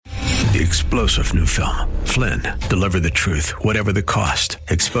The explosive new film, Flynn, deliver the truth, whatever the cost,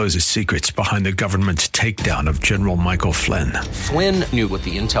 exposes secrets behind the government's takedown of General Michael Flynn. Flynn knew what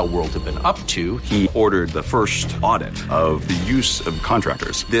the intel world had been up to. He ordered the first audit of the use of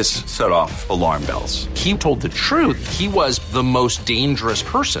contractors. This set off alarm bells. He told the truth. He was the most dangerous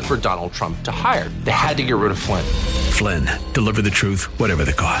person for Donald Trump to hire. They had to get rid of Flynn. Flynn, deliver the truth, whatever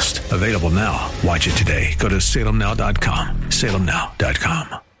the cost. Available now. Watch it today. Go to salemnow.com.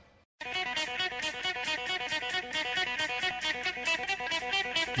 salemnow.com.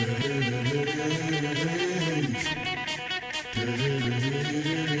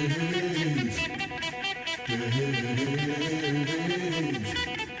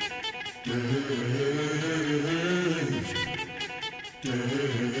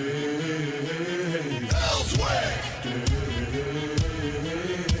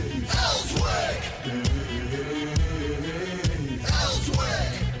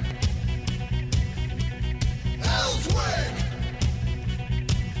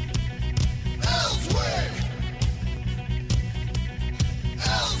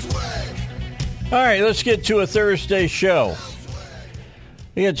 All right, let's get to a Thursday show.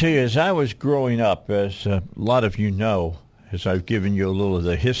 I got to tell you, as I was growing up, as a lot of you know, as I've given you a little of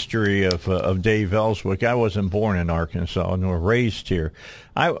the history of Dave Elswick, I wasn't born in Arkansas nor raised here.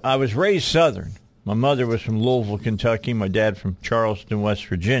 I was raised Southern. My mother was from Louisville, Kentucky. My dad from Charleston, West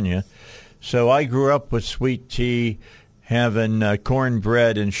Virginia. So I grew up with sweet tea, having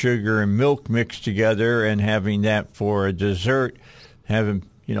cornbread and sugar and milk mixed together, and having that for a dessert, having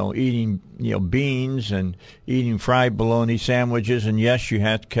eating, beans and eating fried bologna sandwiches. And yes, you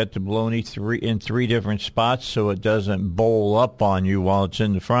have to cut the bologna in three different spots so it doesn't bowl up on you while it's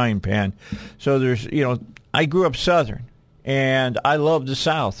in the frying pan. So there's, I grew up Southern, and I love the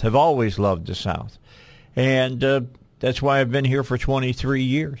South, have always loved the South. And that's why I've been here for 23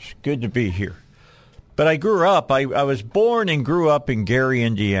 years. Good to be here. But I grew up, I was born and grew up in Gary,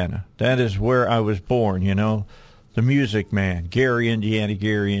 Indiana. That is where I was born, The Music Man, Gary,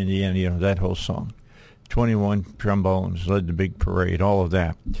 Indiana, that whole song. 21 trombones, led the big parade, all of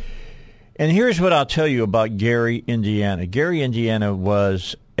that. And here's what I'll tell you about Gary, Indiana. Gary, Indiana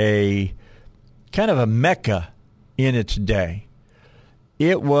was a kind of a mecca in its day.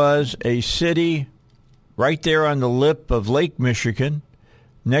 It was a city right there on the lip of Lake Michigan,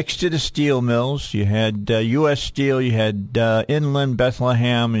 next to the steel mills. You had U.S. Steel, you had Inland,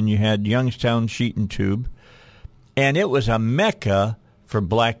 Bethlehem, and you had Youngstown Sheet and Tube. And it was a mecca for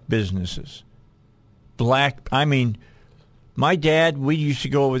black businesses. My dad, we used to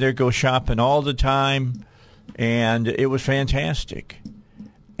go over there, go shopping all the time, and it was fantastic.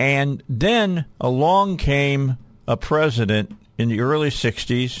 And then along came a president in the early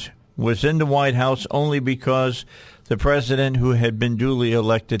 60s, was in the White House only because the president who had been duly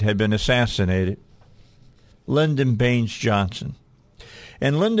elected had been assassinated, Lyndon Baines Johnson.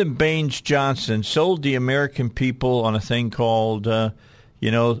 And Lyndon Baines Johnson sold the American people on a thing called, the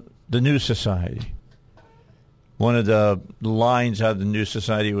New Society. One of the lines out of the New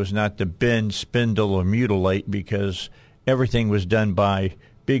Society was not to bend, spindle, or mutilate, because everything was done by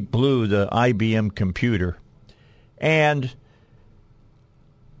Big Blue, the IBM computer. And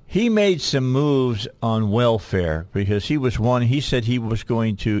he made some moves on welfare because he said he was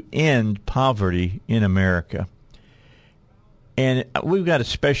going to end poverty in America. And we've got a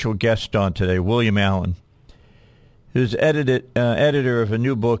special guest on today, William Allen, who's editor of a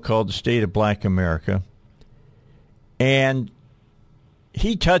new book called The State of Black America. And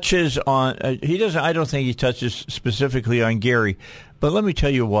he touches on, I don't think he touches specifically on Gary, but let me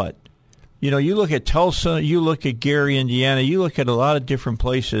tell you what. You look at Tulsa, you look at Gary, Indiana, you look at a lot of different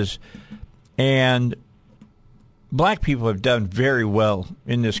places, and black people have done very well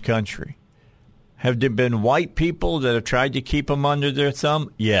in this country. Have there been white people that have tried to keep them under their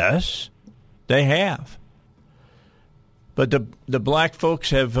thumb? Yes, they have. But the black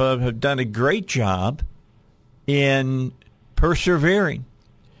folks have done a great job in persevering.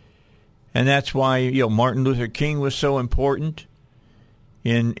 And that's why, Martin Luther King was so important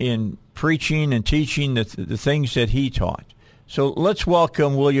in preaching and teaching the things that he taught. So let's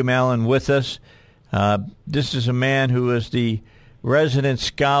welcome William Allen with us. This is a man who is the resident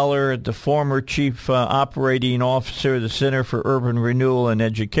scholar, the former chief operating officer of the Center for Urban Renewal and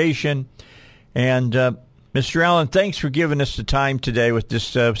Education. And Mr. Allen, thanks for giving us the time today with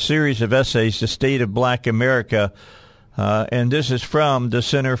this series of essays, The State of Black America. And this is from the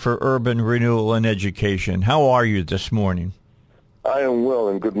Center for Urban Renewal and Education. How are you this morning? I am well,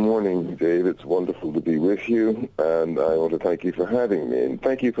 and good morning, Dave. It's wonderful to be with you, and I want to thank you for having me. And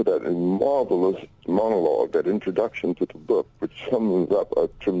thank you for that marvelous monologue, that introduction to the book, which sums up a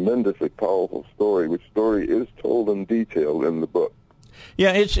tremendously powerful story, which story is told in detail in the book.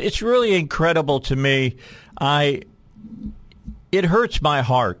 Yeah, it's really incredible to me. It hurts my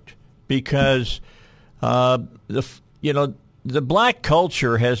heart because the black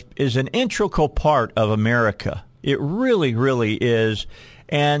culture is an integral part of America. It really, really is.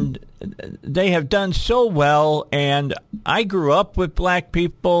 And they have done so well. And I grew up with black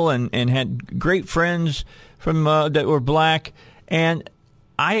people and had great friends from that were black. And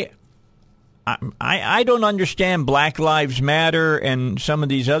I don't understand Black Lives Matter and some of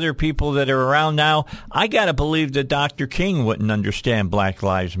these other people that are around now. I got to believe that Dr. King wouldn't understand Black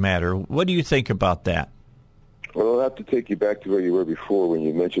Lives Matter. What do you think about that? Well, I'll have to take you back to where you were before when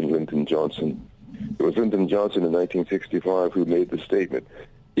you mentioned Lyndon Johnson. It was Lyndon Johnson in 1965 who made the statement,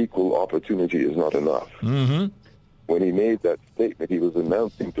 equal opportunity is not enough. Mm-hmm. When he made that statement, he was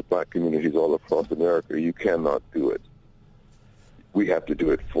announcing to black communities all across America, you cannot do it. We have to do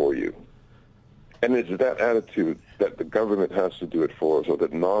it for you. And it's that attitude that the government has to do it for us, or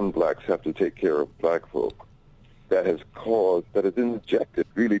that non-blacks have to take care of black folk, that has injected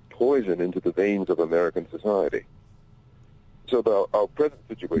really poison into the veins of American society. So our present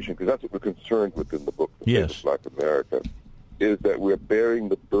situation, because that's what we're concerned with in the book, The Fate of Black America, is that we're bearing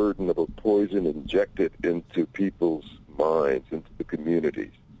the burden of a poison injected into people's minds, into the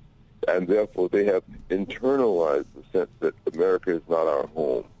communities. And therefore they have internalized the sense that America is not our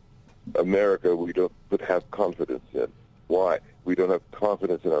home. America we don't have confidence in. Why? We don't have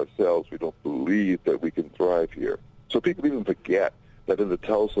confidence in ourselves. We don't believe that we can thrive here. So people even forget that in the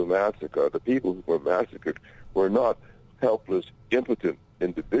Tulsa massacre, the people who were massacred were not helpless, impotent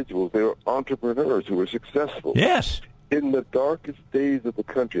individuals. They were entrepreneurs who were successful. Yes. In the darkest days of the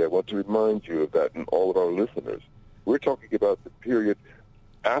country, I want to remind you of that and all of our listeners. We're talking about the period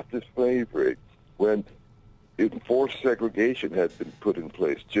after slavery when enforced segregation had been put in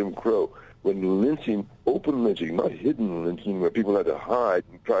place, Jim Crow, when lynching, open lynching, not hidden lynching where people had to hide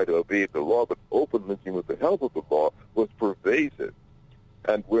and try to evade the law, but open lynching with the help of the law was pervasive,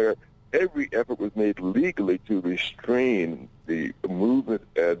 and where every effort was made legally to restrain the movement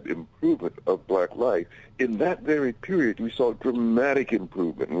and improvement of black life. In that very period, we saw dramatic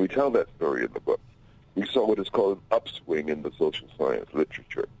improvement, and we tell that story in the book. We saw what is called an upswing in the social science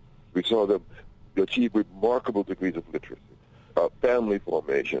literature. We saw them achieve remarkable degrees of literacy, family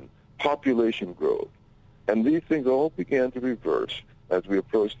formation, population growth. And these things all began to reverse as we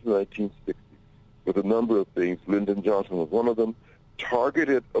approached the 1960s with a number of things. Lyndon Johnson was one of them.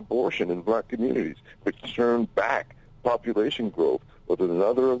 Targeted abortion in black communities, which turned back population growth, was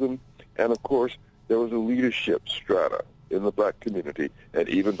another of them. And, of course, there was a leadership strata in the black community, and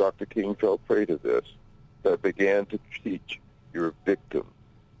even Dr. King fell prey to this, that began to teach your victims,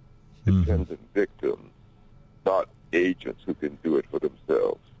 dependent victims, not agents who can do it for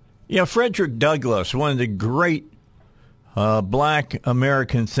themselves. Yeah, Frederick Douglass, one of the great black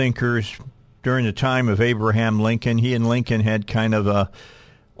American thinkers during the time of Abraham Lincoln. He and Lincoln had kind of a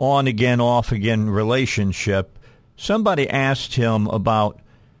on-again, off-again relationship. Somebody asked him about,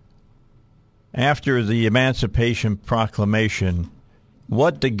 after the Emancipation Proclamation,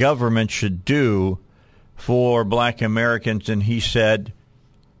 what the government should do for black Americans, and he said,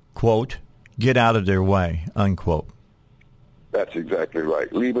 quote, get out of their way, unquote. That's exactly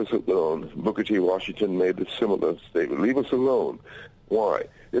right. Leave us alone. Booker T. Washington made a similar statement. Leave us alone. Why?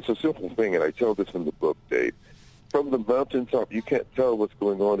 It's a simple thing, and I tell this in the book, Dave. From the mountaintop, you can't tell what's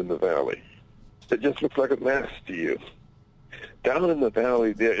going on in the valley. It just looks like a mass to you. Down in the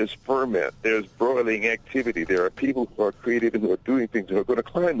valley, there is ferment. There's broiling activity. There are people who are creative and who are doing things and who are going to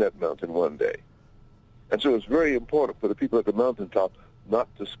climb that mountain one day. And so it's very important for the people at the mountaintop not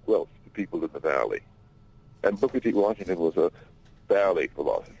to squelch the people in the valley. And Booker T. Washington was a valley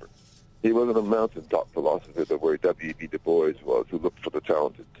philosopher. He wasn't a mountaintop philosopher the way W.E.B. Du Bois was, who looked for the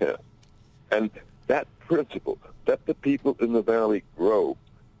talented 10. And that principle, that the people in the valley grow,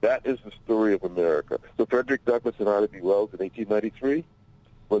 that is the story of America. So Frederick Douglass and Ida B. Wells in 1893,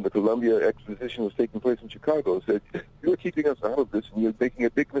 when the Columbia Exposition was taking place in Chicago, said, you're keeping us out of this and you're making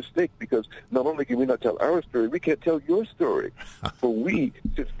a big mistake because not only can we not tell our story, we can't tell your story. For we,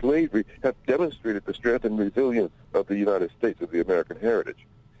 since slavery, have demonstrated the strength and resilience of the United States, of the American heritage.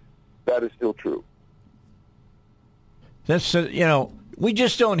 That is still true. That's, we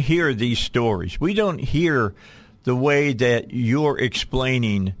just don't hear these stories. We don't hear the way that you're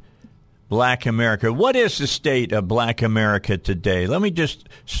explaining Black America. What is the state of Black America today? Let me just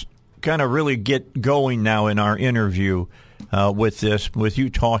kind of really get going now in our interview. with this, with you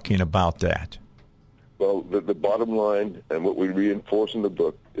talking about that? Well, the bottom line, and what we reinforce in the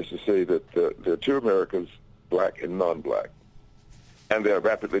book, is to say that there are two Americas, black and non-black, and they are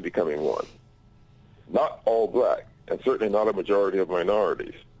rapidly becoming one. Not all black, and certainly not a majority of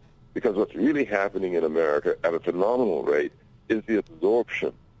minorities, because what's really happening in America at a phenomenal rate is the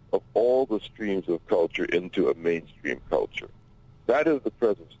absorption of all the streams of culture into a mainstream culture. That is the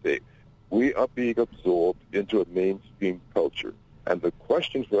present state. We are being absorbed into a mainstream culture. And the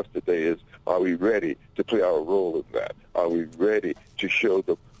question for us today is, are we ready to play our role in that? Are we ready to show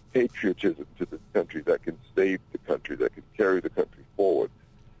the patriotism to the country that can save the country, that can carry the country forward?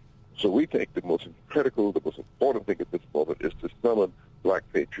 So we think the most critical, the most important thing at this moment is to summon black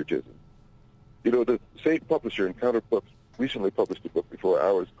patriotism. You know, the same publisher, Encounter Books, recently published a book before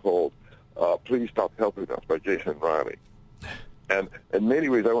ours called Please Stop Helping Us by Jason Riley. And in many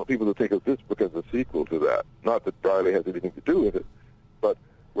ways, I want people to think of this book as a sequel to that. Not that Riley has anything to do with it, but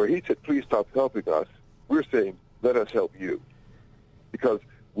where he said, please stop helping us, we're saying, let us help you. Because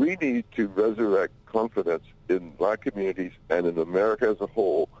we need to resurrect confidence in black communities and in America as a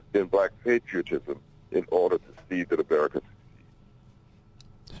whole in black patriotism in order to see that America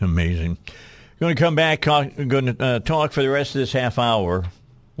succeeds. It's amazing. Going to come back, going to talk for the rest of this half hour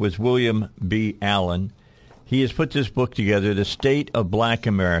with William B. Allen. He has put this book together, The State of Black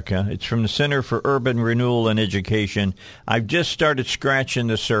America. It's from the Center for Urban Renewal and Education. I've just started scratching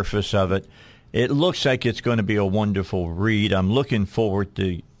the surface of it. It looks like it's going to be a wonderful read. I'm looking forward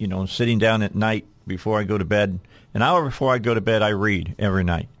to, sitting down at night before I go to bed. An hour before I go to bed, I read every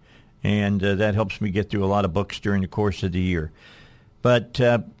night. And that helps me get through a lot of books during the course of the year. But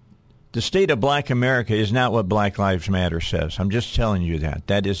the state of black America is not what Black Lives Matter says. I'm just telling you that.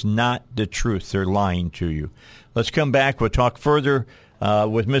 That is not the truth. They're lying to you. Let's come back. We'll talk further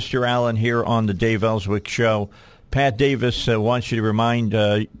with Mr. Allen here on the Dave Elswick Show. Pat Davis wants you to remind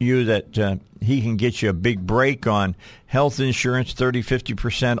you that he can get you a big break on health insurance, 30,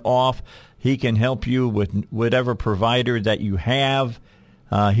 50% off. He can help you with whatever provider that you have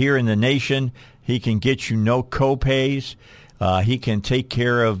here in the nation. He can get you no copays. He can take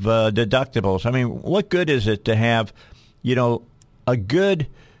care of deductibles. I mean, what good is it to have, a good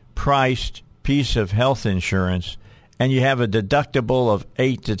priced piece of health insurance and you have a deductible of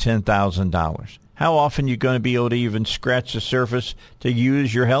 $8,000 to $10,000? How often are you going to be able to even scratch the surface to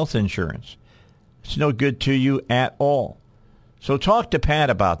use your health insurance? It's no good to you at all. So talk to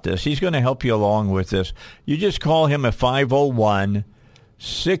Pat about this. He's going to help you along with this. You just call him at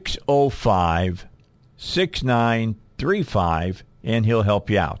 501-605-6935, and he'll help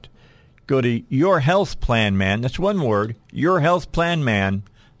you out. Go to Your Health Plan Man. That's one word,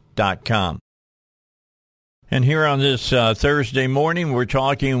 yourhealthplanman.com. And here on this Thursday morning, we're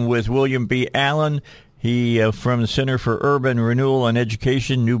talking with William B. Allen. He, from the Center for Urban Renewal and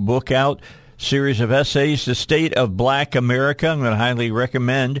Education, new book out, series of essays, The State of Black America. I'm going to highly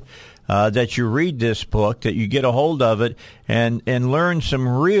recommend that you read this book, that you get a hold of it, and learn some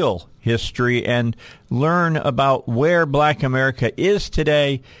real history and learn about where Black America is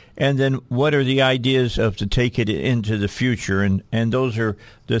today, and then what are the ideas to take it into the future. And those are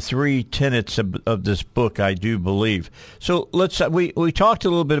the three tenets of this book, I do believe. So we talked a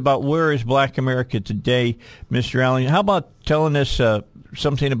little bit about where is Black America today, Mr. Allen. How about telling us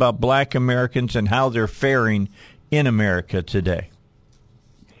something about Black Americans and how they're faring in America today?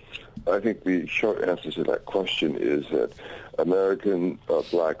 I think the short answer to that question is that American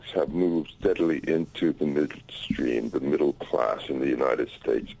blacks have moved steadily into the midstream, the middle class in the United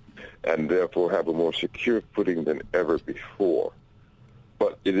States, and therefore have a more secure footing than ever before.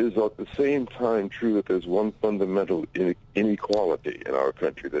 But it is at the same time true that there's one fundamental inequality in our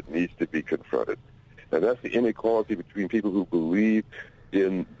country that needs to be confronted, and that's the inequality between people who believe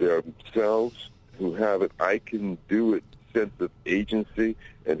in themselves, who have an I can do it sense of agency,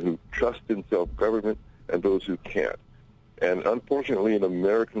 and who trust in self-government, and those who can't. And unfortunately, in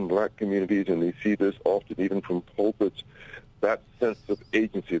American black communities, and we see this often even from pulpits, that sense of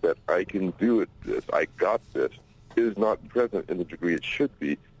agency, that I can do it, this, I got this, is not present in the degree it should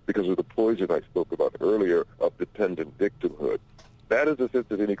be because of the poison I spoke about earlier of dependent victimhood. That is a sense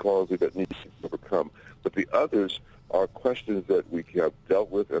of inequality that needs to be overcome. But the others are questions that we have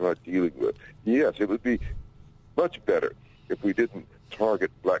dealt with and are dealing with. Yes, it would be much better if we didn't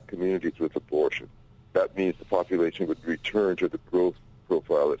target black communities with abortion. That means the population would return to the growth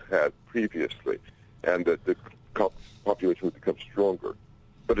profile it had previously, and that the population would become stronger.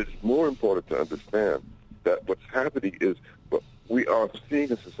 But it's more important to understand that what's happening is we are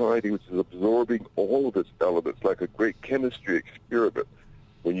seeing a society which is absorbing all of its elements like a great chemistry experiment.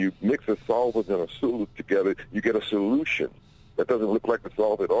 When you mix a solvent and a solute together, you get a solution that doesn't look like the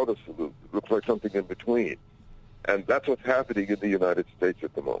solvent or the solute. It looks like something in between. And that's what's happening in the United States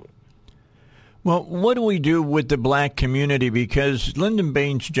at the moment. Well, what do we do with the black community? Because Lyndon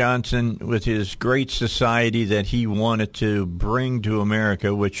Baines Johnson, with his great society that he wanted to bring to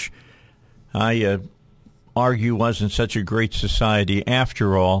America, which I argue wasn't such a great society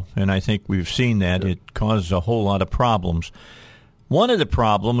after all, and I think we've seen that. It caused a whole lot of problems. One of the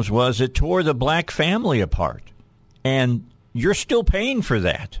problems was it tore the black family apart, and you're still paying for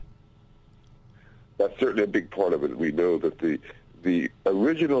that. That's certainly a big part of it. We know that the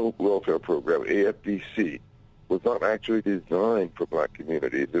original welfare program, AFDC, was not actually designed for black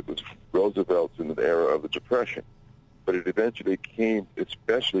communities. It was Roosevelt's in the era of the Depression. But it eventually came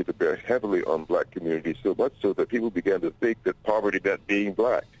especially to bear heavily on black communities, so much so that people began to think that poverty meant being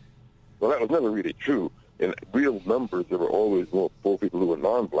black. Well, that was never really true. In real numbers, there were always more poor people who were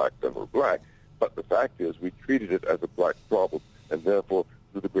non-black than were black. But the fact is, we treated it as a black problem, and therefore,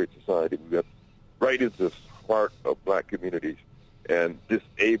 through the Great Society, we got right into the heart of black communities and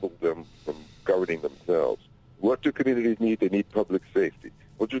disabled them from governing themselves. What do communities need? They need public safety.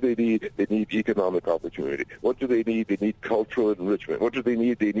 What do they need? They need economic opportunity. What do they need? They need cultural enrichment. What do they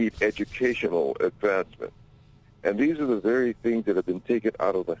need? They need educational advancement. And these are the very things that have been taken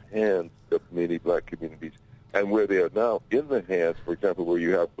out of the hands of many black communities, and where they are now in the hands, for example, where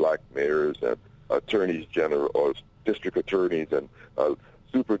you have black mayors and attorneys general or district attorneys and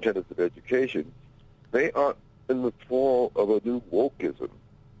superintendents of education, they are in the fall of a new wokeism,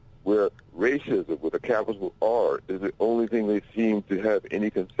 where racism with a capital R is the only thing they seem to have any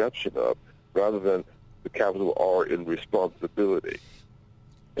conception of, rather than the capital R in responsibility.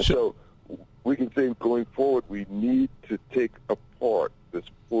 And so we can say going forward, we need to take apart this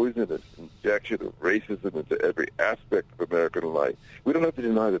poisonous injection of racism into every aspect of American life. We don't have to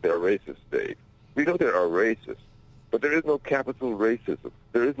deny that there are racists, Dave. We know there are racists, but there is no capital racism.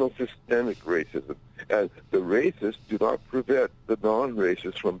 There is no systemic racism. And the racists do not prevent the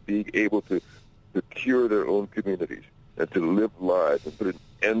non-racists from being able to cure their own communities and to live lives and put an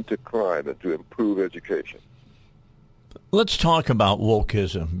end to crime and to improve education. Let's talk about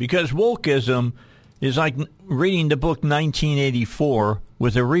wokeism, because wokeism is like reading the book 1984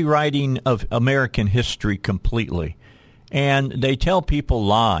 with a rewriting of American history completely. And they tell people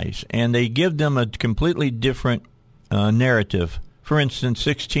lies, and they give them a completely different narrative. For instance,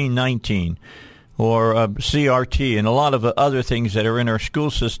 1619 or CRT and a lot of other things that are in our school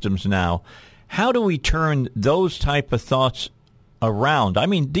systems now. How do we turn those type of thoughts around? I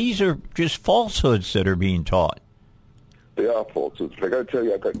mean, these are just falsehoods that are being taught. They are falsehoods. I got to tell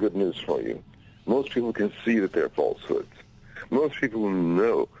you, I've got good news for you. Most people can see that they're falsehoods. Most people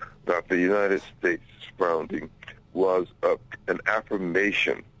know that the United States founding was an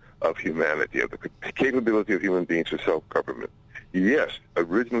affirmation of humanity, of the capability of human beings for self-government. Yes,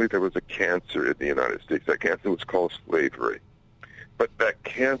 originally there was a cancer in the United States. That cancer was called slavery. But that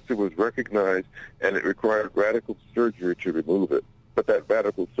cancer was recognized, and it required radical surgery to remove it. But that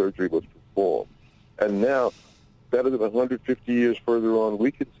radical surgery was performed. And now, better than 150 years further on,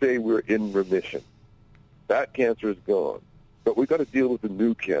 we can say we're in remission. That cancer is gone. But we've got to deal with the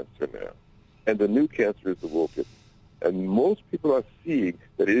new cancer now. And the new cancer is the wokeism. And most people are seeing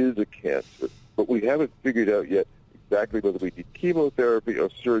that it is a cancer, but we haven't figured out yet exactly whether we need chemotherapy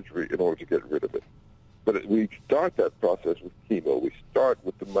or surgery in order to get rid of it. But we start that process with chemo. We start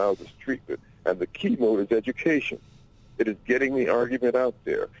with the mildest treatment, and the chemo is education. It is getting the argument out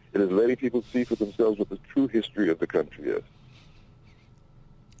there. It is letting people see for themselves what the true history of the country is.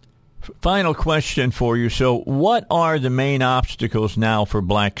 Final question for you. So what are the main obstacles now for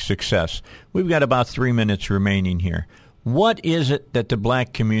black success? We've got about 3 minutes remaining here. What is it that the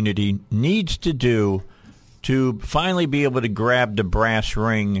black community needs to do to finally be able to grab the brass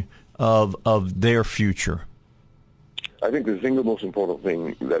ring of their future? I think the single most important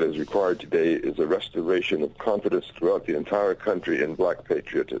thing that is required today is a restoration of confidence throughout the entire country in black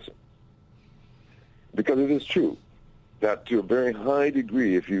patriotism. Because it is true that to a very high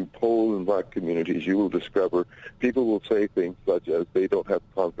degree, if you poll in black communities, you will discover people will say things such as they don't have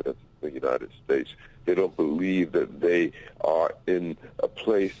confidence in the United States. They don't believe that they are in a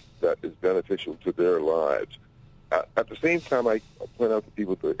place that is beneficial to their lives. At the same time, I point out to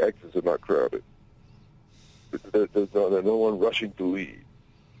people that the exits are not crowded. There's no one rushing to leave.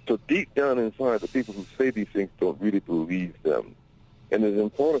 So deep down inside, the people who say these things don't really believe them. And it's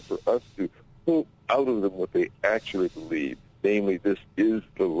important for us to pull out of them what they actually believe, namely this is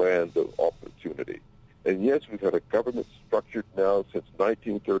the land of opportunity. And yes, we've had a government structured now since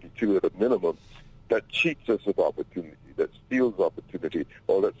 1932 at a minimum that cheats us of opportunity, that steals opportunity,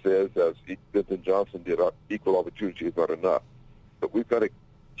 or that says, as Lyndon Johnson did, equal opportunity is not enough. But we've got to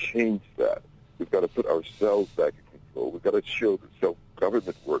change that. We've got to put ourselves back in control. We've got to show that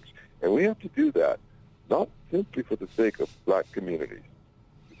self-government works. And we have to do that not simply for the sake of black communities.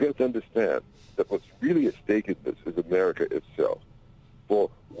 We have to understand that what's really at stake in this is America itself. For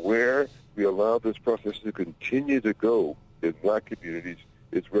where we allow this process to continue to go in black communities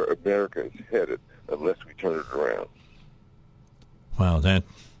is where America is headed unless we turn it around. Wow,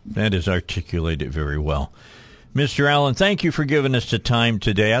 that is articulated very well. Mr. Allen, thank you for giving us the time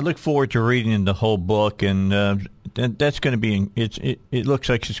today. I look forward to reading the whole book, and that's going to be. It looks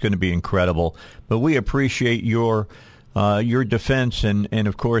like it's going to be incredible. But we appreciate your defense and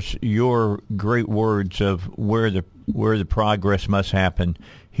of course your great words of where the progress must happen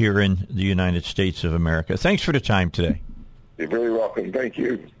here in the United States of America. Thanks for the time today. You're very welcome. Thank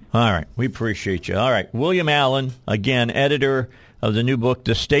you. All right, we appreciate you. All right, William Allen, again, editor of the new book,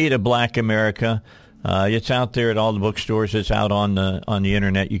 The State of Black America. It's out there at all the bookstores. It's out on the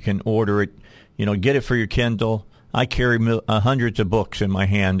internet. You can order it. Get it for your Kindle. I carry hundreds of books in my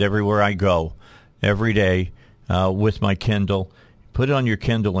hand everywhere I go, every day with my Kindle. Put it on your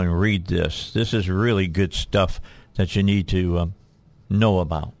Kindle and read this. This is really good stuff that you need to know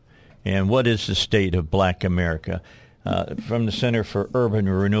about. And what is the state of Black America? From the Center for Urban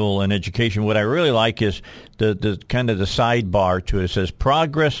Renewal and Education, what I really like is the kind of the sidebar to it. It says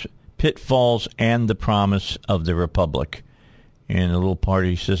progress, pitfalls, and the promise of the Republic. And a little part,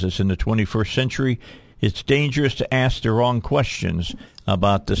 he says, it's in the 21st century. It's dangerous to ask the wrong questions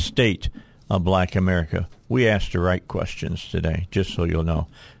about the state of Black America. We asked the right questions today, just so you'll know.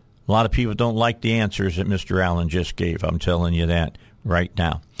 A lot of people don't like the answers that Mr. Allen just gave. I'm telling you that right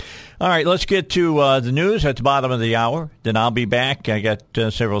now. All right, let's get to the news at the bottom of the hour. Then I'll be back. I got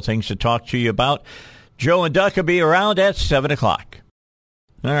several things to talk to you about. Joe and Duck will be around at 7 o'clock.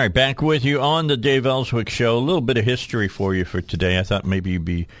 All right, back with you on the Dave Elswick Show. A little bit of history for you for today. I thought maybe you'd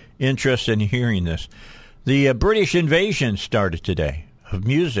be interested in hearing this. The British invasion started today of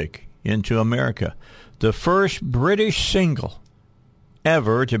music into America. The first British single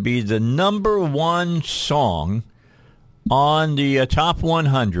ever to be the number one song on the top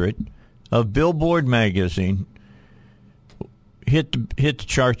 100 of Billboard magazine hit the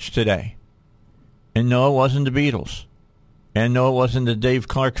charts today. And no, it wasn't the Beatles. And no, it wasn't the Dave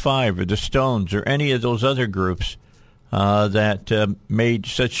Clark Five or the Stones or any of those other groups that made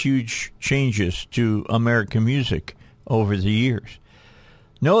such huge changes to American music over the years.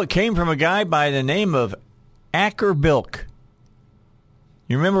 No, it came from a guy by the name of Acker Bilk.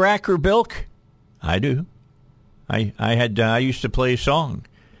 You remember Acker Bilk? I do. I used to play a song.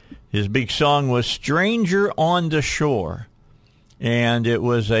 His big song was "Stranger on the Shore," and it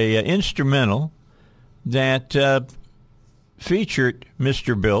was a instrumental that featured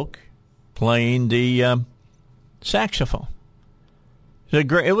Mr. Bilk playing the saxophone.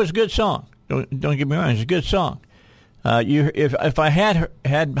 It was a good song. Don't get me wrong, it's a good song. If I had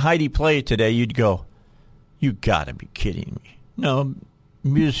Heidi play it today, you'd go, "You got to be kidding me!" No.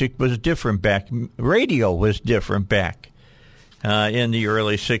 Music was different back. Radio was different back in the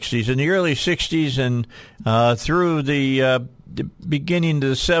early 60s. In the early 60s and through the beginning of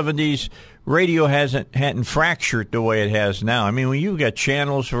the 70s, radio hadn't fractured the way it has now. I mean, when you've got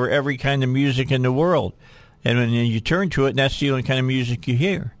channels for every kind of music in the world, and when you turn to it, and that's the only kind of music you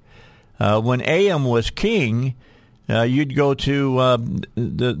hear. When AM was king, you'd go to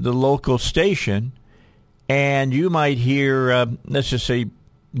the local station, and you might hear, let's just say,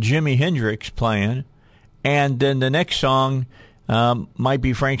 Jimi Hendrix playing, and then the next song might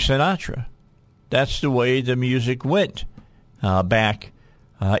be Frank Sinatra. That's the way the music went back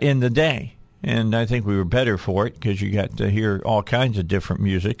in the day. And I think we were better for it because you got to hear all kinds of different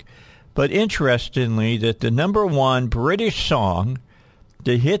music. But interestingly, that the number one British song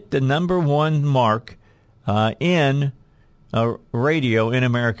to hit the number one mark in radio in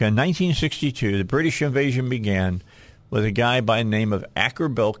America in 1962, the British invasion began with a guy by the name of Acker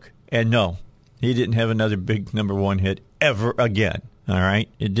Bilk, and no, he didn't have another big number one hit ever again. All right,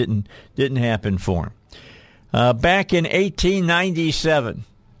 it didn't happen for him. Back in 1897,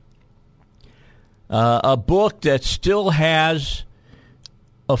 a book that still has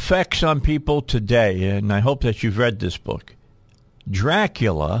effects on people today, and I hope that you've read this book,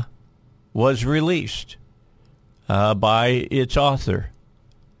 Dracula, was released by its author,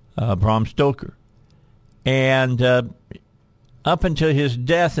 Bram Stoker. And up until his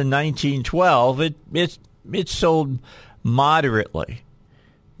death in 1912, it sold moderately,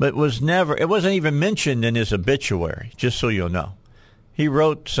 but it wasn't even mentioned in his obituary, just so you'll know. He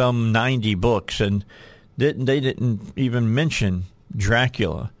wrote some 90 books, and they didn't even mention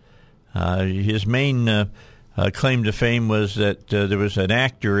Dracula. His main claim to fame was that there was an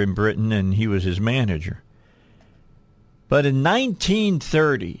actor in Britain, and he was his manager. But in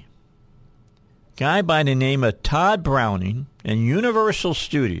 1930, a guy by the name of Todd Browning in Universal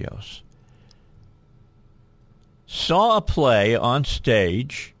Studios saw a play on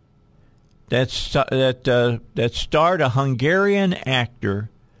stage that starred a Hungarian actor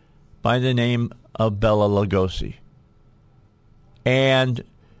by the name of Bela Lugosi. And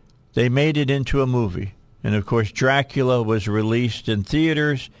they made it into a movie. And, of course, Dracula was released in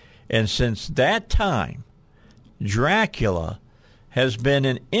theaters. And since that time, Dracula has been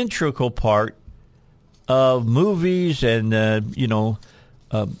an integral part of movies and, a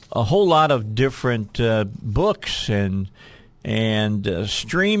whole lot of different books and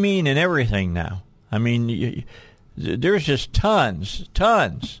streaming and everything now. I mean, there's just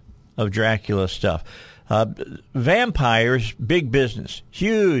tons of Dracula stuff. Vampires, big business,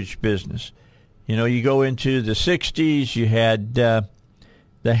 huge business. You go into the 60s, you had the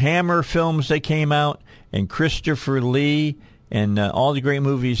Hammer films that came out, and Christopher Lee, and all the great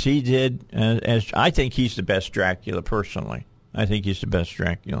movies he did. As I think he's the best Dracula, personally. I think he's the best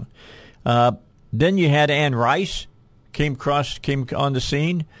Dracula. Then you had Anne Rice came on the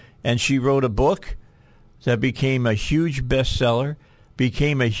scene, and she wrote a book that became a huge bestseller,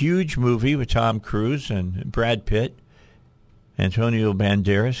 became a huge movie with Tom Cruise and Brad Pitt, Antonio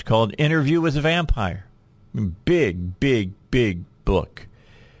Banderas, called Interview with a Vampire. Big book.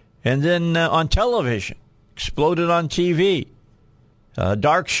 And then on television, exploded on TV.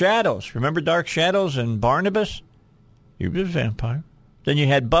 Dark Shadows. Remember Dark Shadows and Barnabas? He was a vampire. Then you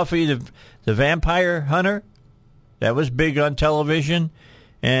had Buffy the Vampire Hunter. That was big on television.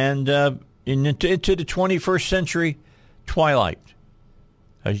 And into the 21st century, Twilight.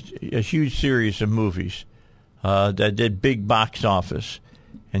 A huge series of movies that did big box office.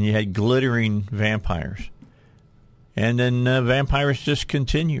 And you had glittering vampires. And then vampires just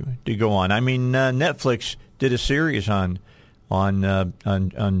continue to go on. I mean, Netflix did a series on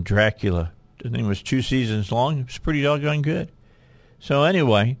Dracula. I think it was 2 seasons long. It was pretty doggone good. So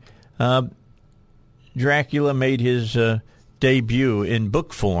anyway, Dracula made his debut in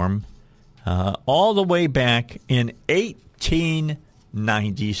book form all the way back in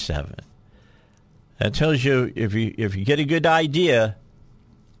 1897. That tells you if you get a good idea,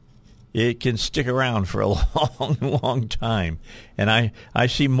 it can stick around for a long time. And I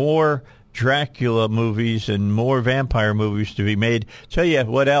see more Dracula movies and more vampire movies to be made. Tell you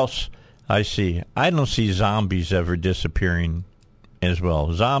what else I see. I don't see zombies ever disappearing as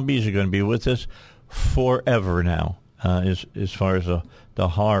well. Zombies are going to be with us forever now, as far as the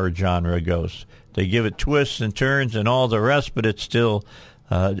horror genre goes. They give it twists and turns and all the rest, but it's still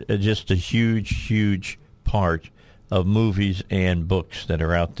just a huge part of movies and books that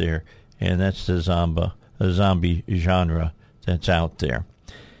are out there, and that's the zombie genre that's out there.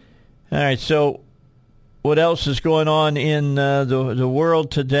 All right, so what else is going on in the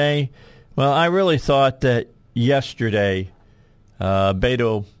world today? Well, I really thought that yesterday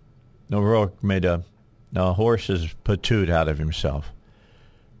Beto O'Rourke made a horse's patoot out of himself.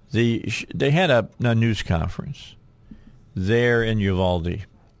 They had a news conference there in Uvalde,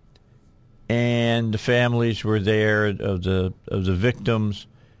 and the families were there of the victims.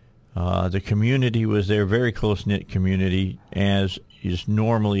 The community was there, very close-knit community, as is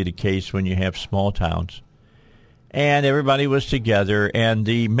normally the case when you have small towns. And everybody was together, and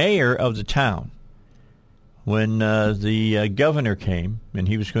the mayor of the town, when the governor came, and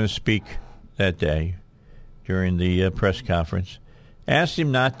he was going to speak that day during the press conference, asked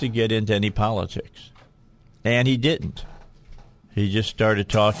him not to get into any politics. And he didn't. He just started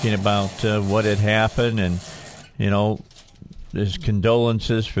talking about what had happened and, his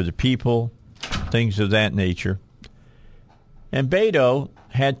condolences for the people, things of that nature. And Beto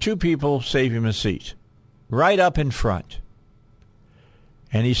had 2 people save him a seat, right up in front.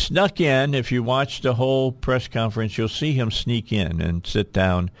 And he snuck in. If you watch the whole press conference, you'll see him sneak in and sit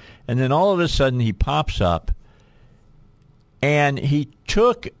down. And then all of a sudden he pops up, and he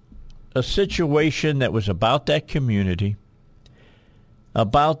took a situation that was about that community,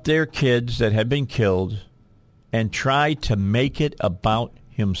 about their kids that had been killed, and tried to make it about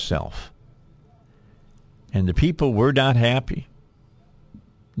himself. And the people were not happy.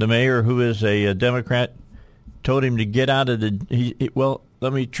 The mayor, who is a Democrat, told him to get out of well,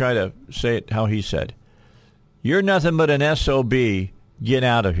 let me try to say it how he said. You're nothing but an SOB. Get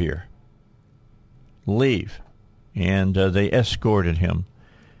out of here. Leave. And they escorted him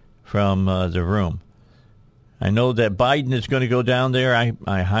from the room. I know that Biden is going to go down there.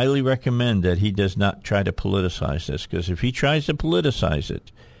 I highly recommend that he does not try to politicize this, because if he tries to politicize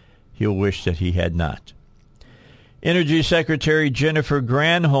it, he'll wish that he had not. Energy Secretary Jennifer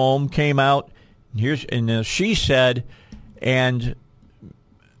Granholm came out. She said, and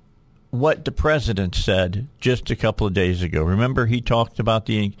what the president said just a couple of days ago. Remember, he talked about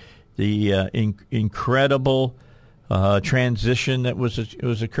the incredible transition that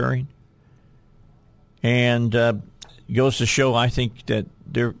was occurring, and goes to show, I think, that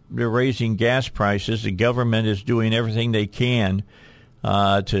they're raising gas prices. The government is doing everything they can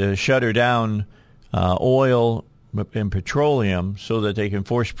to shutter down oil and petroleum so that they can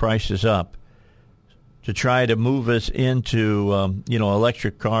force prices up to try to move us into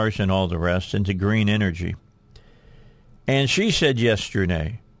electric cars and all the rest, into green energy. And she said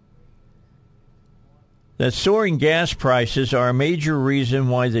yesterday that soaring gas prices are a major reason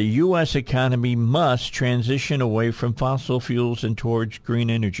why the U.S. economy must transition away from fossil fuels and towards green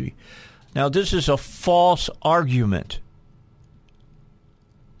energy. Now, this is a false argument.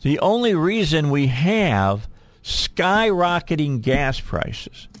 The only reason we have skyrocketing gas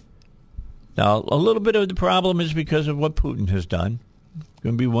prices. Now, a little bit of the problem is because of what Putin has done. I'm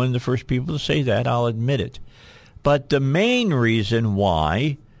going to be one of the first people to say that, I'll admit it. But the main reason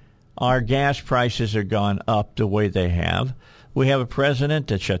why our gas prices are gone up the way they have, we have a president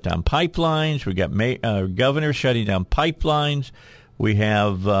that shut down pipelines. We got governors shutting down pipelines. We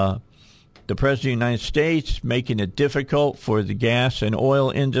have the President of the United States making it difficult for the gas and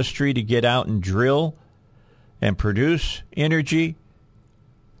oil industry to get out and drill and produce energy.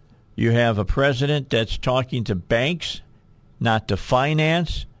 You have a president that's talking to banks not to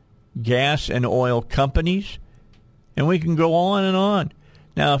finance gas and oil companies. And we can go on and on.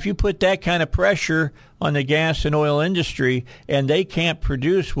 Now, if you put that kind of pressure on the gas and oil industry and they can't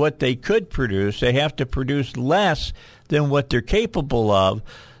produce what they could produce, they have to produce less than what they're capable of,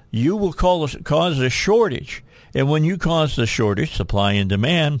 you will cause a shortage. And when you cause the shortage, supply and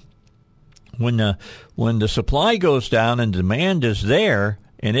demand, when the supply goes down and demand is there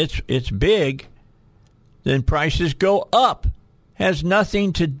and it's big, then prices go up. Has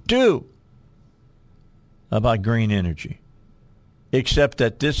nothing to do about green energy, except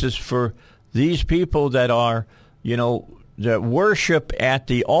that this is for these people that are, that worship at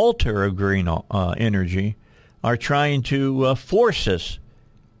the altar of green energy, are trying to force us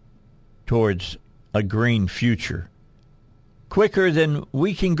towards a green future quicker than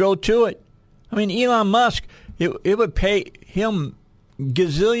we can go to it. I mean, Elon Musk, it would pay him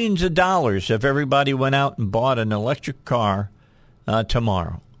gazillions of dollars if everybody went out and bought an electric car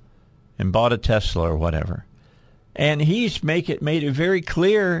tomorrow and bought a Tesla or whatever. And he's made it very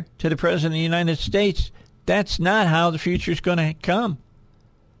clear to the President of the United States that's not how the future is going to come.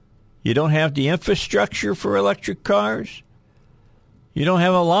 You don't have the infrastructure for electric cars. You don't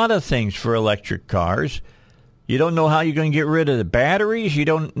have a lot of things for electric cars. You don't know how you're going to get rid of the batteries. You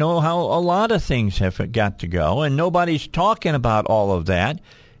don't know how a lot of things have got to go. And nobody's talking about all of that.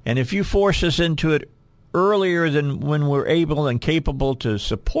 And if you force us into it earlier than when we're able and capable to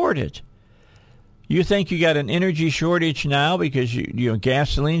support it, you think you got an energy shortage now because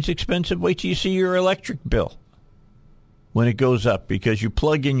gasoline's expensive? Wait till you see your electric bill when it goes up because you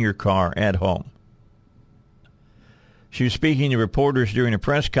plug in your car at home. She was speaking to reporters during a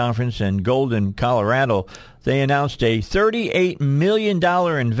press conference in Golden, Colorado. They announced a $38 million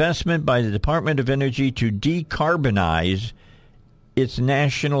investment by the Department of Energy to decarbonize its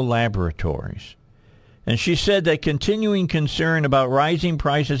national laboratories. And she said that continuing concern about rising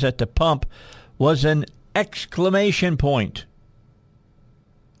prices at the pump was an exclamation point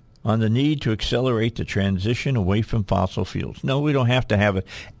on the need to accelerate the transition away from fossil fuels. No, we don't have to have an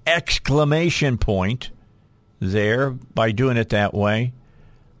exclamation point there by doing it that way.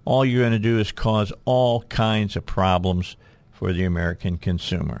 All you're going to do is cause all kinds of problems for the American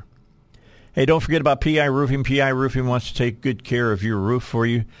consumer. Hey, don't forget about PI Roofing. PI Roofing wants to take good care of your roof for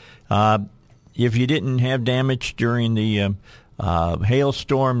you. If you didn't have damage during the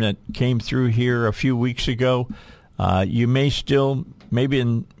hailstorm that came through here a few weeks ago, you may still, maybe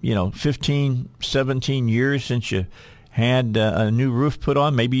in 15, 17 years since you had a new roof put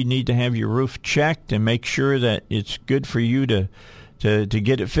on, maybe you need to have your roof checked and make sure that it's good for you to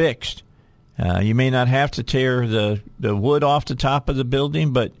get it fixed. You may not have to tear the wood off the top of the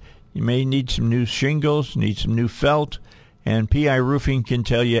building, but you may need some new shingles, need some new felt, and PI Roofing can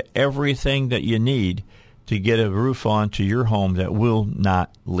tell you everything that you need to get a roof onto your home that will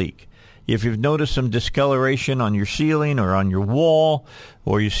not leak. If you've noticed some discoloration on your ceiling or on your wall,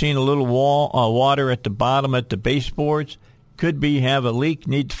 or you've seen a little water at the bottom at the baseboards, could be you have a leak,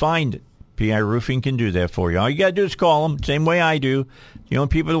 need to find it. PI Roofing can do that for you. All you got to do is call them, same way I do. The only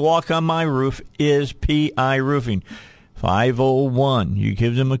people that walk on my roof is PI Roofing. 501. You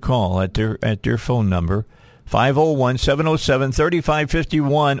give them a call at their phone number,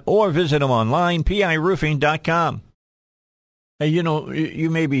 501-707-3551, or visit them online, piroofing.com. Hey, you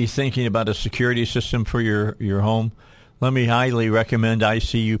may be thinking about a security system for your home. Let me highly recommend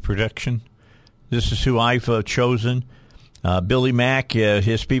ICU Protection. This is who I've chosen. Billy Mack,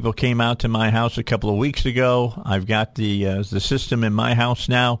 his people came out to my house a couple of weeks ago. I've got the system in my house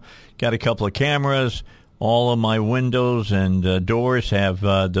now. Got a couple of cameras. All of my windows and doors have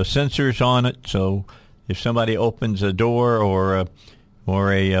the sensors on it. So if somebody opens a door or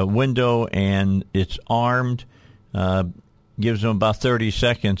a window and it's armed, gives them about 30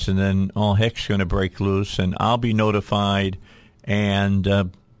 seconds, and then all heck's going to break loose, and I'll be notified, and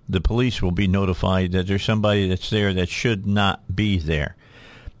the police will be notified that there's somebody that's there that should not be there.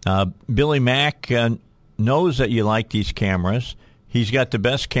 Billy Mack knows that you like these cameras. He's got the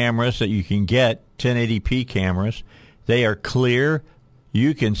best cameras that you can get, 1080p cameras. They are clear.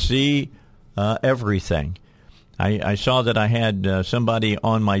 You can see everything. I saw that I had somebody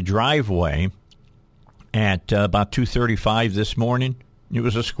on my driveway at about 2:35 this morning. It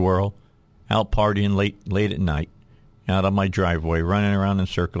was a squirrel out partying late at night out on my driveway, running around in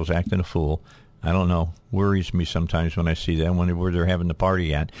circles, acting a fool. I don't know. Worries me sometimes when I see that. I wonder where they're having the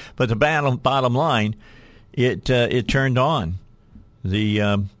party at. But the bottom line, it turned on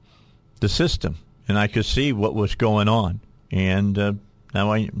the system, and I could see what was going on. And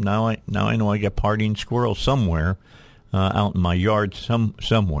now I know I got partying squirrels somewhere out in my yard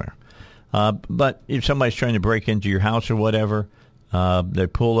somewhere. But if somebody's trying to break into your house or whatever, they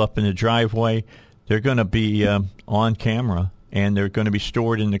pull up in the driveway, they're going to be on camera, and they're going to be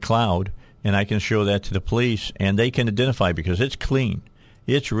stored in the cloud, and I can show that to the police, and they can identify because it's clean.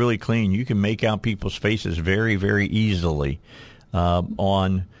 It's really clean. You can make out people's faces very, very easily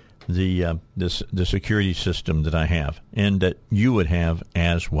on the security system that I have and that you would have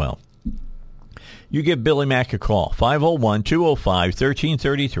as well. You give Billy Mack a call,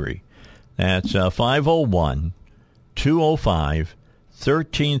 501-205-1333. That's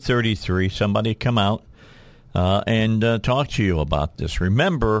 501-205-1333. Somebody come out and talk to you about this.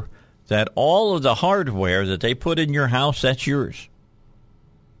 Remember that all of the hardware that they put in your house, that's yours.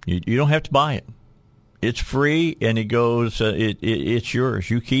 You don't have to buy it. It's free, and it goes. It's yours.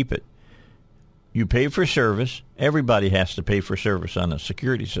 You keep it. You pay for service. Everybody has to pay for service on a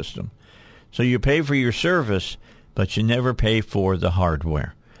security system. So you pay for your service, but you never pay for the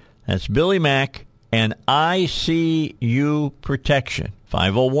hardware. That's Billy Mack and ICU Protection.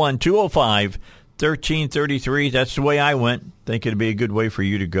 501-205-1333. That's the way I went. Think it'd be a good way for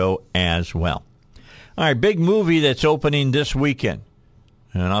you to go as well. All right, big movie that's opening this weekend.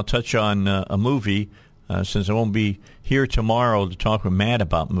 And I'll touch on a movie since I won't be here tomorrow to talk with Matt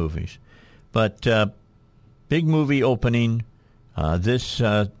about movies. But big movie opening this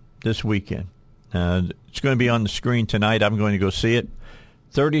weekend. It's going to be on the screen tonight. I'm going to go see it.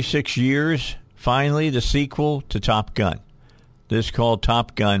 36 years, finally, the sequel to Top Gun. This is called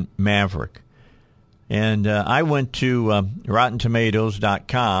Top Gun Maverick. And I went to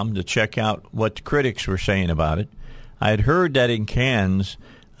RottenTomatoes.com to check out what the critics were saying about it. I had heard that in Cannes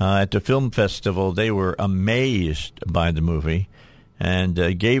at the film festival, they were amazed by the movie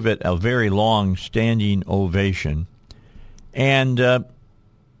and gave it a very long standing ovation. And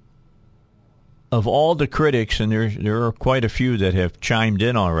of all the critics, and there are quite a few that have chimed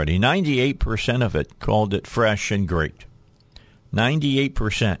in already, 98% of it called it fresh and great.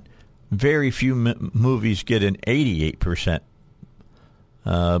 98%. Very few movies get an 88%.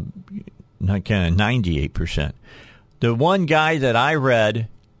 Not kind of 98%. The one guy that I read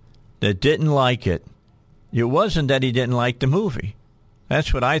that didn't like it, it wasn't that he didn't like the movie.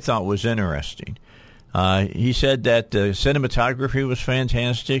 That's what I thought was interesting. He said that the cinematography was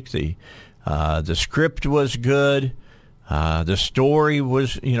fantastic. The script was good. The story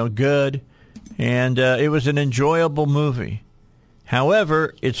was, good. And it was an enjoyable movie.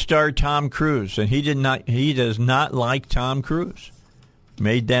 However, it starred Tom Cruise, and he does not like Tom Cruise.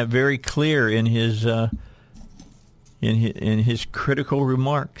 Made that very clear in his critical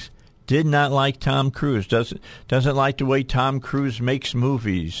remarks. Did not like Tom Cruise. Doesn't like the way Tom Cruise makes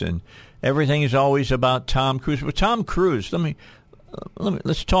movies, and everything is always about Tom Cruise. But Tom Cruise,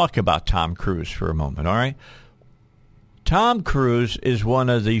 let's talk about Tom Cruise for a moment, all right? Tom Cruise is one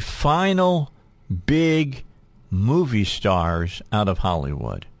of the final big movie stars out of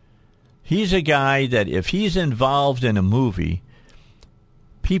Hollywood. He's a guy that if he's involved in a movie,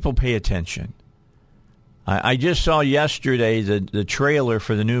 people pay attention. I just saw yesterday the trailer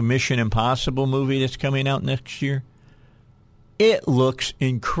for the new Mission Impossible movie that's coming out next year. It looks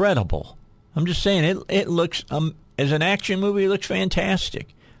incredible. I'm just saying, it looks, as an action movie, it looks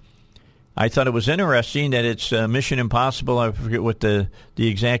fantastic. I thought it was interesting that it's Mission Impossible. I forget what the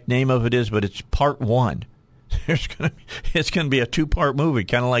exact name of it is, but it's part 1. It's going to be a 2-part movie,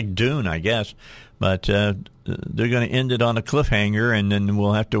 kind of like Dune, I guess. But they're going to end it on a cliffhanger, and then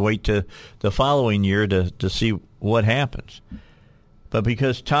we'll have to wait to the following year to see what happens. But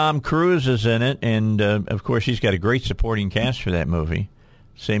because Tom Cruise is in it, and of course he's got a great supporting cast for that movie,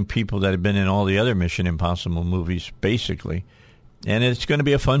 same people that have been in all the other Mission Impossible movies, basically. And it's going to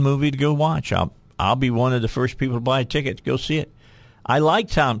be a fun movie to go watch. I'll be one of the first people to buy a ticket to go see it. I like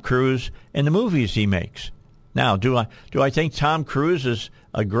Tom Cruise and the movies he makes. Now, do I think Tom Cruise is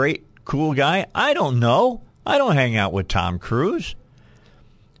a great, cool guy? I don't know. I don't hang out with Tom Cruise.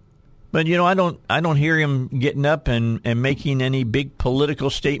 But, I don't hear him getting up and making any big political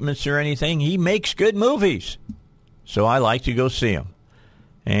statements or anything. He makes good movies. So I like to go see him.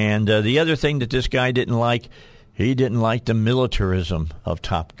 And the other thing that this guy didn't like, he didn't like the militarism of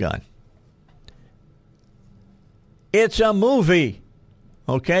Top Gun. It's a movie.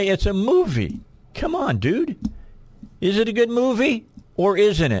 Okay? It's a movie. Come on, dude. Is it a good movie or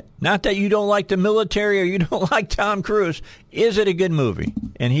isn't it? Not that you don't like the military or you don't like Tom Cruise. Is it a good movie?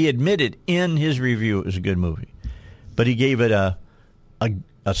 And he admitted in his review it was a good movie. But he gave it a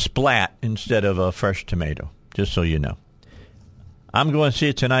splat instead of a fresh tomato, just so you know. I'm going to see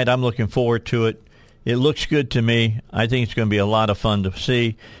it tonight. I'm looking forward to it. It looks good to me. I think it's going to be a lot of fun to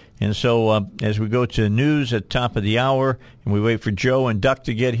see. And so as we go to news at the top of the hour and we wait for Joe and Duck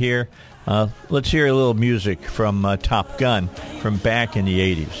to get here, let's hear a little music from Top Gun from back in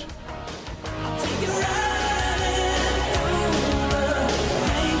the 80s.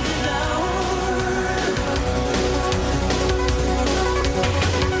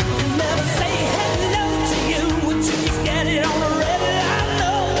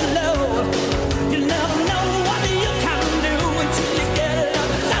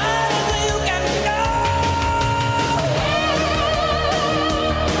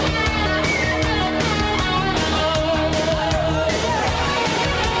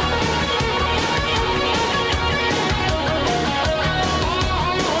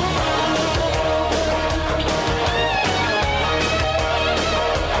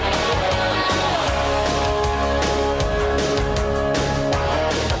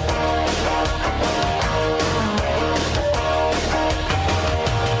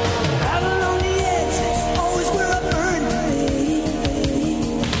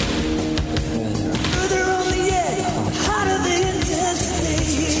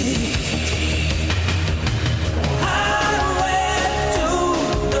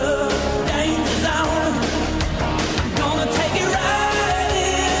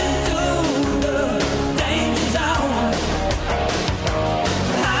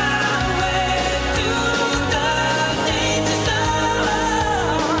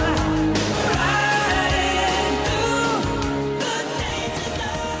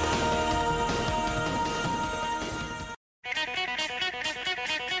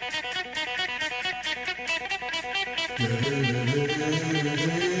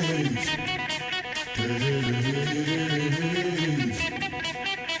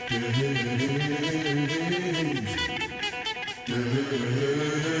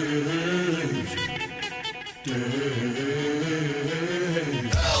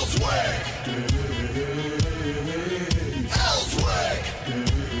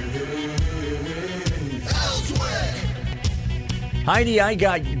 Heidi, I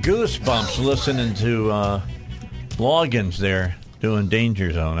got goosebumps listening to Loggins there doing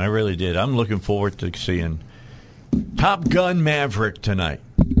Danger Zone. I really did. I'm looking forward to seeing Top Gun Maverick tonight.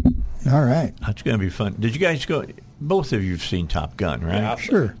 All right. That's going to be fun. Did you guys go? Both of you have seen Top Gun, right? Yeah,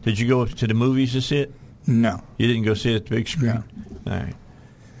 sure. Did you go to the movies to see it? No. You didn't go see it at the big screen? No. All right.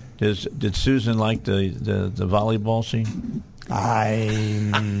 Did Susan like the volleyball scene?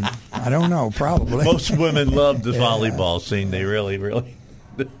 I don't know, probably. Most women love the volleyball scene. They really, really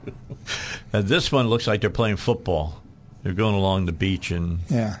do. This one looks like they're playing football. They're going along the beach and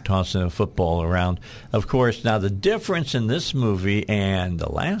tossing a football around. Of course, now the difference in this movie and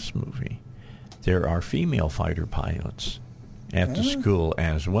the last movie, there are female fighter pilots at the school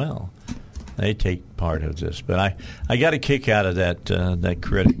as well. They take part of this. But I got a kick out of that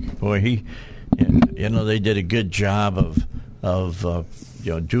critic. Boy, they did a good job of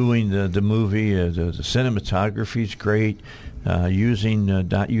doing the movie. The cinematography is great. Not using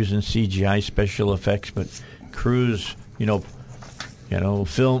CGI special effects, but Cruise,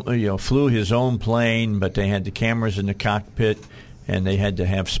 flew his own plane, but they had the cameras in the cockpit, and they had to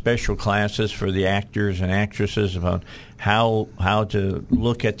have special classes for the actors and actresses about how to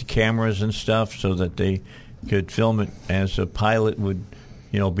look at the cameras and stuff so that they could film it as a pilot would,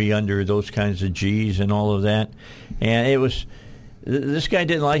 be under those kinds of G's and all of that. And this guy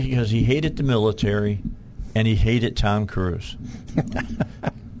didn't like it because he hated the military and he hated Tom Cruise.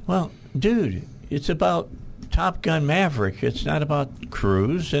 Well, dude, it's about Top Gun Maverick. It's not about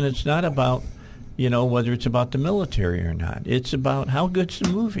Cruise, and it's not about, whether it's about the military or not. It's about how good's the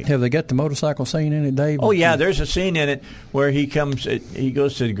movie. Have they got the motorcycle scene in it, Dave? Oh, yeah, there's a scene in it where he goes to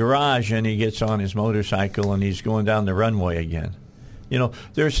the garage and he gets on his motorcycle and he's going down the runway again.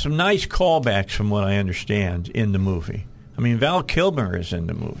 There's some nice callbacks from what I understand in the movie. I mean, Val Kilmer is in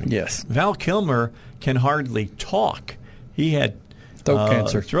the movie. Yes. Val Kilmer can hardly talk. He had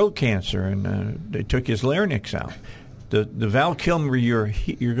throat cancer, and they took his larynx out. The Val Kilmer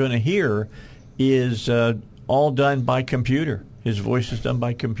you're going to hear is all done by computer. His voice is done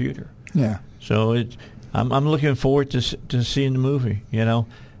by computer. Yeah. So I'm looking forward to seeing the movie.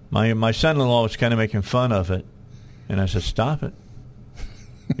 My son-in-law was kind of making fun of it, and I said, "Stop it!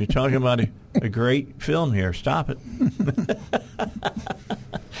 You're talking about a great film here. Stop it."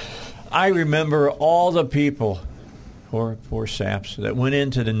 I remember all the people, poor saps, that went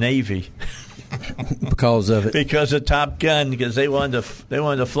into the Navy because of it, because of Top Gun, because they wanted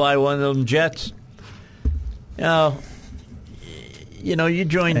to fly one of them jets. You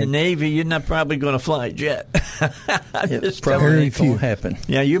join the Navy, you're not probably going to fly a jet. It's probably going to happen.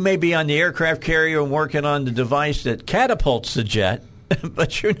 Yeah, you may be on the aircraft carrier and working on the device that catapults the jet,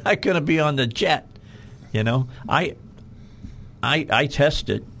 but you're not going to be on the jet. I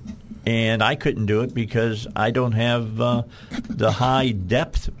tested, and I couldn't do it because I don't have the high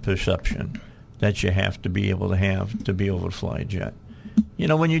depth perception that you have to be able to fly a jet.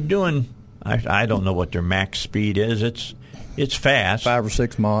 When you're doing, I don't know what their max speed is. It's fast, 5 or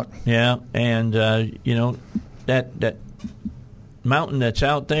 6 Mach. Yeah, and that mountain that's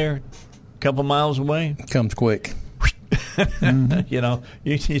out there, a couple miles away, comes quick. Mm-hmm.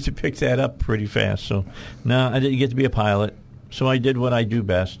 You need to pick that up pretty fast. So, no, I didn't get to be a pilot. So I did what I do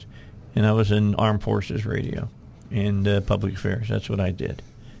best, and I was in Armed Forces Radio and public affairs. That's what I did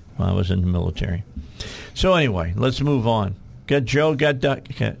while I was in the military. So anyway, let's move on. Got Joe, got Duck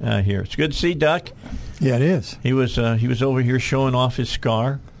here. It's good to see Duck. Yeah, it is. He was over here showing off his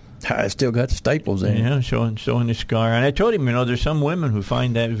scar. I still got the staples in. Yeah, showing his scar. And I told him, there's some women who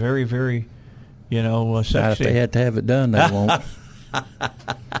find that very, very, sexy. Not if they had to have it done, they won't.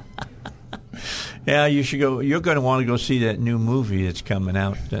 Yeah, you should go. You're going to want to go see that new movie that's coming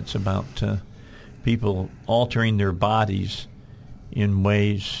out. That's about people altering their bodies in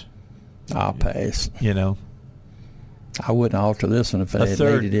ways. I'll pass. I wouldn't alter this one if I had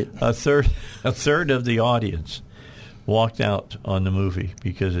needed it. A third of the audience walked out on the movie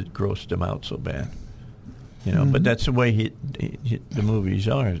because it grossed them out so bad. Mm-hmm. But that's the way the movies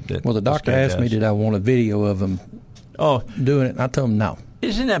are. Well, the doctor asked me, did I want a video of him doing it, and I told him no.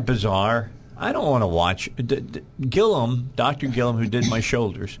 Isn't that bizarre? I don't want to watch. Dr. Gillum, who did my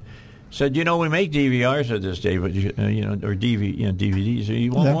shoulders, said, we make DVRs of this, David, or DVDs.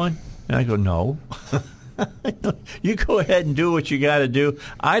 You want one? And I go, no. You go ahead and do what you got to do.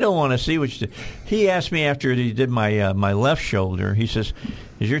 I don't want to see what you did. He asked me after he did my left shoulder. He says,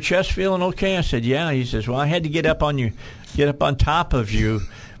 "Is your chest feeling okay?" I said, "Yeah." He says, "Well, I had to get up on top of you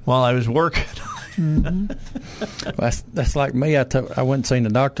while I was working." Mm-hmm. Well, that's like me. I went and seen the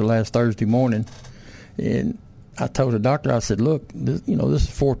doctor last Thursday morning, and I told the doctor, I said, "Look, this is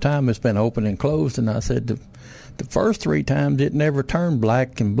the 4th time it's been open and closed," and I said, the first 3 times it never turned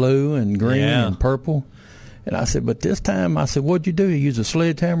black and blue and green and purple. And I said, but this time, I said, what'd you do? You use a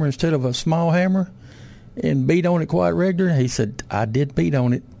sledgehammer instead of a small hammer and beat on it quite regular? He said, I did beat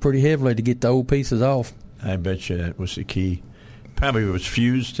on it pretty heavily to get the old pieces off. I bet you that was the key. Probably was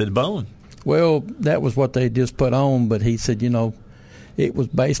fused to the bone. Well, that was what they just put on, but he said, it was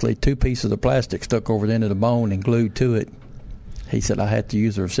basically 2 pieces of plastic stuck over the end of the bone and glued to it. He said I had to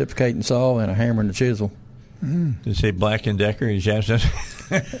use a reciprocating saw and a hammer and a chisel. Did it say Black & Decker?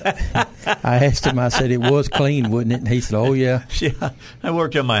 I asked him, I said, it was clean, wouldn't it? And he said, oh, yeah. Yeah, I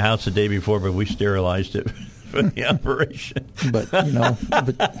worked on my house the day before, but we sterilized it for the operation. But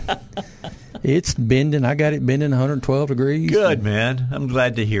it's bending. I got it bending 112 degrees. Good, man. I'm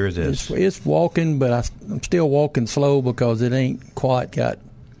glad to hear this. It's walking, but I'm still walking slow because it ain't quite got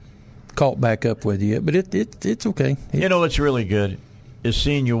caught back up with you. But it's okay. What's really good is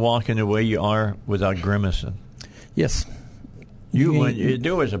seeing you walking the way you are without grimacing. Yes.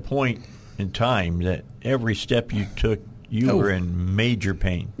 There was a point in time that every step you took you were in major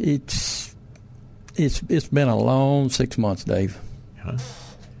pain. It's been a long 6 months, Dave. Huh?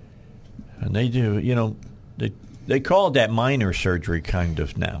 And they do, they call it that minor surgery kind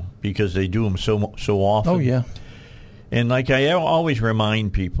of now because they do them so often. Oh, yeah. And like I always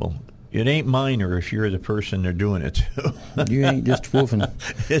remind people, it ain't minor if you're the person they're doing it to. You ain't just woofing.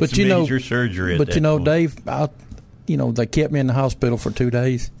 It's major surgery. But point. Dave, they kept me in the hospital for 2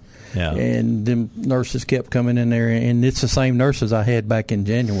 days. Yeah. And them nurses kept coming in there, and it's the same nurses I had back in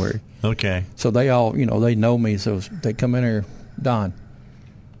January. Okay. So they all, they know me, so they come in there, Don,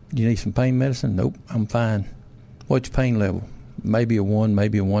 you need some pain medicine? Nope, I'm fine. What's your pain level? Maybe a 1,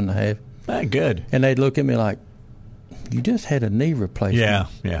 maybe a 1.5. Ah, good. And they'd look at me like, you just had a knee replacement.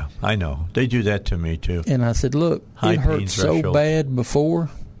 Yeah, I know. They do that to me, too. And I said, look, it hurt so bad before.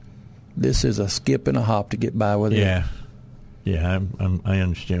 This is a skip and a hop to get by with it. Yeah, I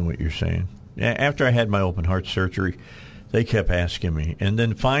understand what you're saying. After I had my open heart surgery, they kept asking me. And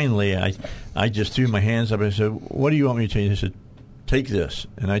then finally, I just threw my hands up and I said, what do you want me to take? They said, take this.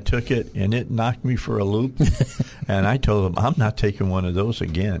 And I took it, and it knocked me for a loop. And I told them, I'm not taking one of those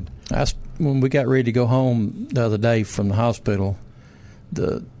again. When we got ready to go home the other day from the hospital,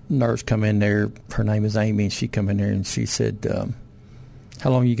 the nurse come in there. Her name is Amy, and she come in there, and she said, how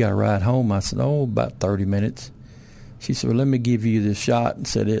long you got to ride home? I said, about 30 minutes. She said, well, let me give you this shot, and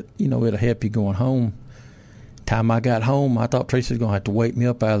said, it'll help you going home. Time I got home, I thought Tracy was going to have to wake me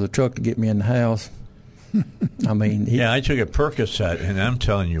up out of the truck to get me in the house. I mean, I took a Percocet, and I'm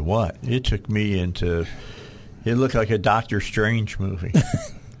telling you what, it took me into. It looked like a Doctor Strange movie.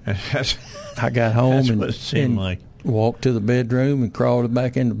 I got home that's what it seemed like. Walked to the bedroom and crawled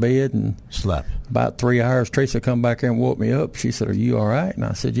back into bed and slept. About 3 hours, Tracy come back there and woke me up. She said, "Are you all right?" And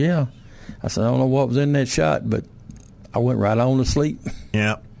I said, "Yeah." I said, "I don't know what was in that shot, but I went right on to sleep."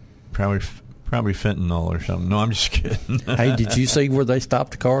 Yeah, probably fentanyl or something. No, I'm just kidding. Hey, did you see where they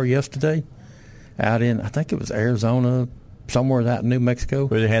stopped the car yesterday? Out in, I think it was Arizona, somewhere out in New Mexico.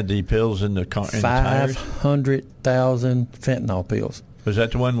 Where they had the pills in the car. 500,000 fentanyl pills. Was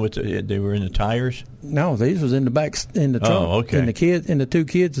that the one with they were in the tires? No, these was in the back, in the trunk. Oh, okay. And the 2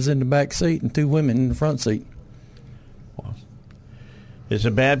 kids is in the back seat, and 2 women in the front seat. Well, it's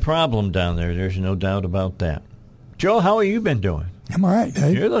a bad problem down there. There's no doubt about that. Joe, how have you been doing? I'm all right,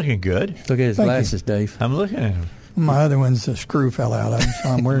 Dave. You're looking good. Look at his glasses, Dave. I'm looking at him. My other one's the screw fell out.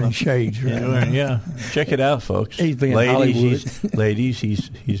 I'm wearing shades right now. Yeah, check it out, folks. He's being Hollywood. Ladies,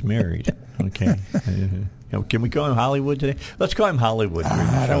 he's married. Okay. Can we call him Hollywood today? Let's call him Hollywood.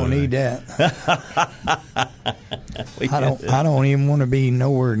 I don't need that. I don't even want to be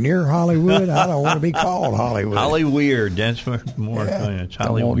nowhere near Hollywood. I don't want to be called Hollywood. Hollyweird. That's more. Yeah. It's Don't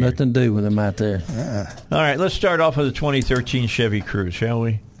Hollywood. want nothing to do with him out there. All right, let's start off with the 2013 Chevy Cruze, shall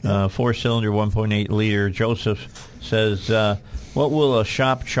we? 4-cylinder, 1.8 liter. Joseph says, what will a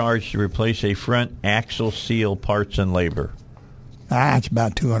shop charge to replace a front axle seal, parts, and labor? It's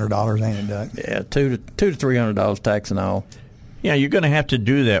about $200, ain't it, Doug? Yeah, $200 to $300 tax and all. Yeah, you're going to have to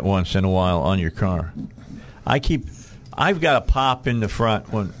do that once in a while on your car. I've got a pop in the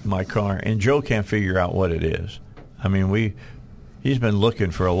front on my car, and Joe can't figure out what it is. I mean, he's been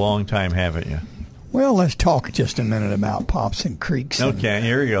looking for a long time, haven't you? Well, let's talk just a minute about pops and creaks. Okay,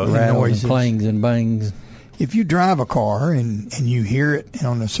 here we go. Rattles and clangs and bangs. If you drive a car and you hear it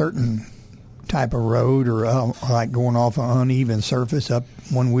on a certain type of road or like going off an uneven surface, up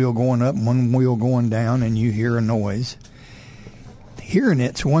one wheel going up, one wheel going down, and you hear a noise, hearing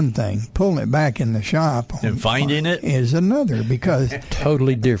it's one thing. Pulling it back in the shop and finding it is another, because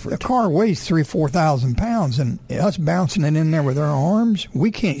totally different. The car weighs 4,000 pounds, and us bouncing it in there with our arms, we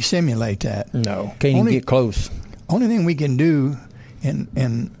can't simulate that. No, can't even get close. Only thing we can do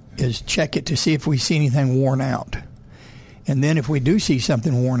and is check it to see if we see anything worn out. And then if we do see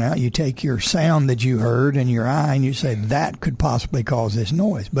something worn out, you take your sound that you heard and your eye, and you say, that could possibly cause this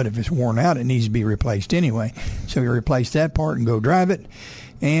noise. But if it's worn out, it needs to be replaced anyway. So you replace that part and go drive it.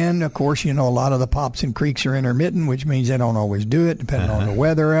 And, of course, a lot of the pops and creaks are intermittent, which means they don't always do it, depending on the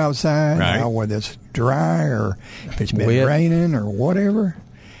weather outside, right. Whether it's dry or if it's been raining or whatever.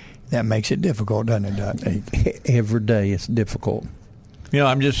 That makes it difficult, doesn't it, Doug? Every day it's difficult.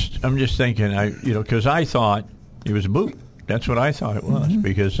 I'm just thinking, because I thought it was a boot. That's what I thought it was,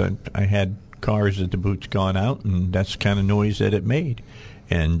 because I had cars that the boot's gone out, and that's the kind of noise that it made.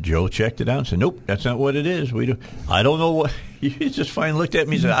 And Joe checked it out and said, nope, that's not what it is. I don't know what. He just finally looked at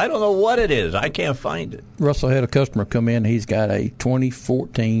me and said, I don't know what it is. I can't find it. Russell had a customer come in. He's got a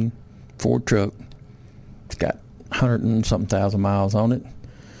 2014 Ford truck. It's got 100 and something thousand miles on it.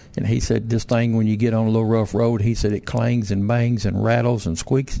 And he said, this thing, when you get on a little rough road, he said it clangs and bangs and rattles and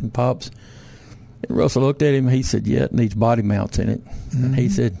squeaks and pops. And Russell looked at him. He said, yeah, it needs body mounts in it. Mm-hmm. And he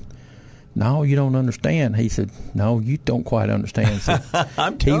said, no, you don't understand. He said, no, you don't quite understand. So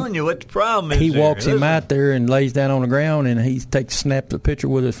I'm telling you what the problem is. He there. walks him out there and lays down on the ground, and he snaps the picture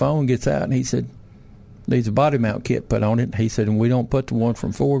with his phone, gets out, and he said, needs a body mount kit put on it. He said, and we don't put the one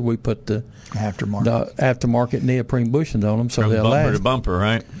from Ford, we put the aftermarket neoprene bushings on them, so they'll last. Bumper to bumper,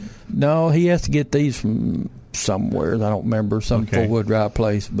 right? No, he has to get these from somewhere. I don't remember, some four-wheel drive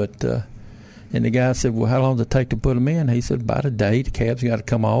place. But and the guy said, well, how long does it take to put them in? He said, about a day. The cab's got to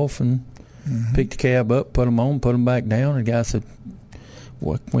come off and pick the cab up, put them on, put them back down. And the guy said,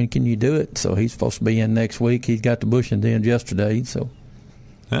 when can you do it? So he's supposed to be in next week. He's got the bushings in yesterday. So,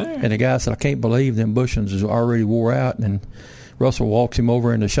 and the guy said, I can't believe them bushings is already wore out. And Russell walks him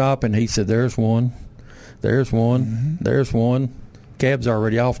over in the shop, and he said, there's one, there's one, there's one. Cab's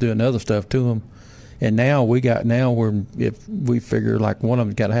already off doing other stuff to them. And now if we figure like one of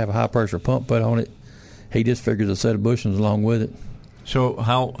them's got to have a high pressure pump put on it, he just figures a set of bushings along with it. So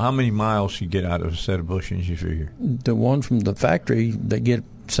how many miles you get out of a set of bushings, you figure? The ones from the factory, they get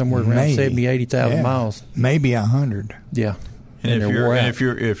somewhere around 70,000, 80,000 miles. Maybe 100. Yeah. And if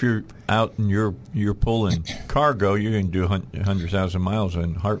you're out and you're pulling cargo, you're going to do 100,000 miles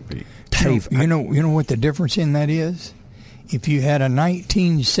in heartbeat. Dave, you know what the difference in that is? If you had a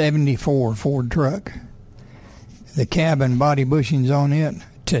 1974 Ford truck, the cab and body bushings on it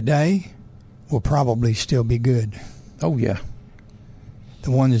today will probably still be good. Oh, yeah.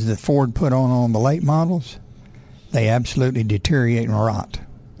 The ones that Ford put on the late models, they absolutely deteriorate and rot.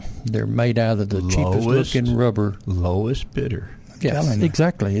 They're made out of the cheapest looking rubber. Lowest bidder. Yes,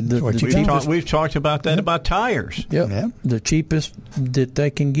 exactly. We've talked about that about tires. Yep. The cheapest that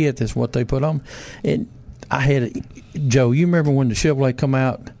they can get is what they put on. And Joe, you remember when the Chevrolet come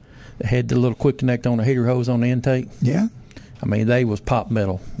out, they had the little quick connect on the heater hose on the intake? Yeah. I mean, they was pop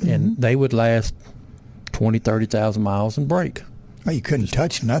metal, and they would last 20,000, 30,000 miles and break. Well, you couldn't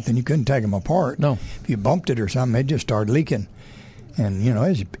touch nothing. You couldn't take them apart. No. If you bumped it or something, it just started leaking. And,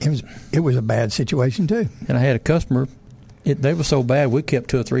 it was a bad situation, too. And I had a customer, they were so bad, we kept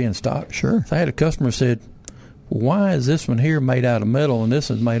 2 or 3 in stock. Sure. So I had a customer who said, why is this one here made out of metal and this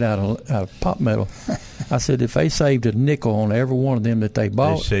is made out of pop metal? I said, if they saved a nickel on every one of them that they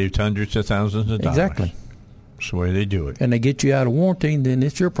bought. They saved hundreds of thousands of dollars. Exactly. That's the way they do it. And they get you out of warranty, then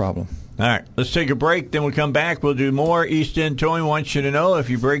it's your problem. All right, let's take a break. Then we'll come back. We'll do more. East End Towing wants you to know if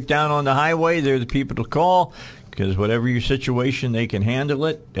you break down on the highway, they're the people to call because whatever your situation, they can handle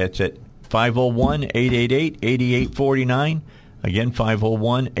it. That's at 501-888-8849. Again,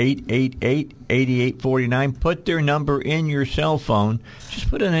 501-888-8849. Put their number in your cell phone. Just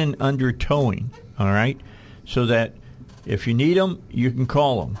put it in under towing, all right, so that if you need them, you can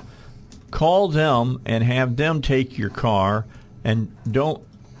call them. Call them and have them take your car, and don't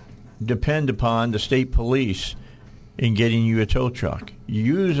depend upon the state police in getting you a tow truck.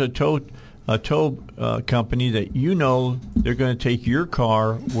 Use a tow company that you know they're going to take your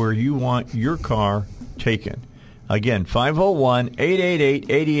car where you want your car taken. Again,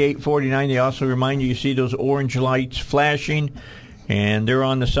 501-888-8849. They also remind you see those orange lights flashing, and they're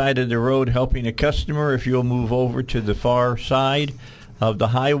on the side of the road helping a customer. If you'll move over to the far side of the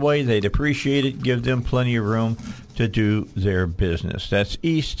highway, they'd appreciate it. Give them plenty of room to do their business. That's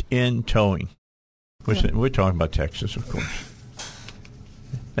East End Towing. We're talking about Texas, of course.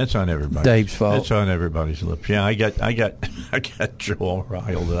 That's on everybody. Dave's fault. That's on everybody's lips. Yeah, I got Joel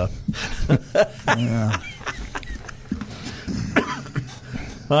riled up. Yeah.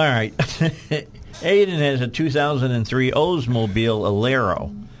 All right. Aiden has a 2003 Oldsmobile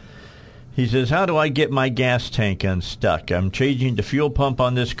Alero. He says, how do I get my gas tank unstuck? I'm changing the fuel pump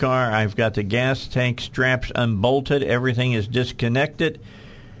on this car. I've got the gas tank straps unbolted. Everything is disconnected,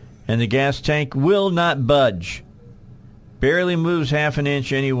 and the gas tank will not budge. Barely moves half an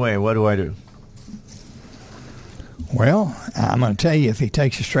inch anyway. What do I do? Well, I'm going to tell you, if he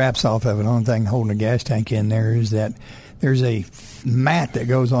takes the straps off of it, the only thing holding the gas tank in there is that there's a mat that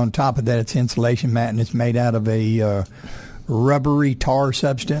goes on top of that. It's insulation mat, and it's made out of a rubbery tar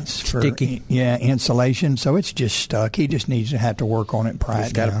substance for insulation. So it's just stuck. He just needs to have to work on it.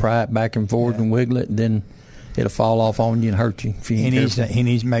 He's got to pry it back and forth and wiggle it, and then it'll fall off on you and hurt you. He needs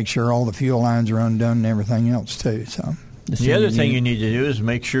to make sure all the fuel lines are undone and everything else too. So the other thing you need to do is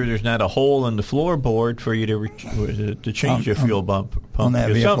make sure there's not a hole in the floorboard for you to change your fuel pump. On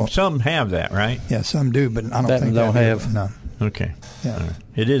that vehicle. Some have that, right? Yeah, some do, but I don't think don't have. No. Okay. Yeah. Right.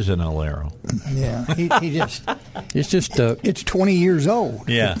 It is an Alero. Yeah. He just. It's just stuck. It's 20 years old.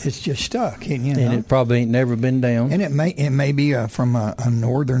 Yeah. It's just stuck. And it probably ain't never been down. And it may be from a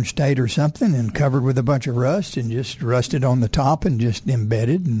northern state or something, and covered with a bunch of rust, and just rusted on the top and just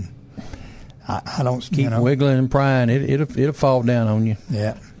embedded. And I don't keep wiggling and prying. It'll fall down on you.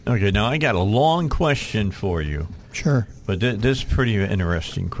 Yeah. Okay, now I got a long question for you. Sure. But this is a pretty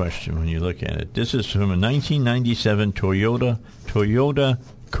interesting question when you look at it. This is from a 1997 Toyota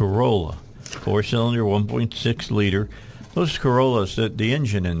Corolla, 4-cylinder, 1.6 liter. Those Corollas, the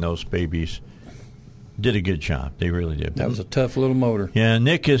engine in those babies did a good job. They really did. That was a tough little motor. Yeah,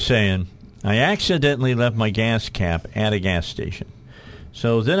 Nick is saying, I accidentally left my gas cap at a gas station.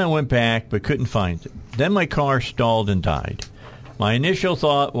 So then I went back but couldn't find it. Then my car stalled and died. My initial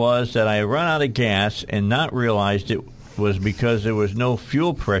thought was that I had run out of gas and not realized it was because there was no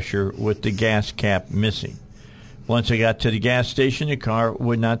fuel pressure with the gas cap missing. Once I got to the gas station, the car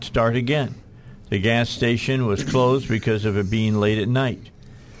would not start again. The gas station was closed because of it being late at night.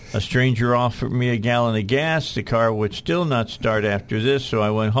 A stranger offered me a gallon of gas. The car would still not start after this, so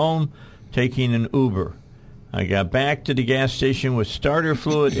I went home taking an Uber. I got back to the gas station with starter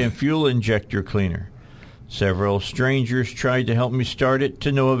fluid and fuel injector cleaner. Several strangers tried to help me start it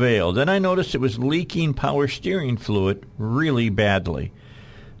to no avail. Then I noticed it was leaking power steering fluid really badly.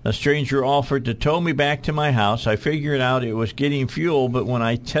 A stranger offered to tow me back to my house. I figured out it was getting fuel, but when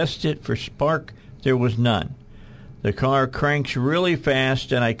I tested for spark, there was none. The car cranks really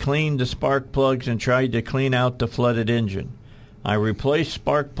fast, and I cleaned the spark plugs and tried to clean out the flooded engine. I replaced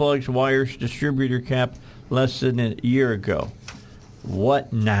spark plugs, wires, distributor cap less than a year ago.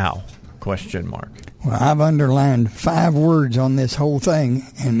 What now? ? Well, I've underlined 5 words on this whole thing,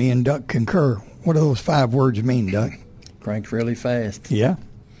 and me and Duck concur. What do those 5 words mean, Duck? Cranks really fast. Yeah.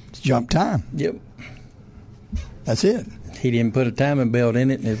 It's jump time. Yep. That's it. He didn't put a timing belt in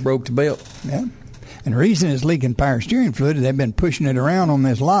it, and it broke the belt. Yeah. And the reason it's leaking power steering fluid is they've been pushing it around on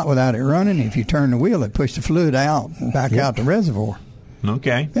this lot without it running. If you turn the wheel, it pushes the fluid back out the reservoir.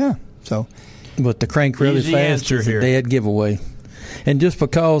 Okay. Yeah. So, but the crank really easy fast is here. a dead giveaway. And just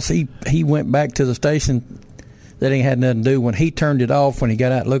because he went back to the station, that ain't had nothing to do. When he turned it off, when he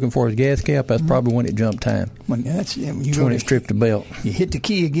got out looking for his gas cap, that's probably when it jumped time. When it stripped the belt. You hit the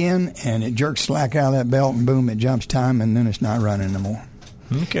key again, and it jerks slack out of that belt, and boom, it jumps time, and then it's not running no more.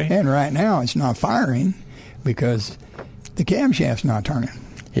 Okay. And right now, it's not firing because the camshaft's not turning.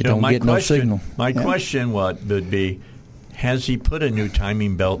 It don't get no signal. My question would be, has he put a new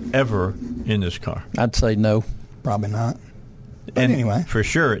timing belt ever in this car? I'd say no. Probably not. But and anyway. For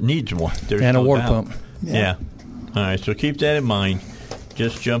sure, it needs one. There's and no a water doubt. pump. Yeah. All right, so keep that in mind.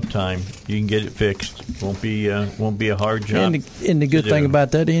 Just jump time. You can get it fixed. Won't be a hard job. And the good thing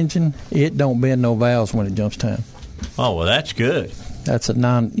about that engine, it don't bend no valves when it jumps time. Oh, well, that's good. That's a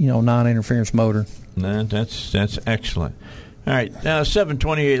non-interference motor. That's excellent. All right, now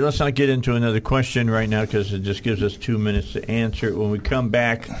 7:28. Let's not get into another question right now because it just gives us 2 minutes to answer it. When we come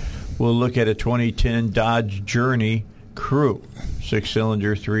back, we'll look at a 2010 Dodge Journey Crew,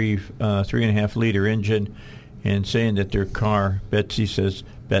 6-cylinder, 3.5 liter engine, and saying that their car, Betsy says,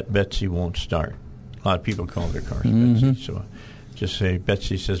 Betsy won't start. A lot of people call their cars Betsy, so just say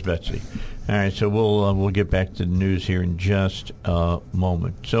Betsy says Betsy. All right, so we'll get back to the news here in just a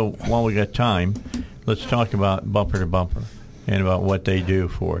moment. So while we got time, let's talk about Bumper to Bumper and about what they do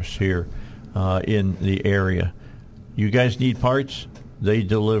for us here in the area. You guys need parts? They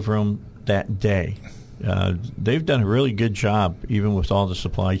deliver them that day. They've done a really good job, even with all the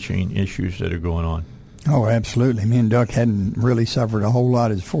supply chain issues that are going on. Oh, absolutely. Me and Duck hadn't really suffered a whole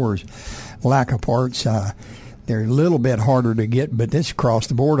lot as far as lack of parts. They're a little bit harder to get, but this across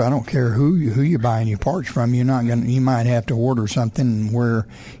the board. I don't care who you're buying your parts from. You might have to order something where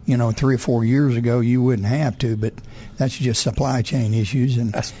 3 or 4 years ago you wouldn't have to, but that's just supply chain issues.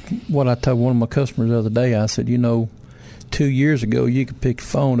 And that's what I told one of my customers the other day. I said, 2 years ago you could pick the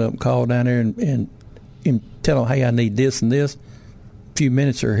phone up and call down there and tell them, hey, I need this and this. A few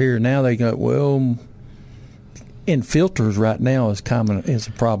minutes are here. Now they go, well, in filters right now is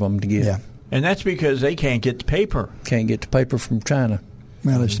a problem to get. Yeah. And that's because they can't get the paper. Can't get the paper from China.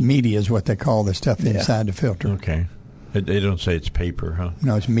 Well, it's media is what they call the stuff inside the filter. Okay. They don't say it's paper, huh?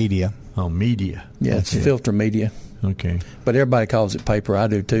 No, it's media. Oh, media. Yeah, it's filter media. Okay. But everybody calls it paper. I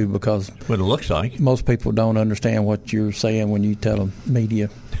do, too, because what it looks like. Most people don't understand what you're saying when you tell them media.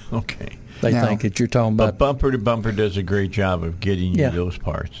 Okay. They think that you're talking about. But Bumper to Bumper does a great job of getting you those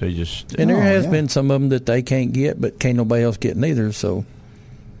parts. They just and there has been some of them that they can't get, but can't nobody else get neither. So,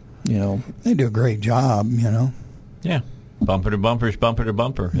 they do a great job. Yeah, Bumper to Bumper is Bumper to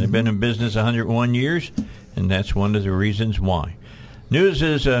Bumper. Mm-hmm. They've been in business 101 years, and that's one of the reasons why. News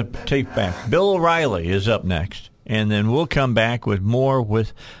is taped back. Bill O'Reilly is up next, and then we'll come back with more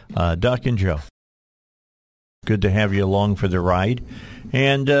with Duck and Joe. Good to have you along for the ride.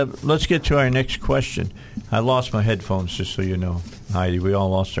 And let's get to our next question. I lost my headphones, just so you know, Heidi. We all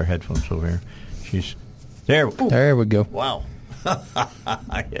lost our headphones over here. She's there. Ooh. There we go. Wow. I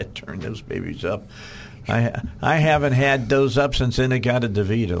had to turn those babies up. I haven't had those up since Inagata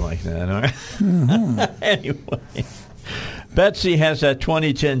DeVita like that. All right? Mm-hmm. Anyway, Betsy has a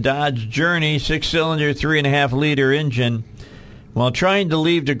 2010 Dodge Journey 6-cylinder, 3.5-liter engine. While trying to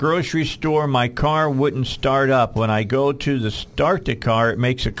leave the grocery store, my car wouldn't start up. When I go to start the car, it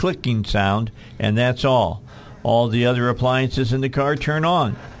makes a clicking sound, and that's all. All the other appliances in the car turn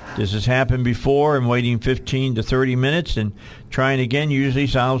on. This has happened before, and waiting 15 to 30 minutes and trying again usually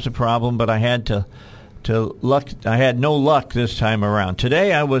solves the problem, but I had no luck this time around.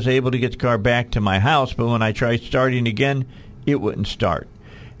 Today I was able to get the car back to my house, but when I tried starting again, it wouldn't start.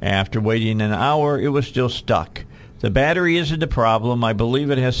 After waiting an hour, it was still stuck. The battery isn't the problem. I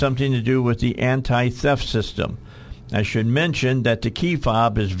believe it has something to do with the anti-theft system. I should mention that the key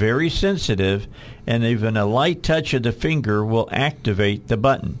fob is very sensitive, and even a light touch of the finger will activate the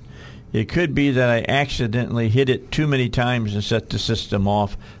button. It could be that I accidentally hit it too many times and set the system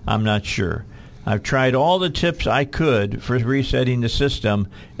off. I'm not sure. I've tried all the tips I could for resetting the system,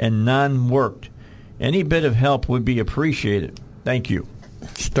 and none worked. Any bit of help would be appreciated. Thank you.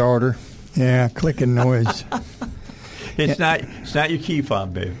 Starter. Yeah, clicking noise. It's not your key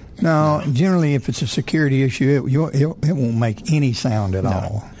fob, babe. No, generally, if it's a security issue, it won't make any sound at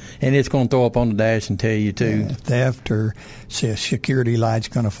all. And it's going to throw up on the dash and tell you, too. Yeah, theft or say a security light's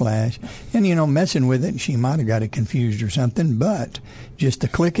going to flash. And, messing with it, she might have got it confused or something. But just the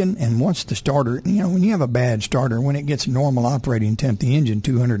clicking, and once the starter, when you have a bad starter, when it gets normal operating temp, the engine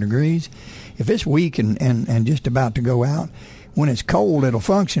 200 degrees, if it's weak and just about to go out, when it's cold, it'll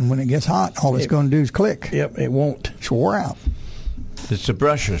function. When it gets hot, all it's going to do is click. Yep, it won't. It's wore out. It's the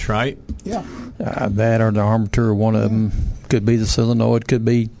brushes, right? Yeah. That or the armature, one of them. Could be the solenoid, could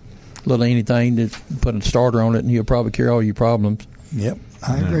be little anything. Just put a starter on it, and you'll probably cure all your problems. Yep,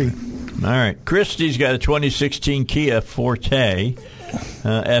 I agree. All right. Christy's got a 2016 Kia Forte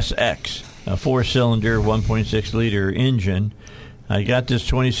SX, a 4-cylinder, 1.6-liter engine. I got this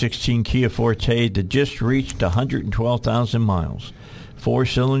 2016 Kia Forte that just reached 112,000 miles.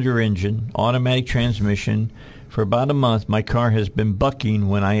 4-cylinder engine, automatic transmission. For about a month, my car has been bucking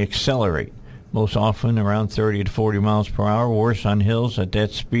when I accelerate, most often around 30 to 40 miles per hour, worse on hills at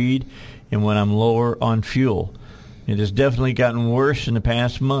that speed and when I'm lower on fuel. It has definitely gotten worse in the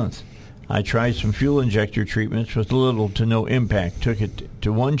past month. I tried some fuel injector treatments with little to no impact. Took it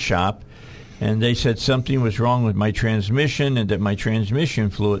to one shop, and they said something was wrong with my transmission and that my transmission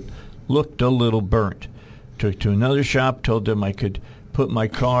fluid looked a little burnt. Took to another shop, told them I could put my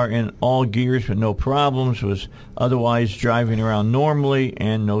car in all gears with no problems, was otherwise driving around normally,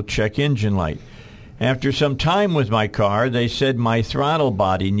 and no check engine light. After some time with my car, they said my throttle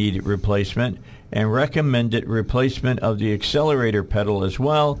body needed replacement and recommended replacement of the accelerator pedal as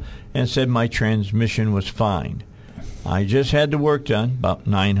well, and said my transmission was fine. I just had the work done, about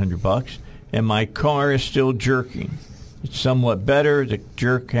 $900, and my car is still jerking. It's somewhat better. The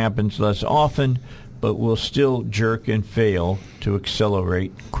jerk happens less often, but will still jerk and fail to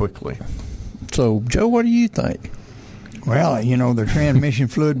accelerate quickly. So, Joe, what do you think? Well, the transmission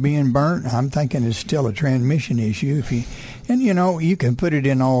fluid being burnt, I'm thinking it's still a transmission issue. You can put it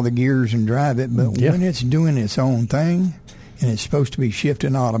in all the gears and drive it, but when it's doing its own thing and it's supposed to be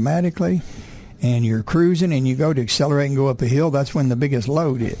shifting automatically, and you're cruising and you go to accelerate and go up a hill, that's when the biggest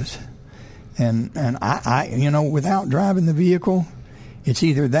load is. And I without driving the vehicle, it's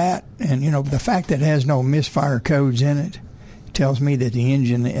either that, and the fact that it has no misfire codes in it tells me that the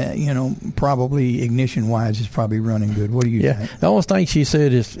engine, probably ignition-wise, is probably running good. What do you think? The only thing she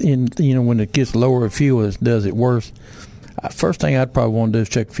said is, when it gets lower fuel, it does it worse. First thing I'd probably want to do is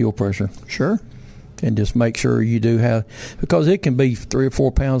check fuel pressure. Sure. And just make sure you do have, because it can be 3 or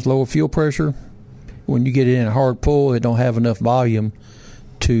 4 pounds lower fuel pressure. When you get it in a hard pull, it don't have enough volume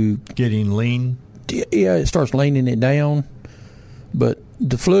to getting lean. Yeah, it starts leaning it down. But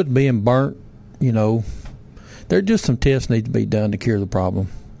the fluid being burnt, there just some tests need to be done to cure the problem.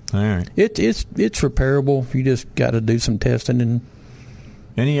 All right. It's repairable. You just got to do some testing. And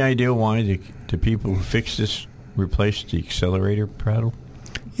any idea why the people who fix this replace the accelerator pedal?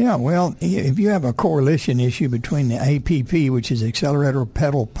 Yeah, well, if you have a correlation issue between the APP, which is accelerator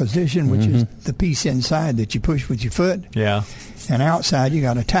pedal position, which is the piece inside that you push with your foot. Yeah. And outside you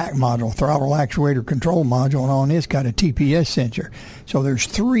got a TAC module, throttle actuator control module, and on this got a TPS sensor. So there's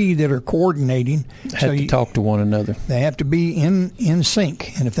 3 that are coordinating. Have to talk to one another. They have to be in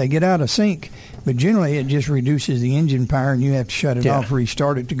sync. And if they get out of sync, but generally it just reduces the engine power and you have to shut it off,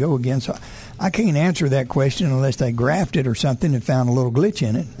 restart it to go again. So I can't answer that question unless they graphed it or something and found a little glitch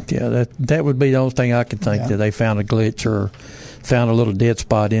in it. Yeah, that would be the only thing I could think, that they found a glitch or found a little dead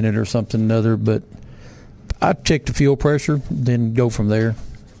spot in it or something or other. But I'd check the fuel pressure, then go from there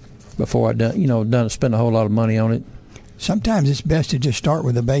before I spend a whole lot of money on it. Sometimes it's best to just start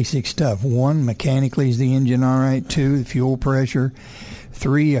with the basic stuff. 1, mechanically, is the engine all right? 2, the fuel pressure.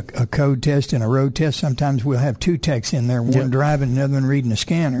 3, a code test and a road test. Sometimes we'll have 2 techs in there, one driving, another one reading a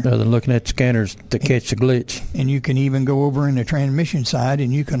scanner. Rather than looking at the scanners to catch the glitch. And you can even go over in the transmission side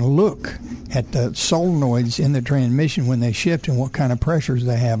and you can look at the solenoids in the transmission when they shift and what kind of pressures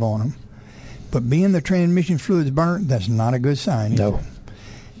they have on them. But being the transmission fluid's burnt, that's not a good sign. No.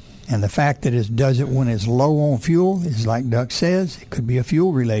 And the fact that it does it when it's low on fuel is, like Duck says, it could be a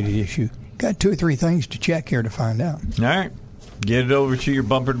fuel-related issue. Got 2 or 3 things to check here to find out. All right. Get it over to your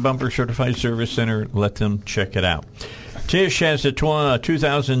bumper-to-bumper certified service center. Let them check it out. Tish has a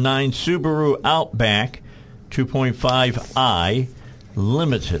 2009 Subaru Outback 2.5i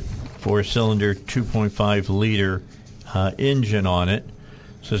Limited 4-cylinder 2.5-liter engine on it.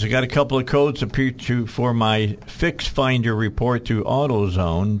 Says I got a couple of codes for my fix finder report through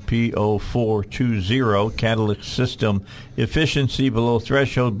AutoZone, P0420, catalytic system efficiency below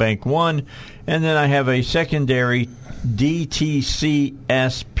threshold, bank 1, and then I have a secondary DTCSP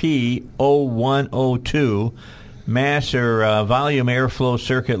 0102 mass or volume airflow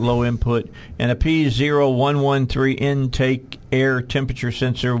circuit low input, and a P0113 intake air temperature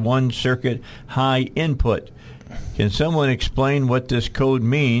sensor 1 circuit high input. Can someone explain what this code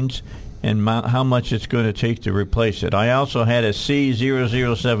means and how much it's going to take to replace it? I also had a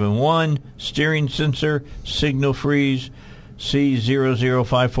C0071 steering sensor, signal freeze,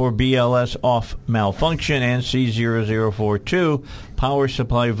 C0054 BLS off malfunction, and C0042 power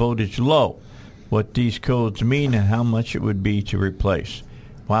supply voltage low. What these codes mean and how much it would be to replace.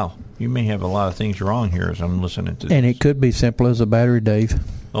 Wow, you may have a lot of things wrong here as I'm listening to this. And it could be simple as a battery, Dave.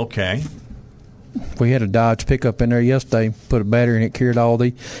 Okay. We had a Dodge pickup in there yesterday, put a battery in it, cured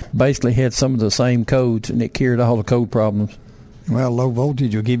basically had some of the same codes, and it cured all the code problems. Well, low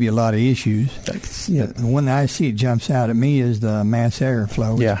voltage will give you a lot of issues. Yeah. The one that I see it jumps out at me is the mass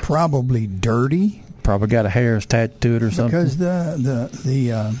airflow. Yeah. It's probably dirty. Probably got a hair attached to it or something. Because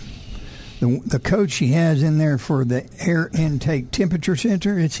the code she has in there for the air intake temperature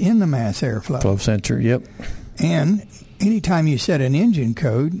sensor, it's in the mass airflow. Flow sensor, yep. And anytime you set an engine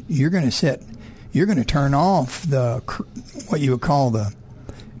code, you're going to turn off what you would call the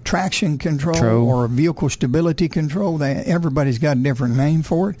traction control or vehicle stability control. Everybody's got a different name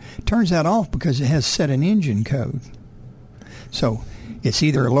for it. Turns that off because it has set an engine code. So it's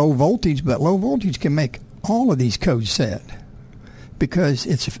either low voltage, but low voltage can make all of these codes set because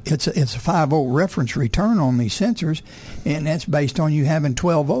it's a 5-volt reference return on these sensors, and that's based on you having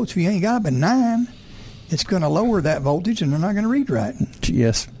 12 volts. If you ain't got but 9, it's going to lower that voltage, and they're not going to read right.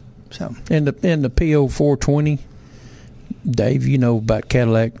 Yes. So and the P0420, Dave, you know about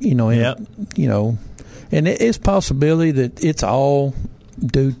Cadillac, Yep. And it's possibility that it's all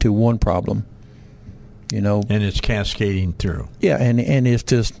due to one problem, And it's cascading through. Yeah, and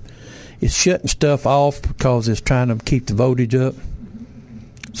it's shutting stuff off because it's trying to keep the voltage up.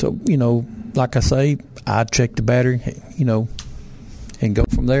 So, like I say, I'd check the battery, and go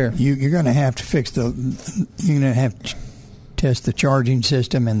from there. You're going to have to you're going to have to test the charging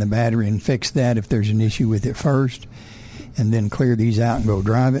system and the battery and fix that if there's an issue with it first, and then clear these out and go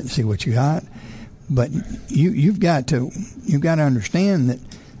drive it and see what you got. But you've got to understand that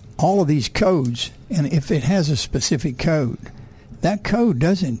all of these codes, and if it has a specific code, that code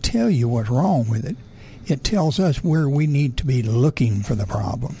doesn't tell you what's wrong with it. It tells us where we need to be looking for the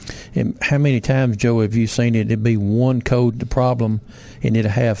problem. And how many times, Joe, have you seen it? It'd be one code the problem, and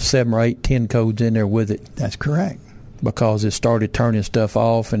it'll have 7 or 8, 10 codes in there with it. That's correct. Because it started turning stuff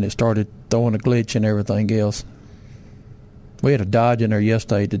off, and it started throwing a glitch and everything else. We had a Dodge in there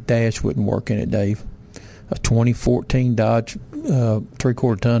yesterday. The dash wouldn't work in it, Dave. A 2014 Dodge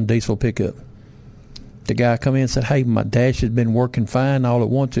 3/4 ton diesel pickup. The guy come in and said, "Hey, my dash has been working fine. All at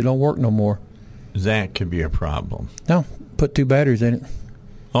once, it don't work no more." That could be a problem. No, put 2 batteries in it.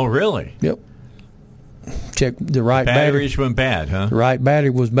 Oh, really? Yep. Check the right batteries went bad, huh? The right battery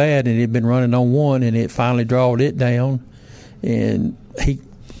was bad, and it had been running on one, and it finally drawed it down. And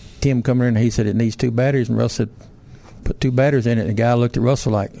Tim come in and he said it needs 2 batteries, and Russ said, "Put 2 batteries in it." And the guy looked at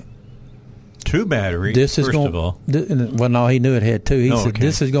Russell like, 2 batteries. This is first of all. Well, no, he knew it had 2. He said, okay.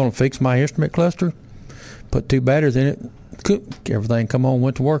 "This is going to fix my instrument cluster." Put 2 batteries in it. Everything come on,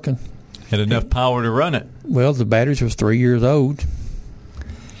 went to working. Had enough power to run it. Well, the batteries was 3 years old.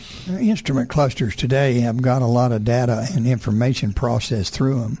 Instrument clusters today have got a lot of data and information processed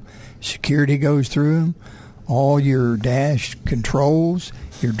through them. Security goes through them. All your dash controls,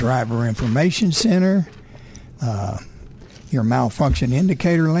 your driver information center, your malfunction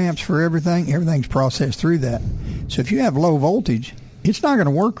indicator lamps for everything. Everything's processed through that. So if you have low voltage, it's not going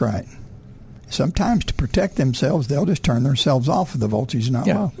to work right. Sometimes to protect themselves, they'll just turn themselves off if the voltage is not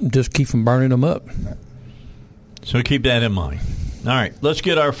low. Just keep from burning them up. So keep that in mind. All right, let's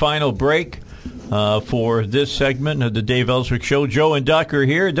get our final break for this segment of the Dave Elswick Show. Joe and Duck are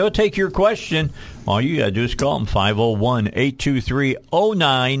here. They'll take your question. All you got to do is call them,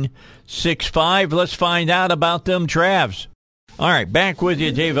 501-823-0965. Let's find out about them Travs. All right, back with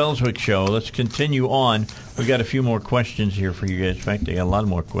you, Dave Elswick Show. Let's continue on. We got a few more questions here for you guys. In fact, I got a lot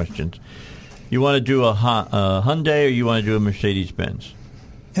more questions. You want to do a Hyundai or you want to do a Mercedes-Benz?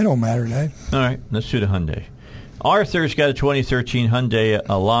 It don't matter, Dave. All right, let's do the Hyundai. Arthur's got a 2013 Hyundai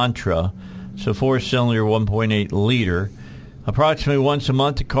Elantra. It's a 4-cylinder, 1.8 liter. Approximately once a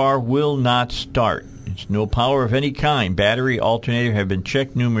month, the car will not start. It's no power of any kind. Battery, alternator have been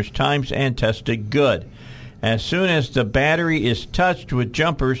checked numerous times and tested good. As soon as the battery is touched with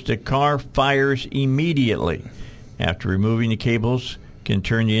jumpers, the car fires immediately. After removing the cables, can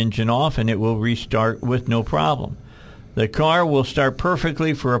turn the engine off and it will restart with no problem. The car will start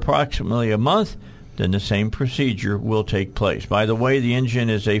perfectly for approximately a month, then the same procedure will take place. By the way, the engine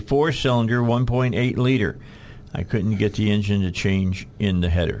is a 4-cylinder, 1.8 liter. I couldn't get the engine to change in the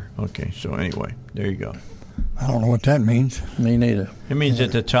header. Okay, so anyway, there you go. I don't know what that means. Me neither. It means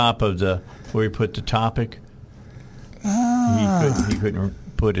at the top of where you put the topic, he couldn't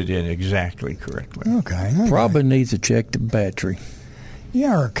put it in exactly correctly. Okay. Probably needs to check the battery.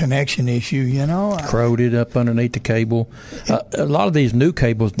 Yeah, or a connection issue, Corroded up underneath the cable. A lot of these new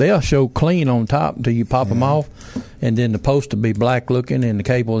cables, they'll show clean on top until you pop them off, and then the post will be black looking and the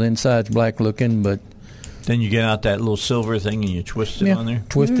cable inside's black looking, but then you get out that little silver thing and you twist it on there?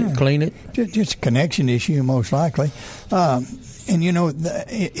 Twist it, clean it. Just a connection issue, most likely. And,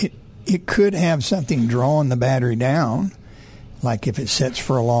 it could have something drawing the battery down, like if it sets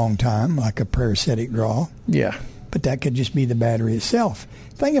for a long time, like a parasitic draw. Yeah. But that could just be the battery itself.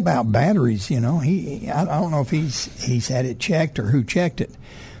 Thing about batteries, I don't know if he's had it checked or who checked it.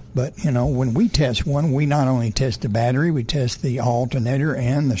 But, when we test one, we not only test the battery, we test the alternator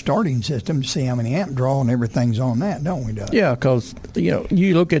and the starting system to see how many amp draw and everything's on that, don't we, Doug? Yeah, because,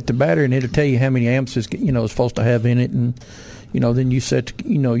 you look at the battery and it'll tell you how many amps it's supposed to have in it. And, then you set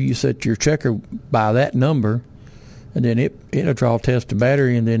your checker by that number, and then it'll draw test the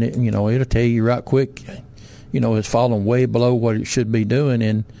battery, and then it'll tell you right quick, it's falling way below what it should be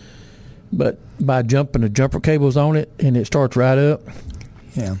doing. But by jumping the jumper cables on it and it starts right up,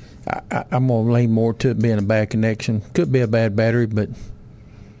 yeah, I'm going to lean more to it being a bad connection. Could be a bad battery, but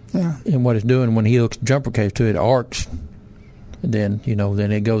and what it's doing when he hooks jumper cables to it, arcs. And then,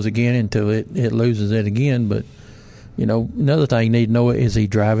 then it goes again until it loses it again. But, another thing you need to know, is he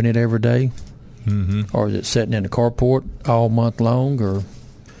driving it every day? Mm-hmm. Or is it sitting in the carport all month long? Or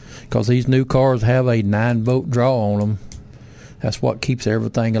because these new cars have a 9-volt draw on them. That's what keeps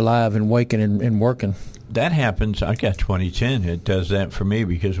everything alive and waking and working. That happens. I got 2010. It does that for me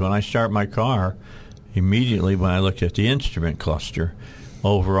because when I start my car, immediately when I look at the instrument cluster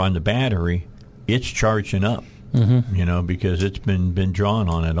over on the battery, it's charging up. Mm-hmm. Because it's been drawing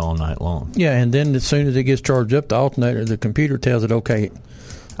on it all night long. Yeah, and then as soon as it gets charged up, the alternator, the computer tells it, okay,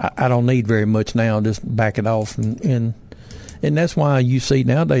 I don't need very much now. Just back it off, and that's why you see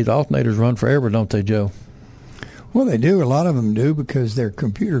nowadays alternators run forever, don't they, Joe? Well, they do. A lot of them do because they're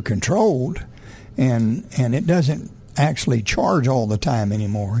computer controlled, and it doesn't actually charge all the time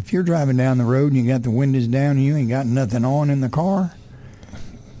anymore. If you're driving down the road and you got the windows down and you ain't got nothing on in the car,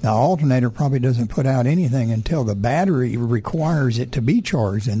 the alternator probably doesn't put out anything until the battery requires it to be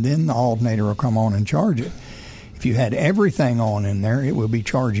charged, and then the alternator will come on and charge it. If you had everything on in there, it would be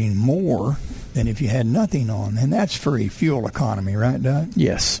charging more than if you had nothing on. And that's free fuel economy, right, Doug?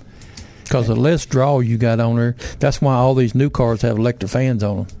 Yes. Because the less draw you got on there, that's why all these new cars have electric fans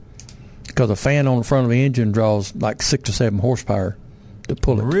on them. Because a fan on the front of the engine draws like 6 or 7 horsepower to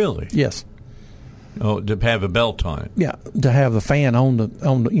pull it. Really? Yes. Oh, to have a belt on it. Yeah, to have the fan on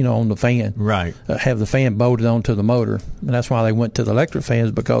the fan. Right. Have the fan bolted onto the motor, and that's why they went to the electric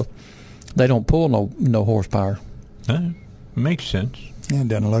fans, because they don't pull no horsepower. Makes sense. Yeah, it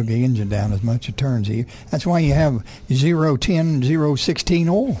doesn't lug the engine down as much. It turns. That's why you have 0.10, 0.16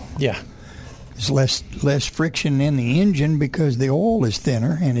 oil. Yeah. There's less friction in the engine because the oil is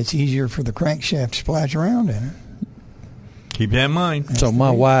thinner, and it's easier for the crankshaft to splash around in it. Keep that in mind. So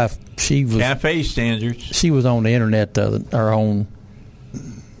my wife, she was cafe standards. She was on the internet, or on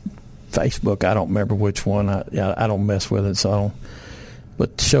Facebook. I don't remember which one. I don't mess with it, so I don't.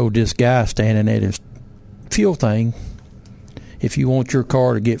 But showed this guy standing at his fuel thing. If you want your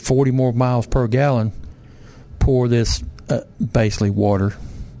car to get 40 more miles per gallon, pour this basically water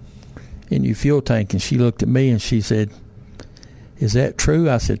in your fuel tank. And she looked at me and she said, "Is that true?"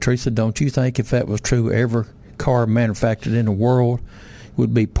 I said, "Teresa, don't you think if that was true, every car manufactured in the world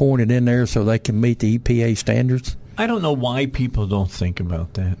would be pouring it in there so they can meet the EPA standards?" I don't know why people don't think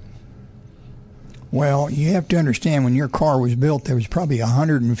about that. Well, you have to understand, when your car was built, there was probably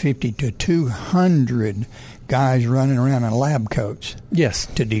 150 to 200 guys running around in lab coats. Yes.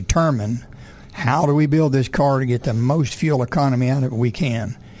 To determine how do we build this car to get the most fuel economy out of it we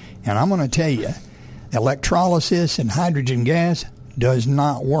can. And I'm going to tell you, electrolysis and hydrogen gas does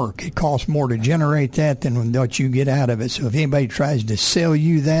not work. It costs more to generate that than what you get out of it. So if anybody tries to sell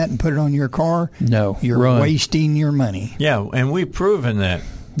you that and put it on your car, no, you're wasting your money. Yeah, and we've proven that.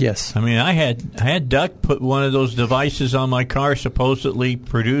 Yes. I mean, I had Duck put one of those devices on my car, supposedly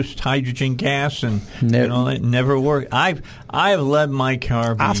produced hydrogen gas, and it never worked. I've let my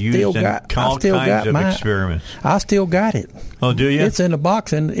car be used in all kinds of experiments. I still got it. Oh, do you? It's in the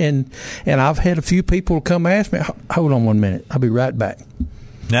box, and I've had a few people come ask me, "Hold on 1 minute, I'll be right back."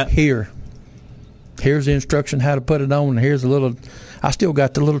 Here's the instruction how to put it on, and here's a little. I still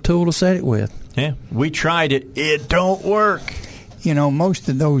got the little tool to set it with. Yeah, we tried it. It don't work. You know, most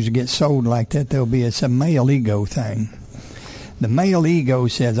of those get sold like that. It's a male ego thing. The male ego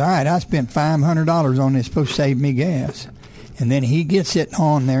says, "All right, I spent $500 on this, supposed to save me gas." And then he gets it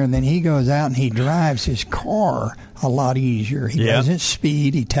on there, and then he goes out and he drives his car a lot easier. He doesn't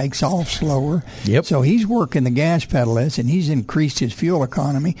speed. He takes off slower. Yep. So he's working the gas pedal less, and he's increased his fuel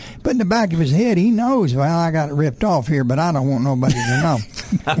economy. But in the back of his head, he knows, well, I got it ripped off here, but I don't want nobody to know.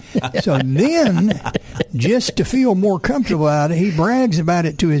 So then, just to feel more comfortable about it, he brags about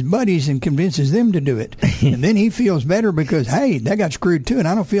it to his buddies and convinces them to do it. And then he feels better because, hey, they got screwed too, and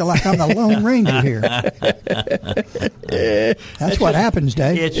I don't feel like I'm the Lone Ranger here. That's what happens,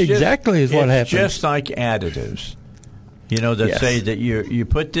 Dave. What happens. It's just like additives. You know, that say that you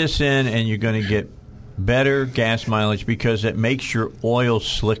put this in and you're going to get better gas mileage because it makes your oil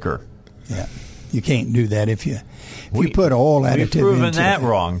slicker. Yeah, you can't do that if you put oil additive. We've proven that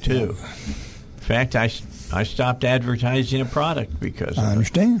wrong too. In fact, I stopped advertising a product because I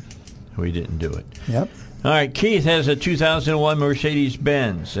understand we didn't do it. Yep. All right, Keith has a 2001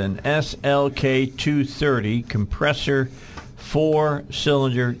 Mercedes-Benz, an SLK 230 compressor,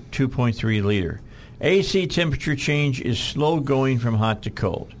 4-cylinder, 2.3 liter. AC temperature change is slow going from hot to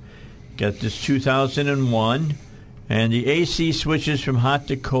cold. Got this 2001, and the AC switches from hot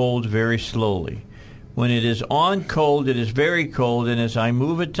to cold very slowly. When it is on cold, it is very cold, and as I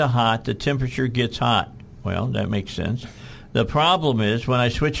move it to hot, the temperature gets hot. Well, that makes sense. The problem is when I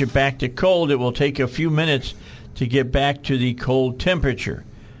switch it back to cold, it will take a few minutes to get back to the cold temperature.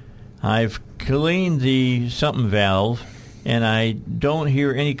 I've cleaned the something valve, and I don't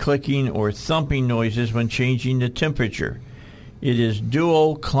hear any clicking or thumping noises when changing the temperature. It is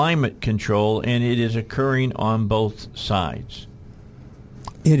dual climate control, and it is occurring on both sides.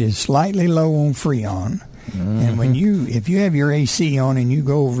 It is slightly low on Freon. And if you have your AC on and you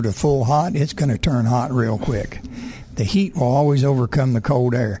go over to full hot, it's going to turn hot real quick. The heat will always overcome the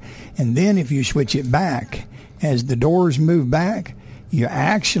cold air. And then if you switch it back, as the doors move back, you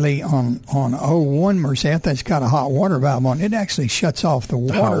actually, on 01 Mercedes, that's got a hot water valve on, it actually shuts off the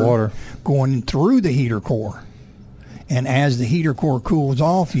water going through the heater core. And as the heater core cools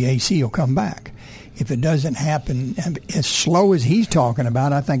off, the AC will come back. If it doesn't happen as slow as he's talking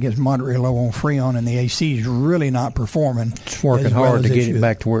about, I think it's moderately low on Freon, and the AC is really not performing. It's working hard to get it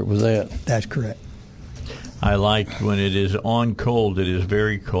back to where it was at. That's correct. I like when it is on cold, it is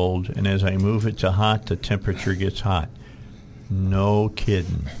very cold, and as I move it to hot, the temperature gets hot. No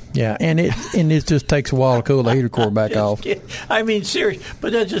kidding. Yeah, and it just takes a while to cool the heater core back off. I mean, seriously,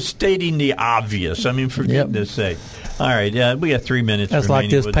 but that's just stating the obvious. I mean, for goodness sake. All right, we got 3 minutes. That's like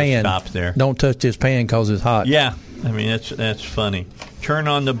this pan. Stop there. Don't touch this pan because it's hot. Yeah, I mean that's funny. Turn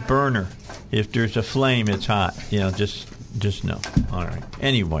on the burner. If there's a flame, it's hot. You know, just know. All right.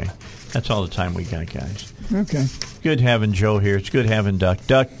 Anyway, that's all the time we got, guys. Okay. Good having Joe here. It's good having Duck.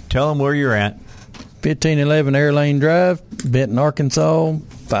 Duck, tell them where you're at. 1511 Air Lane Drive, Benton, Arkansas,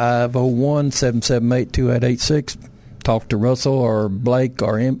 501-778-2886. Talk to Russell or Blake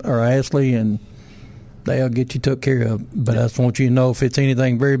or Ashley, and they'll get you took care of. But I just want you to know if it's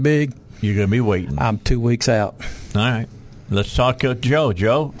anything very big, you're going to be waiting. I'm 2 weeks out. All right. Let's talk to Joe.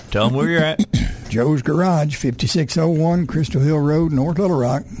 Joe, tell them where you're at. Joe's Garage, 5601 Crystal Hill Road, North Little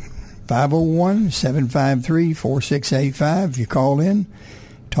Rock, 501-753-4685. If you call in,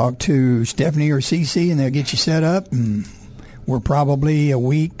 talk to Stephanie or Cece, and they'll get you set up. And we're probably a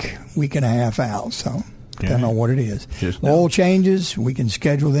week and a half out. So They'll know what it is. Oil changes, we can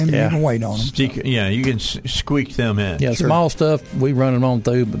schedule them. Yeah. You can wait on them. Yeah, you can squeak them in. Yeah, Sure. small stuff we run them on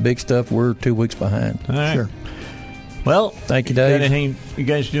through, but big stuff we're 2 weeks behind. All right. Sure. Well, Thank you, Dave. You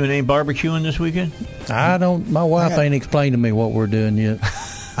guys doing any barbecuing this weekend? I don't. My wife ain't explained to me what we're doing yet.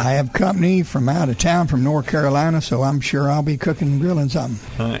 I have company from out of town, from North Carolina, so I'm sure I'll be cooking and grilling something.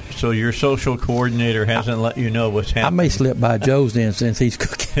 All right. So your social coordinator hasn't let you know what's happening. I may slip by Joe's then since he's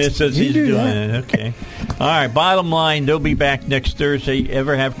cooking. It says You he's do doing that. it. Okay. All right. Bottom line, they'll be back next Thursday.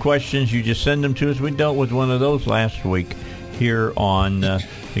 Ever have questions, you just send them to us. We dealt with one of those last week here on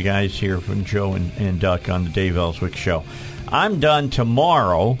the guys here from Joe and Duck on the Dave Elswick Show. I'm done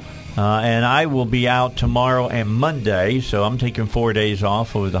tomorrow, and I will be out tomorrow and Monday, so I'm taking 4 days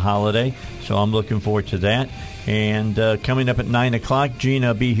off over the holiday, so I'm looking forward to that. And coming up at 9 o'clock, Gina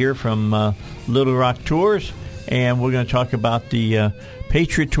will be here from Little Rock Tours, and we're going to talk about the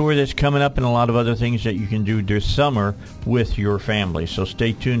Patriot Tour that's coming up and a lot of other things that you can do this summer with your family. So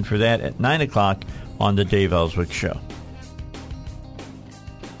stay tuned for that at 9 o'clock on the Dave Elswick Show.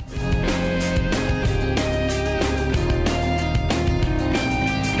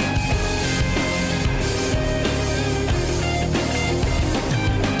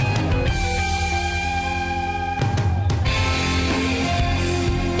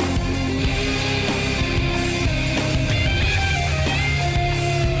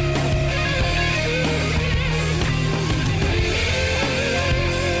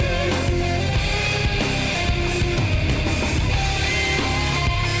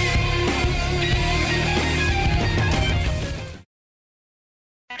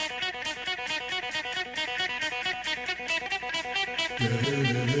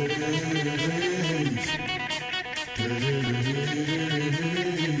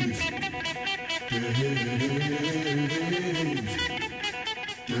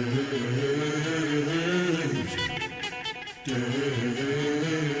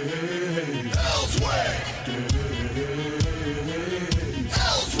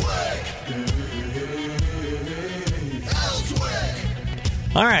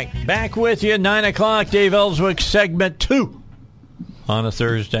 All right, back with you, 9 o'clock, Dave Elswick, segment 2 on a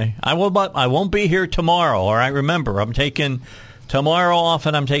Thursday. I won't be here tomorrow, all right? Remember, I'm taking tomorrow off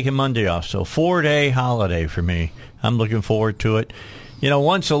and I'm taking Monday off, so 4-day holiday for me. I'm looking forward to it. You know,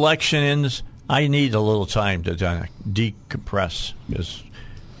 once election ends, I need a little time to decompress, because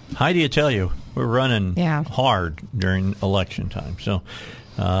Heidi will tell you, we're running hard during election time, so...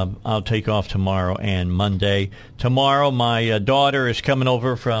 I'll take off tomorrow and Monday. Tomorrow, my daughter is coming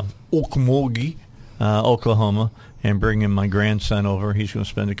over from Okmulgee, Oklahoma, and bringing my grandson over. He's going to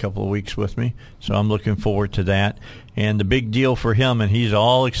spend a couple of weeks with me, so I'm looking forward to that. And the big deal for him, and he's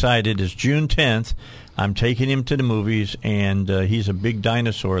all excited, is June 10th. I'm taking him to the movies, and he's a big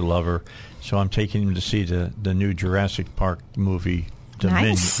dinosaur lover, so I'm taking him to see the new Jurassic Park movie,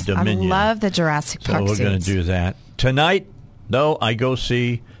 Dominion. I love the Jurassic Park So we're going to do that. Tonight, though, I go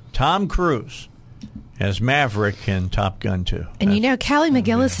see Tom Cruise as Maverick in Top Gun 2. And you know, Kelly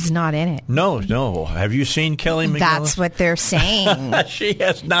McGillis is not in it. No. Have you seen Kelly McGillis? That's what they're saying. She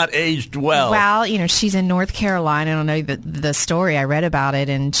has not aged well. Well, you know, she's in North Carolina. I don't know the story. I read about it,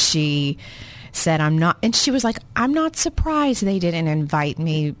 and she said, and she was like, I'm not surprised they didn't invite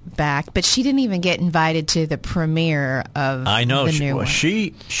me back. But she didn't even get invited to the premiere of the new one.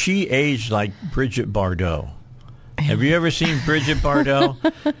 She aged like Bridget Bardot. Have you ever seen Bridget Bardot?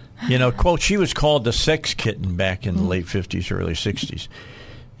 You know, quote, she was called the sex kitten back in the late 50s, early 60s.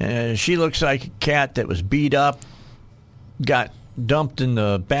 She looks like a cat that was beat up, got dumped in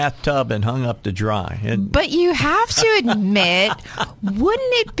the bathtub, and hung up to dry. But you have to admit,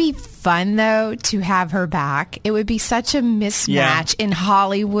 wouldn't it be fun, though, to have her back? It would be such a mismatch in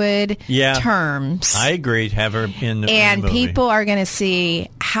Hollywood terms. I agree. Have her in the movie. People are going to see,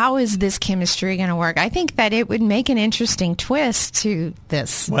 how is this chemistry going to work? I think that it would make an interesting twist to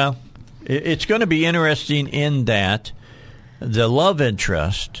this. Well, it's going to be interesting in that the love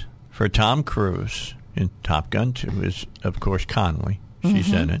interest for Tom Cruise in Top Gun 2 is, of course, Connolly.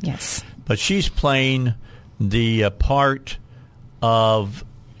 She's in it. Yes. But she's playing the part of...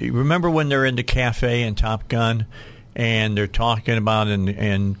 Remember when they're in the cafe in Top Gun and they're talking about...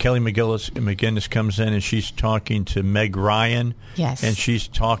 And Kelly McGinnis comes in and she's talking to Meg Ryan. Yes. And she's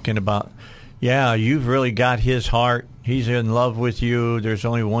talking about, you've really got his heart. He's in love with you. There's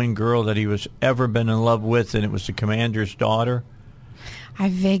only one girl that he was ever been in love with, and it was the commander's daughter. I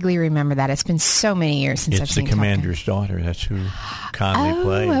vaguely remember that. It's been so many years since I've seen It's the commander's daughter. That's who Connolly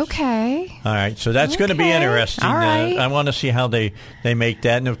plays. Oh, okay. All right, so that's going to be interesting. All right. I want to see how they make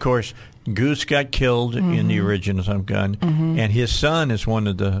that. And, of course, Goose got killed in the original Top Gun, and his son is one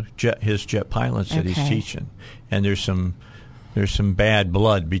of his jet pilots that he's teaching. And there's some bad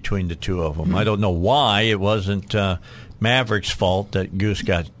blood between the two of them. I don't know why. It wasn't Maverick's fault that Goose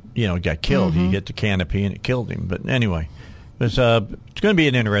got killed. He hit the canopy and it killed him. But anyway, it's going to be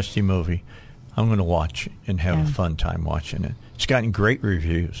an interesting movie. I'm going to watch it and have a fun time watching it. It's gotten great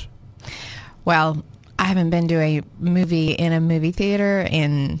reviews. Well, I haven't been to a movie in a movie theater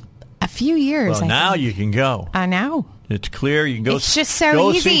in a few years. Well, now you can go. I know. It's clear. You can go. It's just so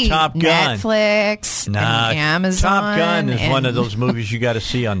go easy. See Top Gun. Netflix, and Amazon. Top Gun is one of those movies you got to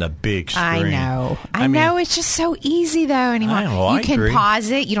see on the big screen. I know. I know. It's just so easy though anymore. You can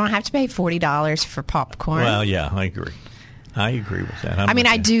pause it. You don't have to pay $40 for popcorn. Well, yeah, I agree. I agree with that.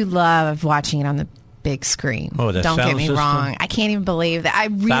 I do love watching it on the big screen. Oh, the don't sound get me system? wrong. I can't even believe that.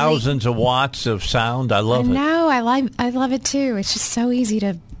 Thousands of watts of sound. I love it. No, I love it too. It's just so easy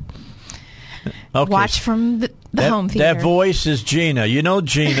to watch from the home theater. That voice is Gina. You know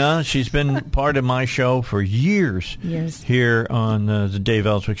Gina. She's been part of my show for years. Here on the Dave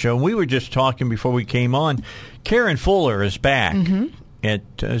Elswick Show. And we were just talking before we came on. Karen Fuller is back. At,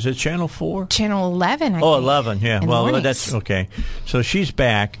 is it Channel 4? Channel 11, I think. 11, yeah. Well, mornings. that's okay. So she's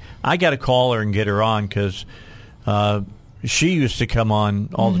back. I got to call her and get her on because she used to come on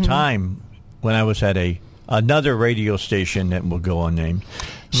all the time when I was at another radio station that will go unnamed.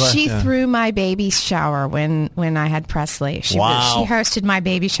 But, she threw my baby shower when I had Presley. She hosted my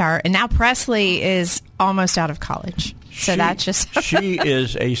baby shower, and now Presley is almost out of college. So that's just... She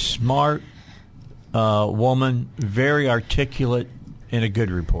is a smart woman, very articulate, and a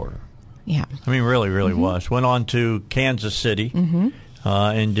good reporter. Yeah. I mean, really, really was. Went on to Kansas City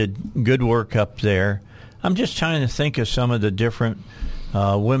and did good work up there. I'm just trying to think of some of the different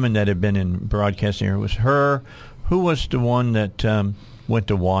women that have been in broadcasting. It was her. Who was the one that went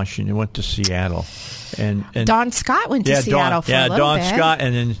to Washington, went to Seattle? And Dawn Scott went to Seattle for a little Dawn bit. Scott,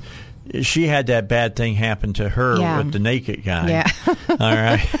 and then she had that bad thing happen to her with the naked guy. Yeah. All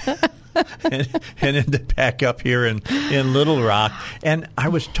right. and then to back up here in Little Rock. And I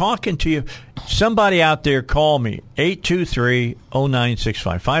was talking to you. Somebody out there call me, 823-0965,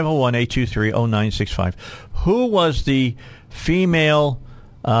 501-823-0965. Who was the female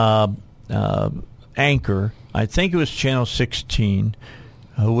anchor? I think it was Channel 16.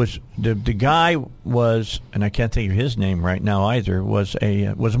 Who was the guy was, and I can't think of his name right now either, was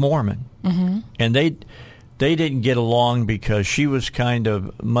Mormon. And they didn't get along because she was kind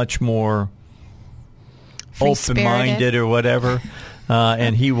of much more open-minded or whatever,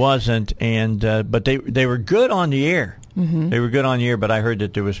 and he wasn't. And but they were good on the air. They were good on the air, but I heard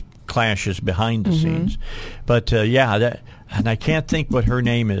that there was clashes behind the scenes. But and I can't think what her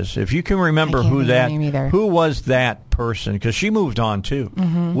name is. If you can remember who was that person, because she moved on too.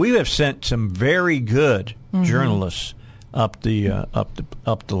 We have sent some very good journalists up the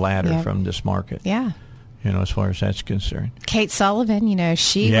ladder from this market. Yeah. As far as that's concerned. Kate Sullivan,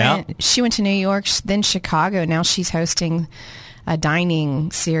 she went to New York, then Chicago. Now she's hosting a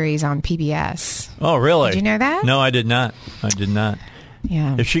dining series on PBS. Oh, really? Did you know that? No, I did not.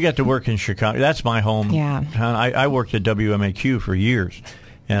 Yeah. If she got to work in Chicago, that's my home. Yeah. I worked at WMAQ for years,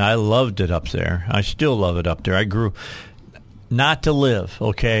 and I loved it up there. I still love it up there. I grew... Not to live,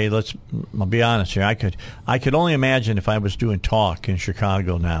 okay? I'll be honest here. I could only imagine if I was doing talk in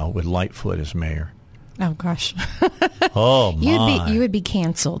Chicago now with Lightfoot as mayor. Oh gosh! Oh my! You would be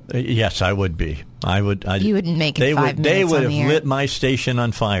canceled. Yes, I would be. You wouldn't make it 5 minutes. They would have lit my station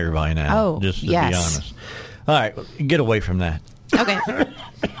on fire by now. Oh, just to be honest. All right, get away from that. Okay.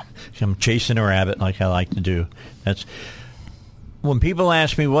 I'm chasing a rabbit like I like to do. That's when people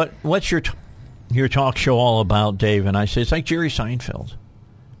ask me what's your talk show all about, Dave, and I say it's like Jerry Seinfeld.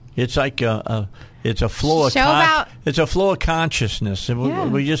 It's like it's a flow of it's a flow of consciousness,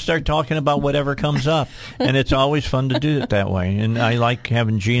 and we just start talking about whatever comes up, and it's always fun to do it that way. And I like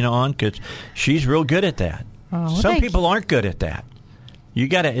having Gina on because she's real good at that. Oh, Some people aren't good at that.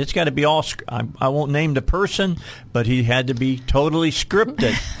 It's got to be all. I won't name the person, but he had to be totally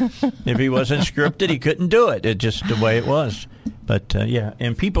scripted. If he wasn't scripted, he couldn't do it. It's just the way it was. But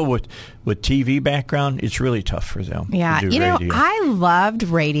and people with TV background, it's really tough for them. Yeah, to do radio. I loved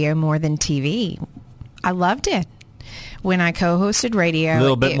radio more than TV. I loved it. when I co-hosted radio. A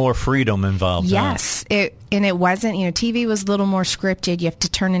little bit more freedom involved. Yes. It wasn't, TV was a little more scripted. You have to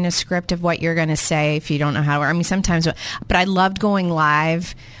turn in a script of what you're going to say if you don't know how. I mean, sometimes, but I loved going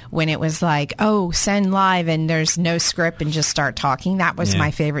live when it was like, oh, send live and there's no script and just start talking. That was my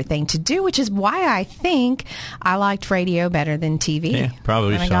favorite thing to do, which is why I think I liked radio better than TV. Yeah,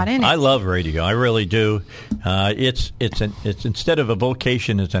 probably so. I got in it. I love radio. I really do. It's instead of a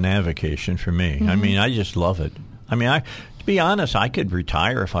vocation, it's an avocation for me. I mean, I just love it. I mean, to be honest, I could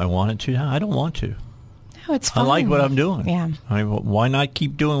retire if I wanted to. I don't want to. No, it's fun. I like what I'm doing. Yeah. I mean, why not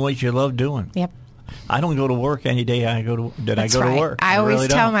keep doing what you love doing? Yep. I don't go to work any day I go to work. I always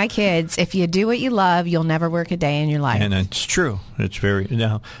tell my kids, if you do what you love, you'll never work a day in your life. And it's true. It's very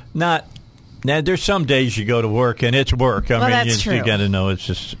now. There's some days you go to work and it's work. I mean, you got to know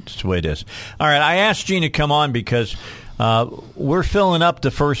it's the way it is. All right, I asked Gina to come on because we're filling up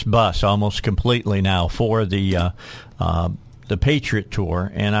the first bus almost completely now for the Patriot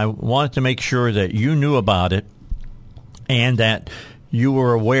Tour, and I wanted to make sure that you knew about it and that you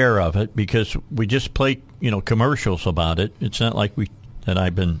were aware of it, because we just played, commercials about it. It's not like that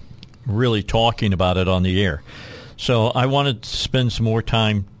I've been really talking about it on the air. So I wanted to spend some more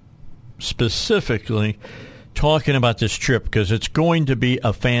time specifically talking about this trip, because it's going to be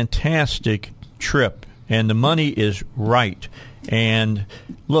a fantastic trip, and the money is right. And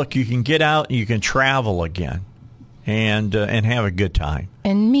look, you can get out and you can travel again and have a good time.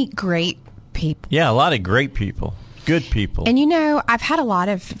 And meet great people. Yeah, a lot of great people. Good people. And I've had a lot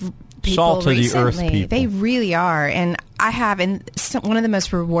of people salt of recently. The earth people. They really are. And I have, and one of the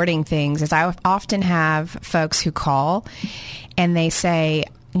most rewarding things is I often have folks who call and they say,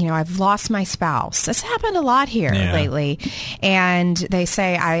 I've lost my spouse. This happened a lot here lately. And they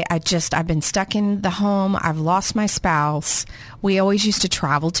say, I've been stuck in the home. I've lost my spouse. We always used to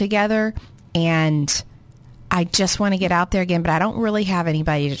travel together, and I just want to get out there again, but I don't really have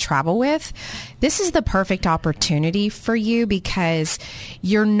anybody to travel with. This is the perfect opportunity for you, because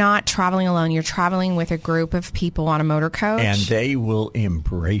you're not traveling alone. You're traveling with a group of people on a motor coach. And they will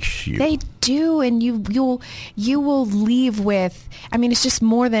embrace you. They do, and you will leave with, it's just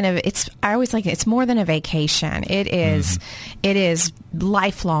more than it's more than a vacation. It is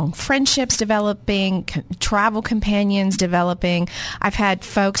lifelong friendships developing, travel companions developing. I've had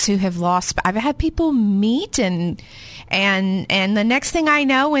folks who have I've had people meet and the next thing I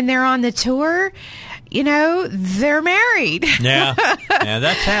know, when they're on the tour, they're married. Yeah,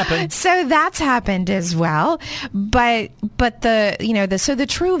 that's happened. So that's happened as well. But the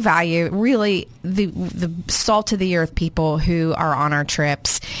true value, really, the salt of the earth people who are on our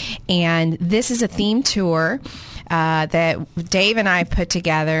trips, and this is a themed tour that Dave and I put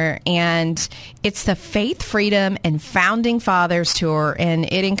together, and it's the Faith, Freedom, and Founding Fathers Tour, and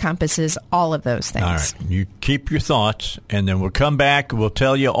it encompasses all of those things. All right. You keep your thoughts, and then we'll come back. We'll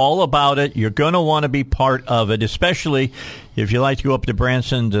tell you all about it. You're going to want to be part of it, especially if you like to go up to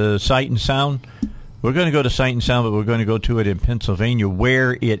Branson to Sight and Sound. We're going to go to Sight and Sound, but we're going to go to it in Pennsylvania,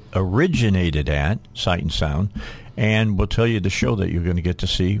 where it originated at, Sight and Sound. And we'll tell you the show that you're going to get to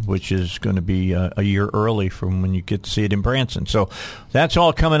see, which is going to be a year early from when you get to see it in Branson. So that's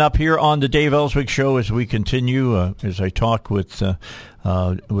all coming up here on the Dave Elswick Show as we continue, as I talk with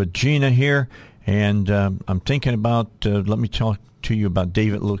Gina here. And I'm thinking about, let me talk to you about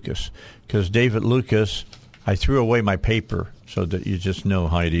David Lucas. Because David Lucas, I threw away my paper, so that you just know,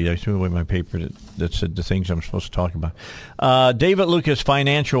 Heidi. I threw away my paper that said the things I'm supposed to talk about. David Lucas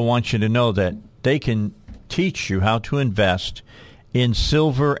Financial wants you to know that they can teach you how to invest in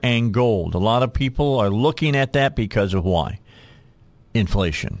silver and gold. A lot of people are looking at that because of why?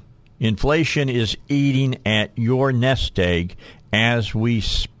 Inflation. Inflation is eating at your nest egg as we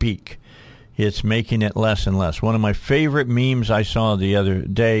speak. It's making it less and less. One of my favorite memes I saw the other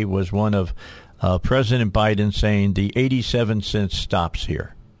day was one of President Biden saying the 87 cents stops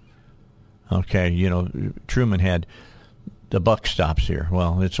here. Okay, Truman had the buck stops here.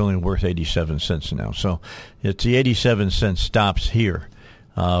 Well, it's only worth 87 cents now. So it's the 87 cents stops here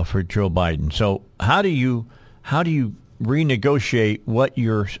for Joe Biden. So how do you renegotiate what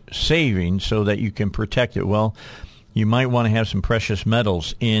you're saving so that you can protect it? Well, you might want to have some precious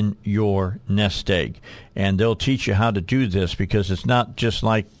metals in your nest egg. And they'll teach you how to do this, because it's not just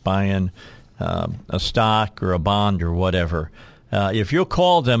like buying a stock or a bond or whatever. If you'll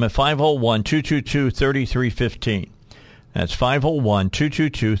call them at 501-222-3315, that's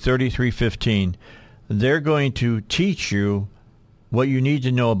 501-222-3315. They're going to teach you what you need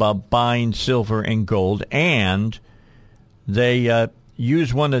to know about buying silver and gold, and they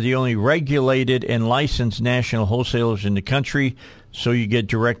use one of the only regulated and licensed national wholesalers in the country, so you get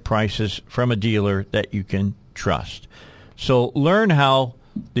direct prices from a dealer that you can trust. So learn how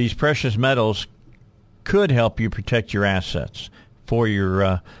these precious metals could help you protect your assets for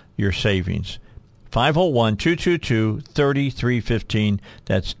your savings. 501-222-3315.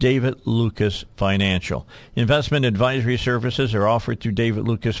 That's David Lucas Financial. Investment advisory services are offered through David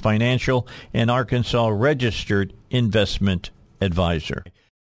Lucas Financial, an Arkansas registered investment advisor.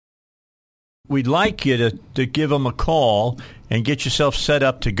 We'd like you to give them a call and get yourself set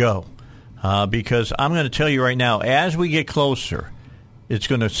up to go. Because I'm going to tell you right now, as we get closer, it's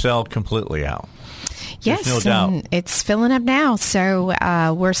going to sell completely out. Yes, no doubt. And it's filling up now. So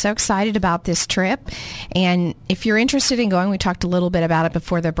we're so excited about this trip. And if you're interested in going, we talked a little bit about it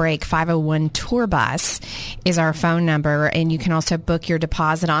before the break. 501 Tour Bus is our phone number. And you can also book your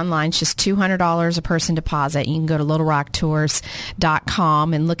deposit online. It's just $200 a person deposit. You can go to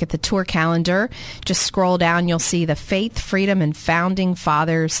littlerocktours.com and look at the tour calendar. Just scroll down. You'll see the Faith, Freedom, and Founding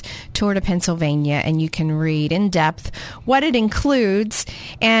Fathers Tour to Pennsylvania. And you can read in depth what it includes.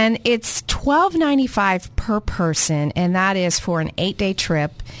 And it's $12.95 per person, and that is for an 8-day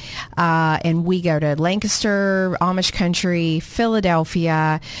trip. And we go to Lancaster, Amish country,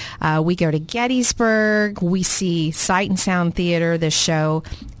 Philadelphia. We go to Gettysburg. We see Sight and Sound Theater, the show.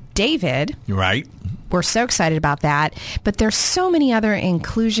 David. Right. We're so excited about that. But there's so many other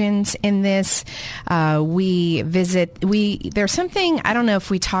inclusions in this. There's something, I don't know if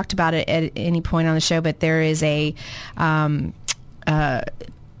we talked about it at any point on the show, but there is a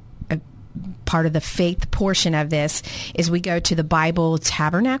part of the faith portion of this is we go to the Bible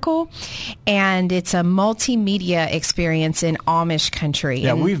Tabernacle, and it's a multimedia experience in Amish country.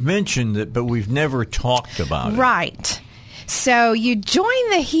 Yeah, we've mentioned it, but we've never talked about it. Right. So you join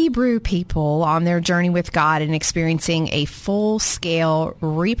the Hebrew people on their journey with God and experiencing a full-scale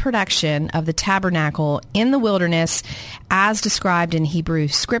reproduction of the tabernacle in the wilderness as described in Hebrew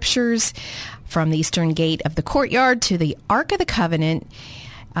scriptures, from the eastern gate of the courtyard to the Ark of the Covenant.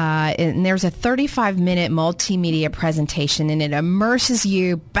 And there's a 35-minute multimedia presentation, and it immerses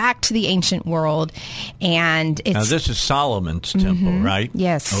you back to the ancient world. And it's, now, this is Solomon's temple, right?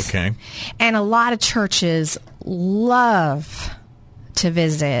 Yes. Okay. And a lot of churches love to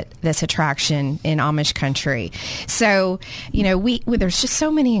visit this attraction in Amish country. So, there's just so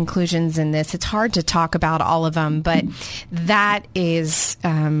many inclusions in this. It's hard to talk about all of them, but that is,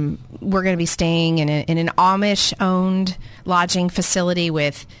 we're going to be staying in an Amish-owned lodging facility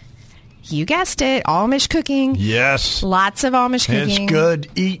with, you guessed it, Amish cooking. Yes. Lots of Amish cooking. It's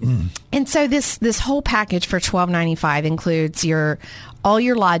good eating. And so this whole package for $12.95 includes all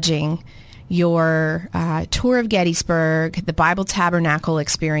your lodging, your tour of Gettysburg, the Bible Tabernacle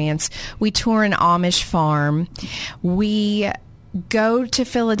experience. We tour an Amish farm. We go to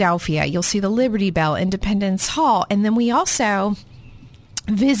Philadelphia. You'll see the Liberty Bell, Independence Hall. And then we also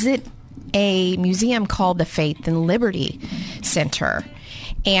visit a museum called the Faith and Liberty Center.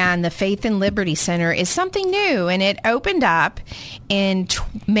 And the Faith and Liberty Center is something new, and it opened up in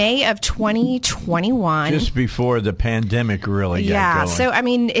May of 2021. Just before the pandemic really got going. So,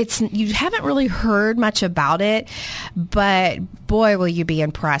 you haven't really heard much about it, but boy, will you be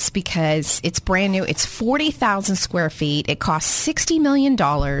impressed, because it's brand new. It's 40,000 square feet. It costs $60 million.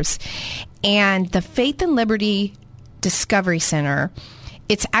 And the Faith and Liberty Discovery Center,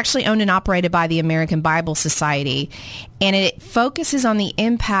 it's actually owned and operated by the American Bible Society, and it focuses on the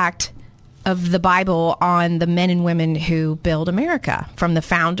impact of the Bible on the men and women who build America, from the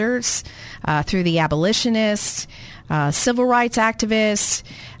founders through the abolitionists, civil rights activists,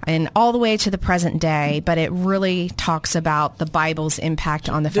 and all the way to the present day. But it really talks about the Bible's impact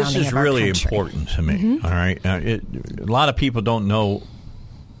on the founding of our country. This is really important to me, all right? A lot of people don't know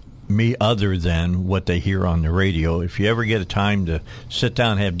me other than what they hear on the radio. If you ever get a time to sit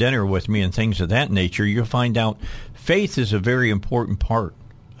down and have dinner with me and things of that nature, you'll find out faith is a very important part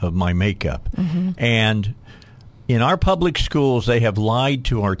of my makeup. And in our public schools, they have lied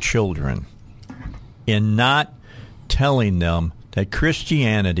to our children in not telling them that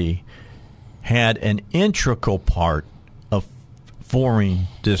Christianity had an integral part of forming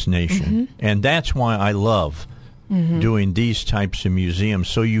this nation. And that's why I love doing these types of museums,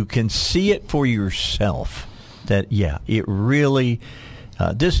 so you can see it for yourself that, it really,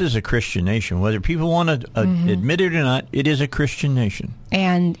 this is a Christian nation. Whether people want to admit it or not, it is a Christian nation.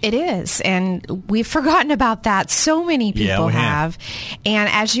 And it is. And we've forgotten about that. So many people have. And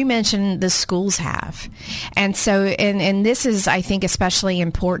as you mentioned, the schools have. And so, and this is, I think, especially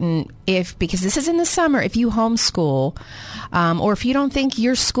important because this is in the summer, if you homeschool, or if you don't think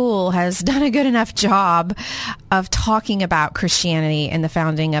your school has done a good enough job of talking about Christianity and the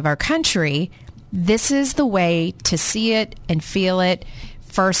founding of our country, this is the way to see it and feel it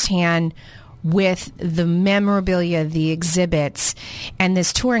firsthand with the memorabilia, the exhibits, and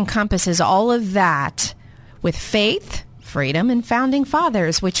this tour encompasses all of that with faith, freedom, and founding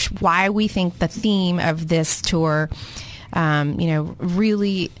fathers, which why we think the theme of this tour,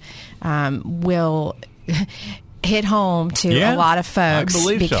 really will hit home to a lot of folks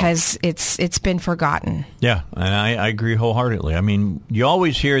because it's been forgotten. Yeah, and I agree wholeheartedly. I mean, you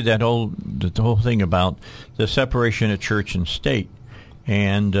always hear the whole thing about the separation of church and state.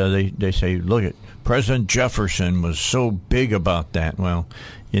 And they say, look, President Jefferson was so big about that. Well,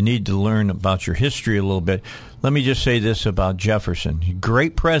 you need to learn about your history a little bit. Let me just say this about Jefferson.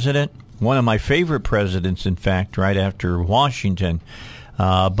 Great president, one of my favorite presidents, in fact, right after Washington.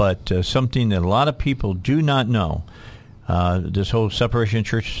 But something that a lot of people do not know, this whole separation of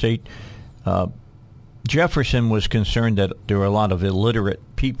church and state, Jefferson was concerned that there were a lot of illiterate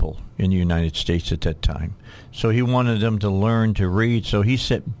people in the United States at that time. So he wanted them to learn to read. So he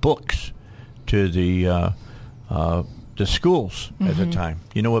sent books to the schools at the time.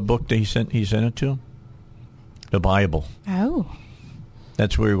 You know what book he sent it to? The Bible. Oh.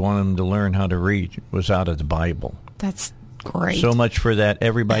 That's where he wanted them to learn how to read. It was out of the Bible. That's great. So much for that.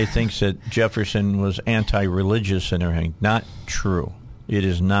 Everybody thinks that Jefferson was anti-religious and everything. Not true. It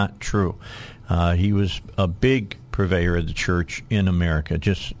is not true. He was a big purveyor of the church in America.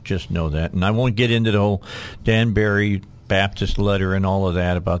 Just know that. And I won't get into the whole Danbury Baptist letter and all of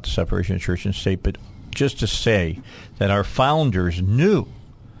that about the separation of church and state, but just to say that our founders knew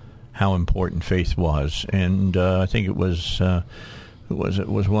how important faith was. And I think it was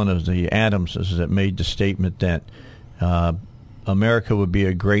one of the Adamses that made the statement that America would be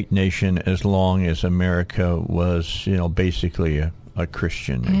a great nation as long as America was, basically a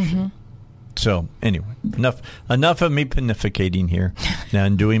Christian nation. Mm-hmm. So anyway, enough of me pontificating here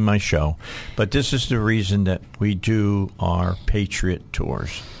and doing my show. But this is the reason that we do our Patriot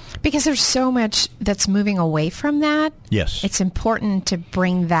Tours. Because there's so much that's moving away from that. Yes. It's important to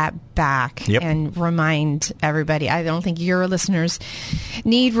bring that back and remind everybody. I don't think your listeners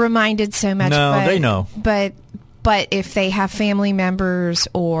need reminded so much. No, they know. But if they have family members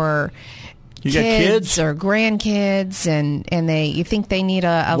or you got kids or grandkids, and you think they need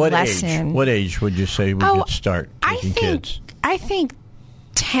a lesson. What age would you say we could start taking kids? I think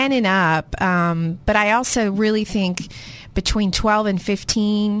 10 and up, but I also really think between 12 and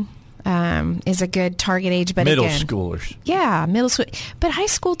 15 is a good target age. But middle schoolers. Yeah, middle school. But high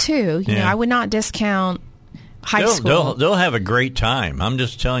school, too. You know, I would not discount high school. They'll have a great time. I'm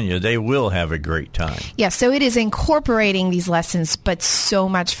just telling you, they will have a great time. Yeah, so it is incorporating these lessons, but so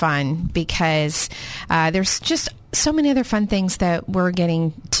much fun because there's just so many other fun things that we're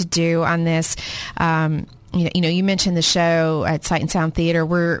getting to do on this. You mentioned the show at Sight and Sound Theater.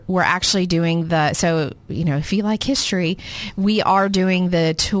 We're actually doing if you like history, we are doing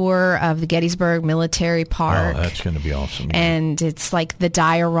the tour of the Gettysburg Military Park. Oh, that's going to be awesome. Yeah. And it's like the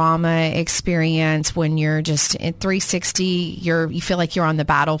diorama experience when you're just at 360. You feel like you're on the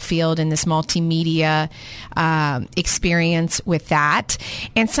battlefield in this multimedia experience with that.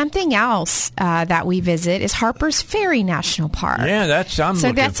 And something else that we visit is Harper's Ferry National Park. Yeah, that's a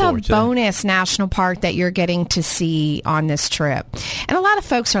bonus national park that you're getting to see on this trip. And a lot of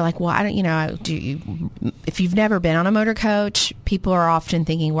folks are like, well, I don't, if you've never been on a motor coach, people are often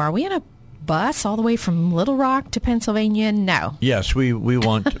thinking, well, are we in a bus all the way from Little Rock to Pennsylvania? No. Yes, we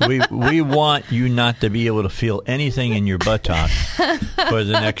want we want you not to be able to feel anything in your buttock for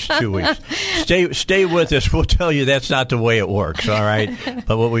the next 2 weeks. Stay with us. We'll tell you that's not the way it works, all right?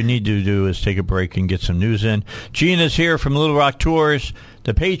 But what we need to do is take a break and get some news in. Gina's here from Little Rock Tours.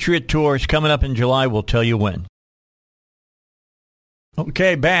 The Patriot Tour is coming up in July. We'll tell you when.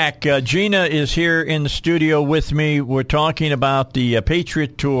 Okay, back. Gina is here in the studio with me. We're talking about the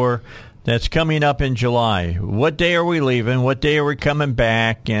Patriot Tour that's coming up in July. What day are we leaving? What day are we coming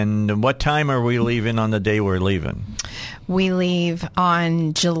back? And what time are we leaving on the day we're leaving? We leave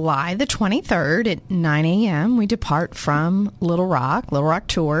on July the 23rd at 9 a.m. We depart from Little Rock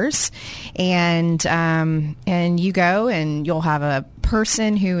Tours. And you go and you'll have a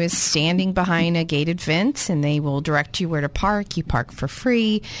person who is standing behind a gated fence and they will direct you where to park. You park for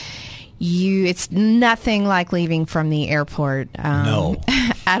free. It's nothing like leaving from the airport. No.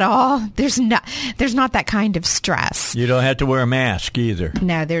 At all. There's not that kind of stress. You don't have to wear a mask either.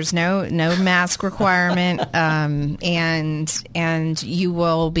 No, there's no mask requirement. And you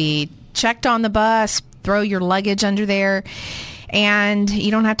will be checked on the bus, throw your luggage under there. And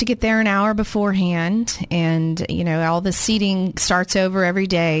you don't have to get there an hour beforehand. And, all the seating starts over every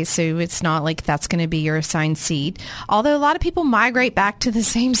day. So it's not like that's going to be your assigned seat. Although a lot of people migrate back to the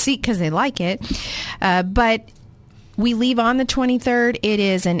same seat because they like it. But We leave on the 23rd. It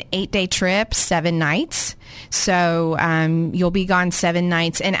is an 8-day trip, 7 nights. So you'll be gone 7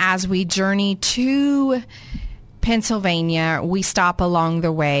 nights. And as we journey to Pennsylvania, we stop along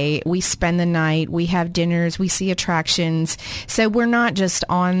the way. We spend the night. We have dinners. We see attractions. So we're not just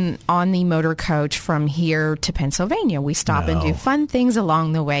on the motor coach from here to Pennsylvania. We stop and do fun things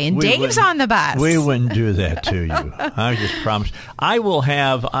along the way. And Dave's on the bus. We wouldn't do that to you. I just promise. I will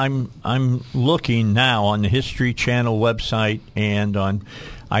have. I'm looking now on the History Channel website and on.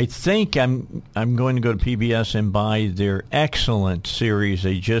 I think I'm going to go to PBS and buy their excellent series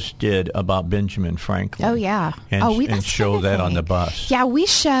they just did about Benjamin Franklin. Oh, yeah. And show that on the bus. Yeah, we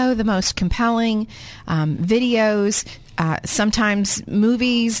show the most compelling videos, sometimes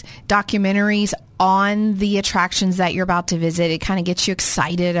movies, documentaries on the attractions that you're about to visit. It kind of gets you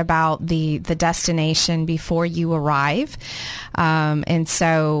excited about the destination before you arrive. And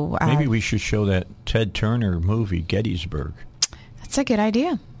so... maybe we should show that Ted Turner movie, Gettysburg. That's a good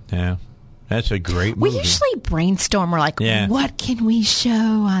idea. Yeah, that's a great movie. We usually brainstorm. We're like, what can we show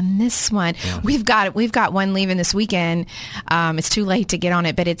on this one? Yeah. We've got one leaving this weekend. It's too late to get on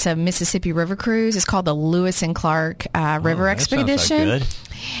it, but it's a Mississippi River cruise. It's called the Lewis and Clark River Expedition. Sounds like good.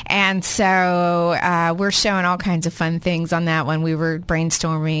 And so we're showing all kinds of fun things on that one. We were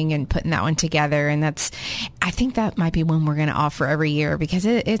brainstorming and putting that one together, and I think that might be one we're going to offer every year because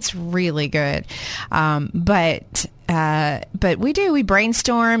it's really good. But we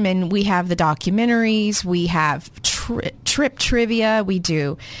brainstorm, and we have the documentaries, we have trip trivia,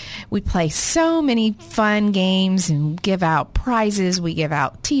 we play so many fun games and give out prizes. We give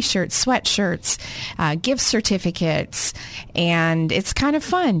out t-shirts, sweatshirts, gift certificates, and it's kind of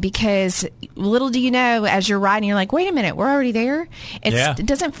fun because little do you know, as you're riding, you're like, wait a minute, we're already there. It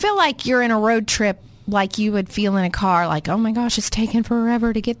doesn't feel like you're in a road trip like you would feel in a car, like, oh my gosh, it's taken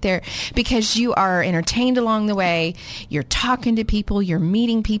forever to get there, because you are entertained along the way. You're talking to people, you're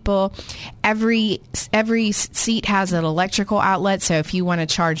meeting people. Every seat has an electrical outlet, so if you want to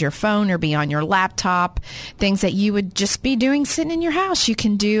charge your phone or be on your laptop, things that you would just be doing sitting in your house, you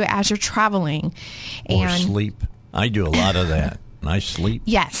can do as you're traveling. Or sleep. I do a lot of that. I sleep.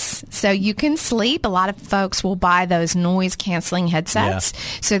 Yes. So you can sleep. A lot of folks will buy those noise-canceling headsets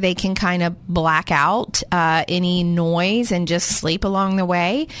so they can kind of black out any noise and just sleep along the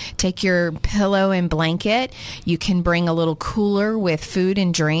way. Take your pillow and blanket. You can bring a little cooler with food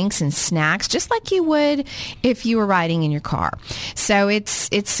and drinks and snacks, just like you would if you were riding in your car. So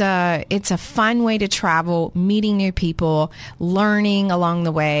it's a fun way to travel, meeting new people, learning along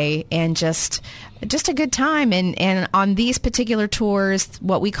the way, and just a good time. And on these particular tours,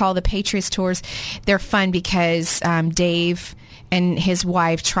 what we call the Patriots tours, they're fun because Dave and his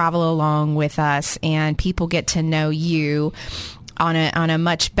wife travel along with us, and people get to know you on a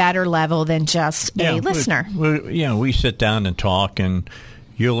much better level than just a listener. We sit down and talk, and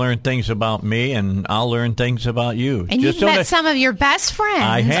you'll learn things about me, and I'll learn things about you. And you've met some of your best friends.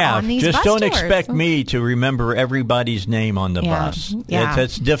 I have. On these Just bus don't tours. Expect me to remember everybody's name on the bus. Yeah.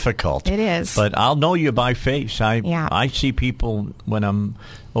 It's difficult. It is. But I'll know you by face. I see people when I'm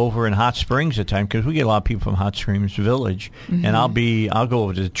over in Hot Springs at times, because we get a lot of people from Hot Springs Village, and I'll go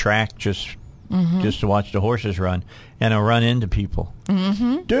over to the track just to watch the horses run, and I'll run into people.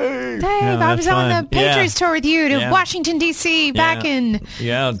 Dave, I was on the Patriots tour with you to Washington, D.C. back in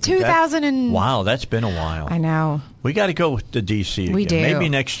 2000. Wow, that's been a while. I know. We got to go to D.C. again. We do. Maybe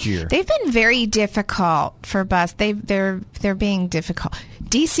next year. They've been very difficult for bus. They're being difficult.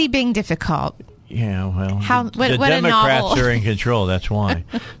 D.C. being difficult. Yeah, well, the what Democrats are in control. That's why.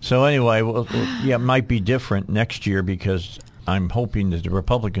 So anyway, it might be different next year because I'm hoping that the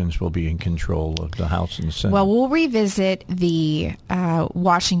Republicans will be in control of the House and the Senate. Well, we'll revisit the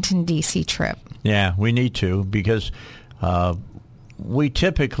Washington, D.C. trip. Yeah, we need to, because we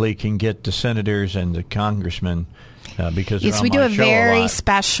typically can get the senators and the congressmen because yes, we do a very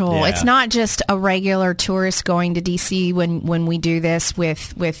special. Yeah. It's not just a regular tourist going to D.C. when we do this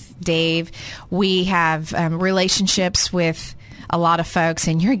with Dave. We have relationships with a lot of folks,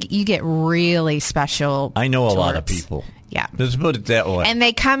 and you get really special. I know tours. A lot of people. Yeah. Let's put it that way. And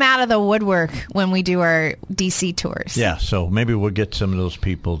they come out of the woodwork when we do our D.C. tours. Yeah, so maybe we'll get some of those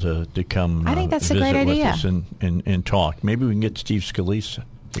people to come I think that's a visit great with idea. us and talk. Maybe we can get Steve Scalise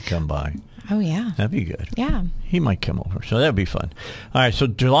to come by. Oh, yeah. That'd be good. Yeah. He might come over, so that'd be fun. All right, so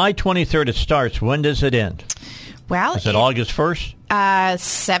July 23rd it starts. When does it end? Well, Is it August 1st?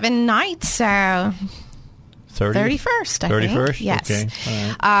 7 nights, so... 31st, I think. 31st? Yes. Okay.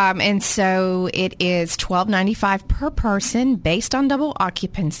 All right. And so it is $12.95 per person based on double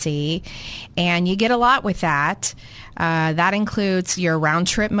occupancy, and you get a lot with that. That includes your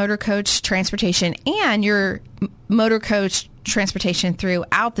round-trip motor coach transportation and your motor coach transportation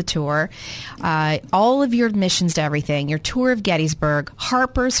throughout the tour, all of your admissions to everything, your tour of Gettysburg,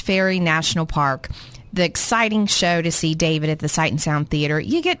 Harper's Ferry National Park, the exciting show to see David at the Sight and Sound Theater.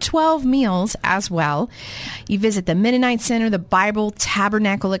 You get 12 meals as well. You visit the Mennonite Center, the Bible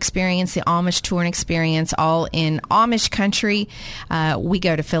Tabernacle Experience, the Amish Tour and Experience, all in Amish country. We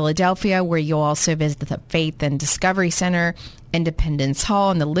go to Philadelphia, where you'll also visit the Faith and Discovery Center, Independence Hall,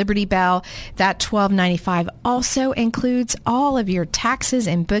 and the Liberty Bell. That $12.95 also includes all of your taxes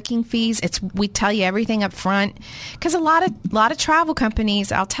and booking fees. We tell you everything up front, because a lot of travel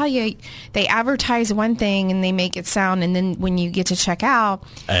companies, I'll tell you, they advertise one thing and they make it sound, and then when you get to check out,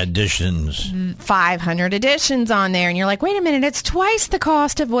 additions, 500 additions on there, and you're like, wait a minute, it's twice the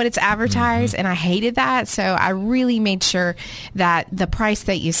cost of what it's advertised. And I hated that, so I really made sure that the price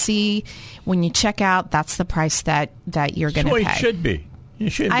that you see when you check out, that's the price that you're going to pay. It should be.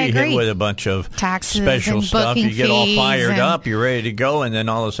 You shouldn't I be agree. hit with a bunch of taxes special and stuff. You get all booking fired fees up, you're ready to go, and then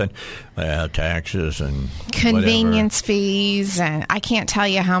all of a sudden, taxes and convenience fees, and I can't tell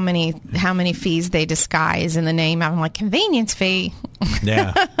you how many fees they disguise in the name. I'm like, convenience fee.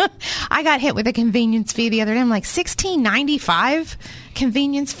 Yeah. I got hit with a convenience fee the other day. I'm like, $16.95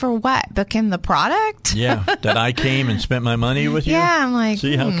 convenience for what? Booking the product? Yeah, that I came and spent my money with you. Yeah, I'm like,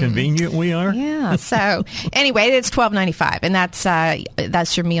 see how convenient we are. Yeah. So anyway, it's $12.95, and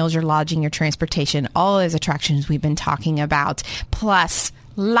that's your meals, your lodging, your transportation, all those attractions we've been talking about, plus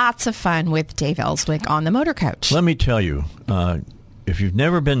lots of fun with Dave Elswick on the motor coach. Let me tell you, if you've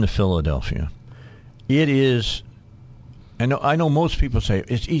never been to Philadelphia, it is. I know most people say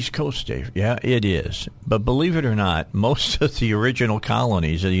it's East Coast, Dave. Yeah, it is. But believe it or not, most of the original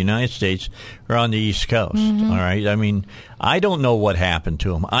colonies of the United States are on the East Coast. All right. I mean, I don't know what happened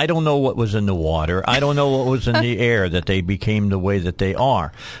to them. I don't know what was in the water. I don't know what was in the air that they became the way that they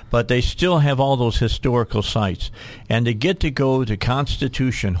are. But they still have all those historical sites. And to get to go to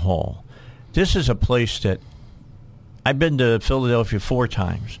Constitution Hall, this is a place that I've been to Philadelphia 4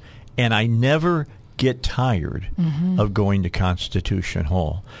 times, and I never get tired of going to Constitution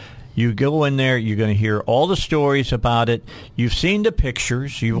Hall. You go in there, you're going to hear all the stories about it. You've seen the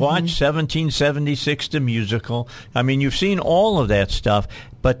pictures. You watched 1776, the musical. I mean, you've seen all of that stuff.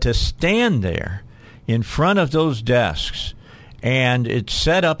 But to stand there in front of those desks, and it's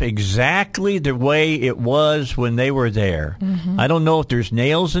set up exactly the way it was when they were there. I don't know if there's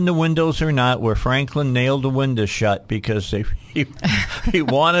nails in the windows or not, where Franklin nailed the windows shut because he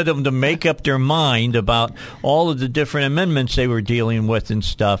wanted them to make up their mind about all of the different amendments they were dealing with and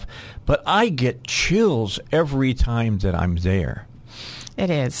stuff. But I get chills every time that I'm there. It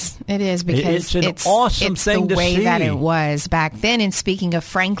is because it's an awesome thing the to way see. that it was back then. And speaking of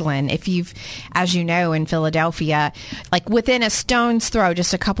Franklin, as you know, in Philadelphia, like within a stone's throw,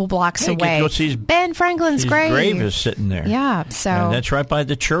 just a couple blocks away, go see Ben Franklin's grave. His grave is sitting there. Yeah, so and that's right by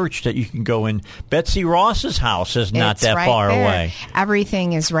the church that you can go in. Betsy Ross's house is not that right far there. away.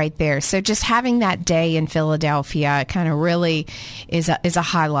 Everything is right there. So just having that day in Philadelphia kind of really is a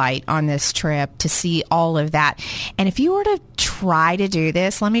highlight on this trip, to see all of that. And if you were to try to do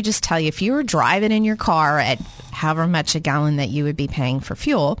this, let me just tell you, if you were driving in your car at however much a gallon that you would be paying for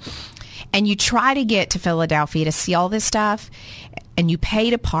fuel, and you try to get to Philadelphia to see all this stuff, and you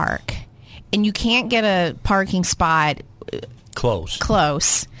pay to park, and you can't get a parking spot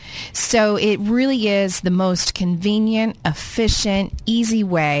close. So it really is the most convenient, efficient, easy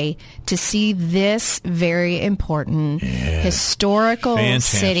way to see this very important historical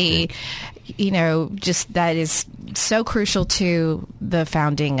city. You know, just that is so crucial to the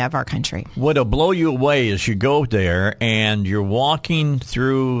founding of our country. What'll blow you away is you go there and you're walking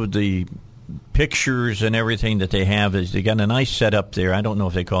through the pictures and everything that they have. Is they got a nice setup there. I don't know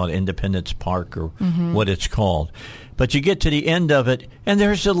if they call it Independence Park or what it's called. But you get to the end of it, and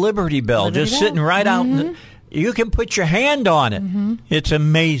there's the Liberty Bell sitting right out in the... You can put your hand on it. It's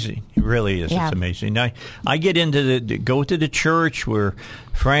amazing. It really is. Yeah. It's amazing. I get into go to the church where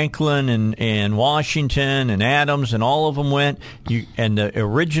Franklin and Washington and Adams and all of them went. And the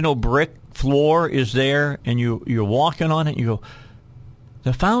original brick floor is there, and you're walking on it. And you go,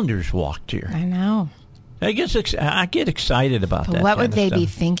 the founders walked here. I know. I get excited about that. What would they be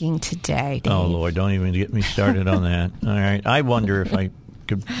thinking today, Dave? Oh, Lord, don't even get me started on that. All right. I wonder if I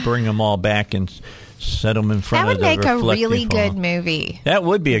could bring them all back and set them in front of the reflective That would make a really hall. good movie. That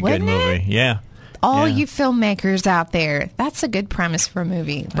would be a good movie, yeah. All you filmmakers out there, that's a good premise for a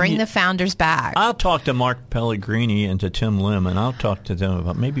movie. Bring the founders back. I'll talk to Mark Pellegrini and to Tim Lim, and I'll talk to them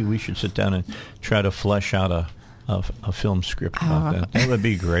about maybe we should sit down and try to flesh out a film script about that. That would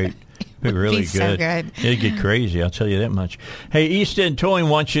be great. It'd be really so good. It'd get crazy, I'll tell you that much. Hey, East End Towing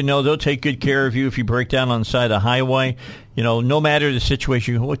wants you to know they'll take good care of you if you break down on the side of the highway. You know, no matter the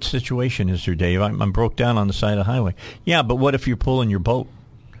situation. What situation is there, Dave? I'm broke down on the side of the highway. Yeah, but what if you're pulling your boat?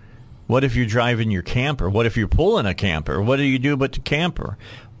 What if you're driving your camper? What if you're pulling a camper? What do you do but the camper?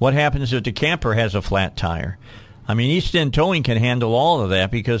 What happens if the camper has a flat tire? I mean, East End Towing can handle all of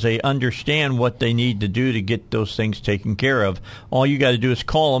that because they understand what they need to do to get those things taken care of. All you got to do is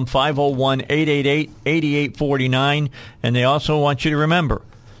call them, 501-888-8849, and they also want you to remember,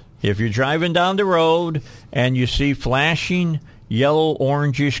 if you're driving down the road and you see flashing yellow,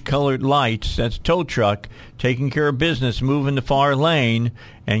 orangish colored lights, that's a tow truck taking care of business, moving the far lane,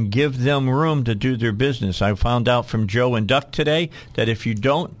 and give them room to do their business. I found out from Joe and Duck today that if you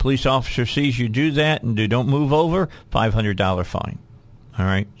don't, police officer sees you do that and you don't move over, $500 fine. All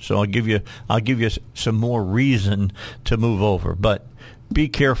right, so I'll give you some more reason to move over, but be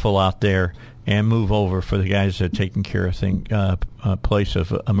careful out there and move over for the guys that are taking care of place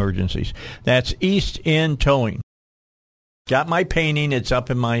of emergencies. That's East End Towing. Got my painting. It's up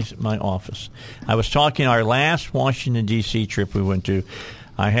in my office. I was talking our last Washington, D.C. trip we went to.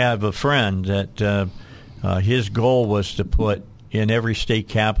 I have a friend that his goal was to put in every state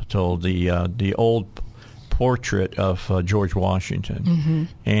capital the old portrait of George Washington. Mm-hmm.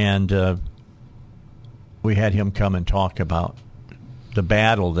 And we had him come and talk about the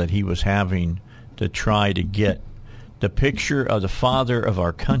battle that he was having to try to get the picture of the father of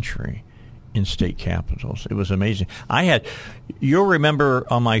our country in state capitals. It was amazing. You'll remember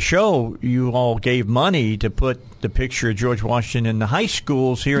on my show, you all gave money to put the picture of George Washington in the high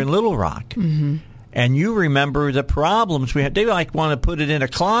schools here in Little Rock. Mm-hmm. And you remember the problems we had. They want to put it in a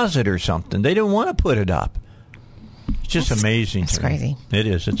closet or something. They didn't want to put it up. It's just amazing. It's crazy. It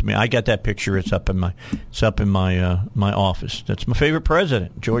is. It's me. I got that picture. It's up in my my office. That's my favorite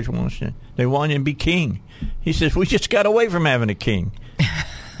president, George Washington. They wanted him to be king. He says, we just got away from having a king.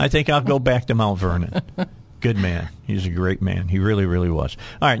 I think I'll go back to Mount Vernon. Good man. He's a great man. He really, really was.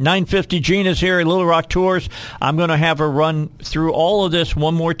 All right, 9:50. Gina's here at Little Rock Tours. I'm going to have her run through all of this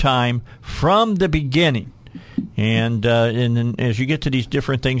one more time from the beginning. And then as you get to these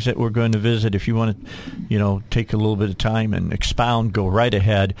different things that we're going to visit, if you want to, take a little bit of time and expound, go right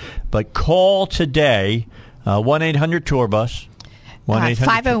ahead. But call today, 1-800-TOUR-BUS.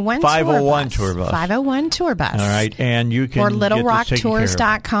 501 Tour Bus. 501 Tour Bus. All right, and you can or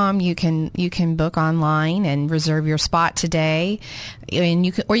littlerocktours.com. You can book online and reserve your spot today, and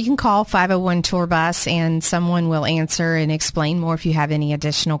you can call 501 Tour Bus and someone will answer and explain more if you have any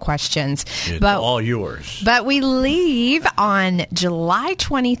additional questions. It's all yours. But we leave on July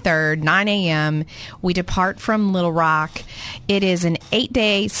 23rd, 9 a.m. We depart from Little Rock. It is an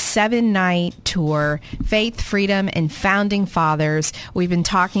 8-day, 7-night tour. Faith, freedom, and founding fathers. We've been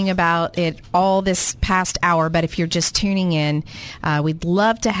talking about it all this past hour, but if you're just tuning in, we'd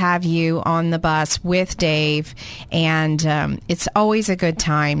love to have you on the bus with Dave, and it's always a good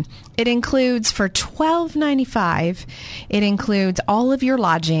time. It includes, for $12.95, it includes all of your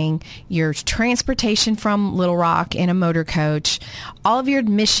lodging, your transportation from Little Rock in a motor coach, all of your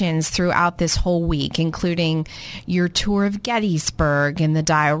admissions throughout this whole week, including your tour of Gettysburg and the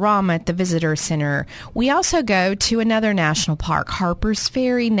diorama at the Visitor Center. We also go to another national park, Harper's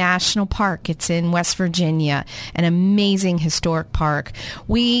Ferry National Park. It's in West Virginia, an amazing historic park.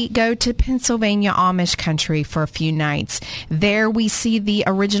 We go to Pennsylvania Amish country for a few nights. There we see the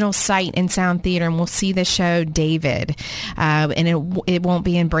original Sight and Sound Theater, and we'll see the show David. And it won't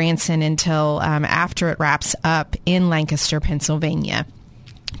be in Branson until after it wraps up in Lancaster, Pennsylvania.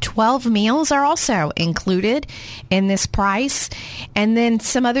 12 meals are also included in this price. And then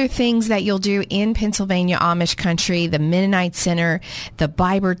some other things that you'll do in Pennsylvania Amish country, the Mennonite Center, the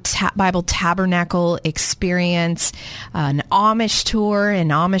Bible Tabernacle experience, an Amish tour, an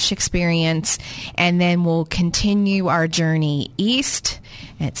Amish experience, and then we'll continue our journey east.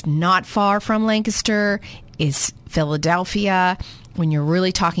 It's not far from Lancaster, is Philadelphia. When you're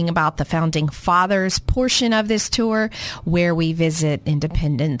really talking about the Founding Fathers portion of this tour, where we visit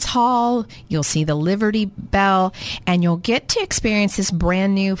Independence Hall, you'll see the Liberty Bell, and you'll get to experience this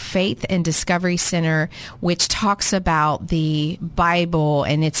brand new Faith and Discovery Center, which talks about the Bible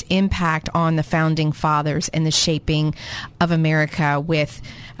and its impact on the Founding Fathers and the shaping of America, with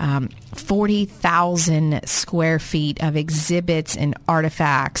 40,000 square feet of exhibits and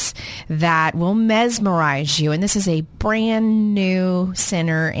artifacts that will mesmerize you. And this is a brand new new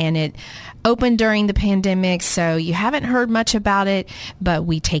center, and it opened during the pandemic, so you haven't heard much about it, but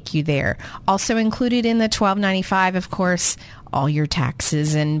we take you there. Also included in the $12.95, of course, all your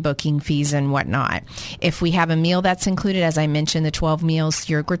taxes and booking fees and whatnot. If we have a meal that's included, as I mentioned, the 12 meals,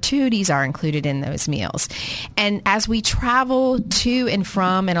 your gratuities are included in those meals. And as we travel to and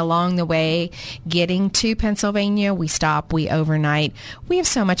from and along the way, getting to Pennsylvania, we stop, we overnight. We have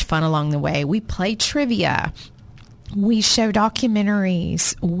so much fun along the way. We play trivia. We show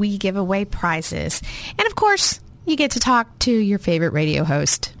documentaries. We give away prizes. And of course, you get to talk to your favorite radio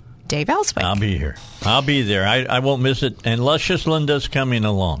host, Dave Elswick. I'll be here. I'll be there. I won't miss it. And Luscious Linda's coming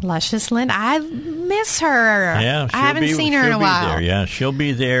along. Luscious Linda. I miss her. Yeah, I haven't seen her in a while. There. Yeah, she'll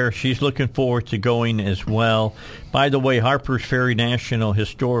be there. She's looking forward to going as well. By the way, Harpers Ferry National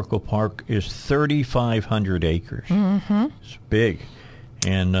Historical Park is 3,500 acres. Mm-hmm. It's big.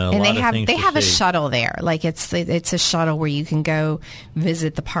 And they have a shuttle there. Like it's a shuttle where you can go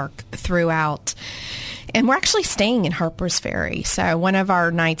visit the park throughout. And we're actually staying in Harpers Ferry. So one of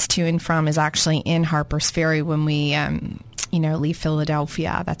our nights to and from is actually in Harpers Ferry when we leave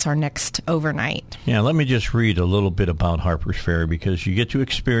Philadelphia. That's our next overnight. Yeah, let me just read a little bit about Harpers Ferry, because you get to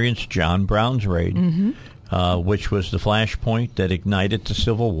experience John Brown's raid, which was the flashpoint that ignited the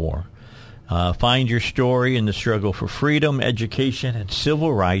Civil War. Find your story in the struggle for freedom, education, and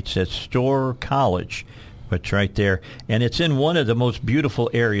civil rights at Storer College. It's right there. And it's in one of the most beautiful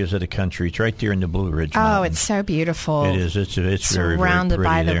areas of the country. It's right there in the Blue Ridge Mountains. Oh, it's so beautiful. It is. It's very, very pretty surrounded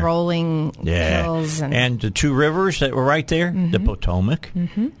by the there. rolling hills. And the two rivers that were right there, the Potomac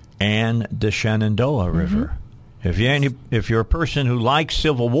and the Shenandoah River. If you're a person who likes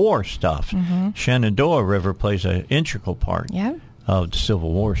Civil War stuff, Shenandoah River plays an integral part of the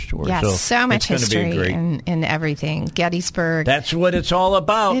Civil War story. Yes, so much history and everything. Gettysburg. That's what it's all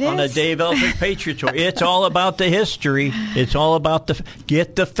about on a Dave Elswick Patriot Tour. It's all about the history. It's all about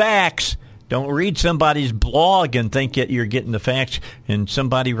get the facts. Don't read somebody's blog and think that you're getting the facts. And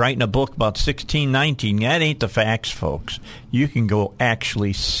somebody writing a book about 1619, that ain't the facts, folks. You can go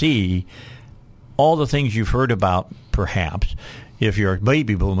actually see all the things you've heard about, perhaps. If you're a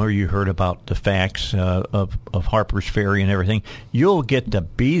baby boomer, you heard about the facts of Harpers Ferry and everything. You'll get to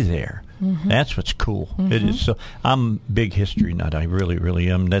be there. That's what's cool. It is. So I'm a big history nut. I really,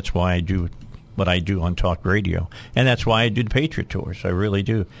 really am. That's why I do what I do on talk radio. And that's why I do the Patriot Tours. I really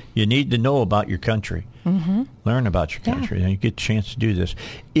do. You need to know about your country. Learn about your country. And you get a chance to do this.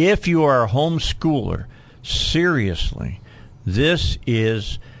 If you are a homeschooler, seriously, this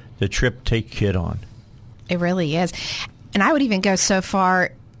is the trip to take kid on. It really is. And I would even go so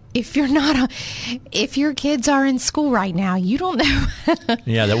far, if your kids are in school right now, you don't know.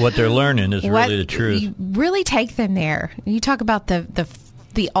 That what they're learning is really the truth. You really take them there. You talk about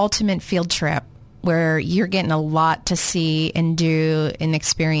the ultimate field trip where you're getting a lot to see and do and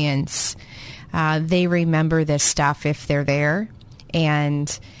experience. They remember this stuff if they're there.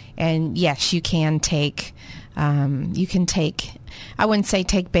 And yes, you can take, I wouldn't say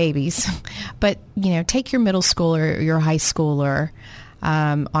take babies, but, take your middle schooler or your high schooler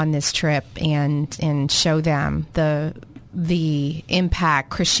on this trip and show them the impact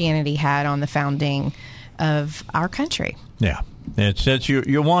Christianity had on the founding of our country. Yeah. It's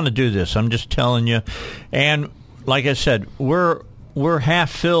you want to do this. I'm just telling you. And like I said, we're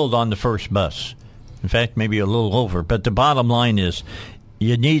half filled on the first bus. In fact, maybe a little over. But the bottom line is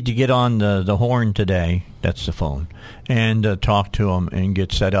you need to get on the horn today. That's the phone. And talk to them and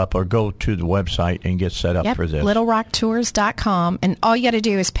get set up, or go to the website and get set up for this. LittleRockTours.com. And all you got to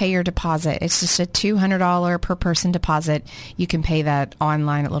do is pay your deposit. It's just a $200 per person deposit. You can pay that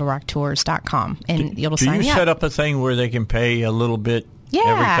online at LittleRockTours.com. And you'll sign up. Do you set up a thing where they can pay a little bit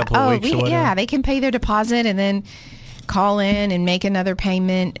every couple of weeks or whatever? Yeah, they can pay their deposit and then call in and make another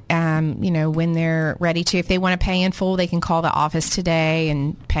payment, when they're ready to. If they want to pay in full, they can call the office today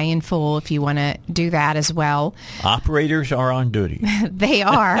and pay in full if you want to do that as well. Operators are on duty. They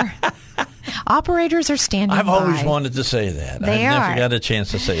are. Operators are standing I've by. always wanted to say that. I've never got a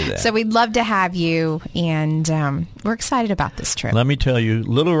chance to say that. So we'd love to have you, and we're excited about this trip. Let me tell you,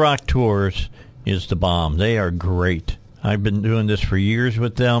 Little Rock Tours is the bomb. They are great. I've been doing this for years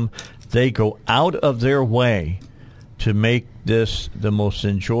with them. They go out of their way to make this the most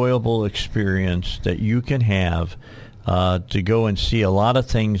enjoyable experience that you can have, to go and see a lot of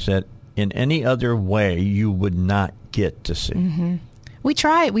things that in any other way you would not get to see. We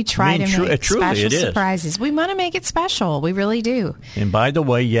try to make special surprises. We want to make it special. We really do. And by the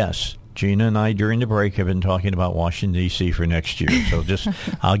way, yes, Gina and I during the break have been talking about Washington, D.C. for next year. So just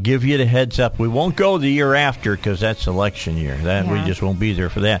I'll give you the heads up. We won't go the year after because that's election year. We just won't be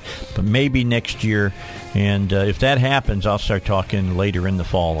there for that. But maybe next year. And if that happens, I'll start talking later in the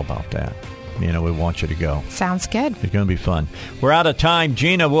fall about that. We want you to go. Sounds good. It's going to be fun. We're out of time.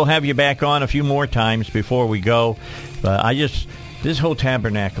 Gina, we'll have you back on a few more times before we go. This whole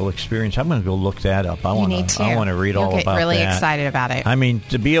tabernacle experience, I'm going to go look that up. I want to read all about that. You'll get really excited about it. I mean,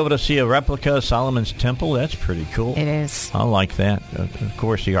 to be able to see a replica of Solomon's temple, that's pretty cool. It is. I like that. Of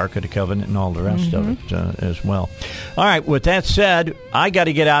course, the Ark of the Covenant and all the rest of it as well. All right, with that said, I got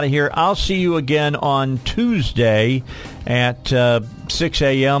to get out of here. I'll see you again on Tuesday at 6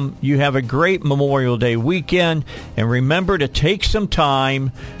 a.m. You have a great Memorial Day weekend, and remember to take some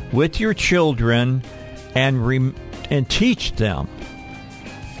time with your children and teach them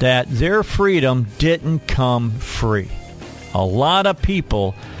that their freedom didn't come free. A lot of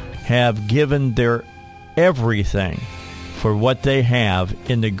people have given their everything for what they have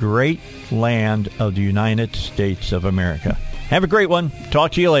in the great land of the United States of America. Have a great one.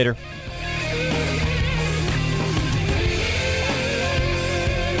 Talk to you later.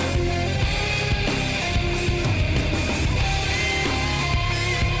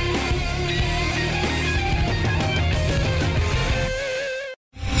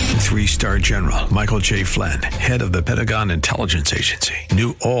 Three-star General Michael J. Flynn, head of the Pentagon Intelligence Agency,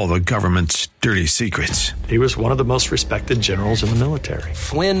 knew all the government's dirty secrets. He was one of the most respected generals in the military.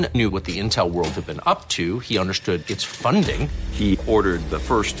 Flynn knew what the intel world had been up to. He understood its funding. He ordered the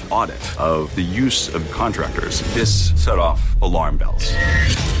first audit of the use of contractors. This set off alarm bells.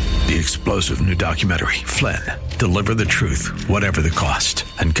 The explosive new documentary, Flynn, Deliver the Truth, Whatever the Cost,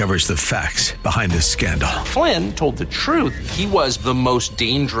 uncovers the facts behind this scandal. Flynn told the truth. He was the most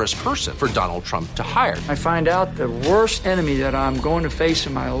dangerous person for Donald Trump to hire. I find out the worst enemy that I'm going to face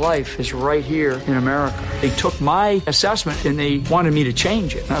in my life is right here in America. They took my assessment and they wanted me to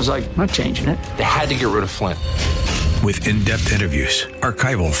change it. And I was like, I'm not changing it. They had to get rid of Flynn. With in-depth interviews,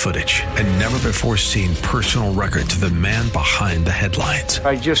 archival footage, and never-before-seen personal records of the man behind the headlines.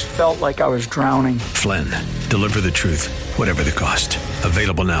 I just felt like I was drowning. Flynn, Deliver the Truth, Whatever the Cost.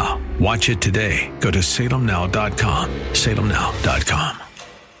 Available now. Watch it today. Go to salemnow.com. salemnow.com.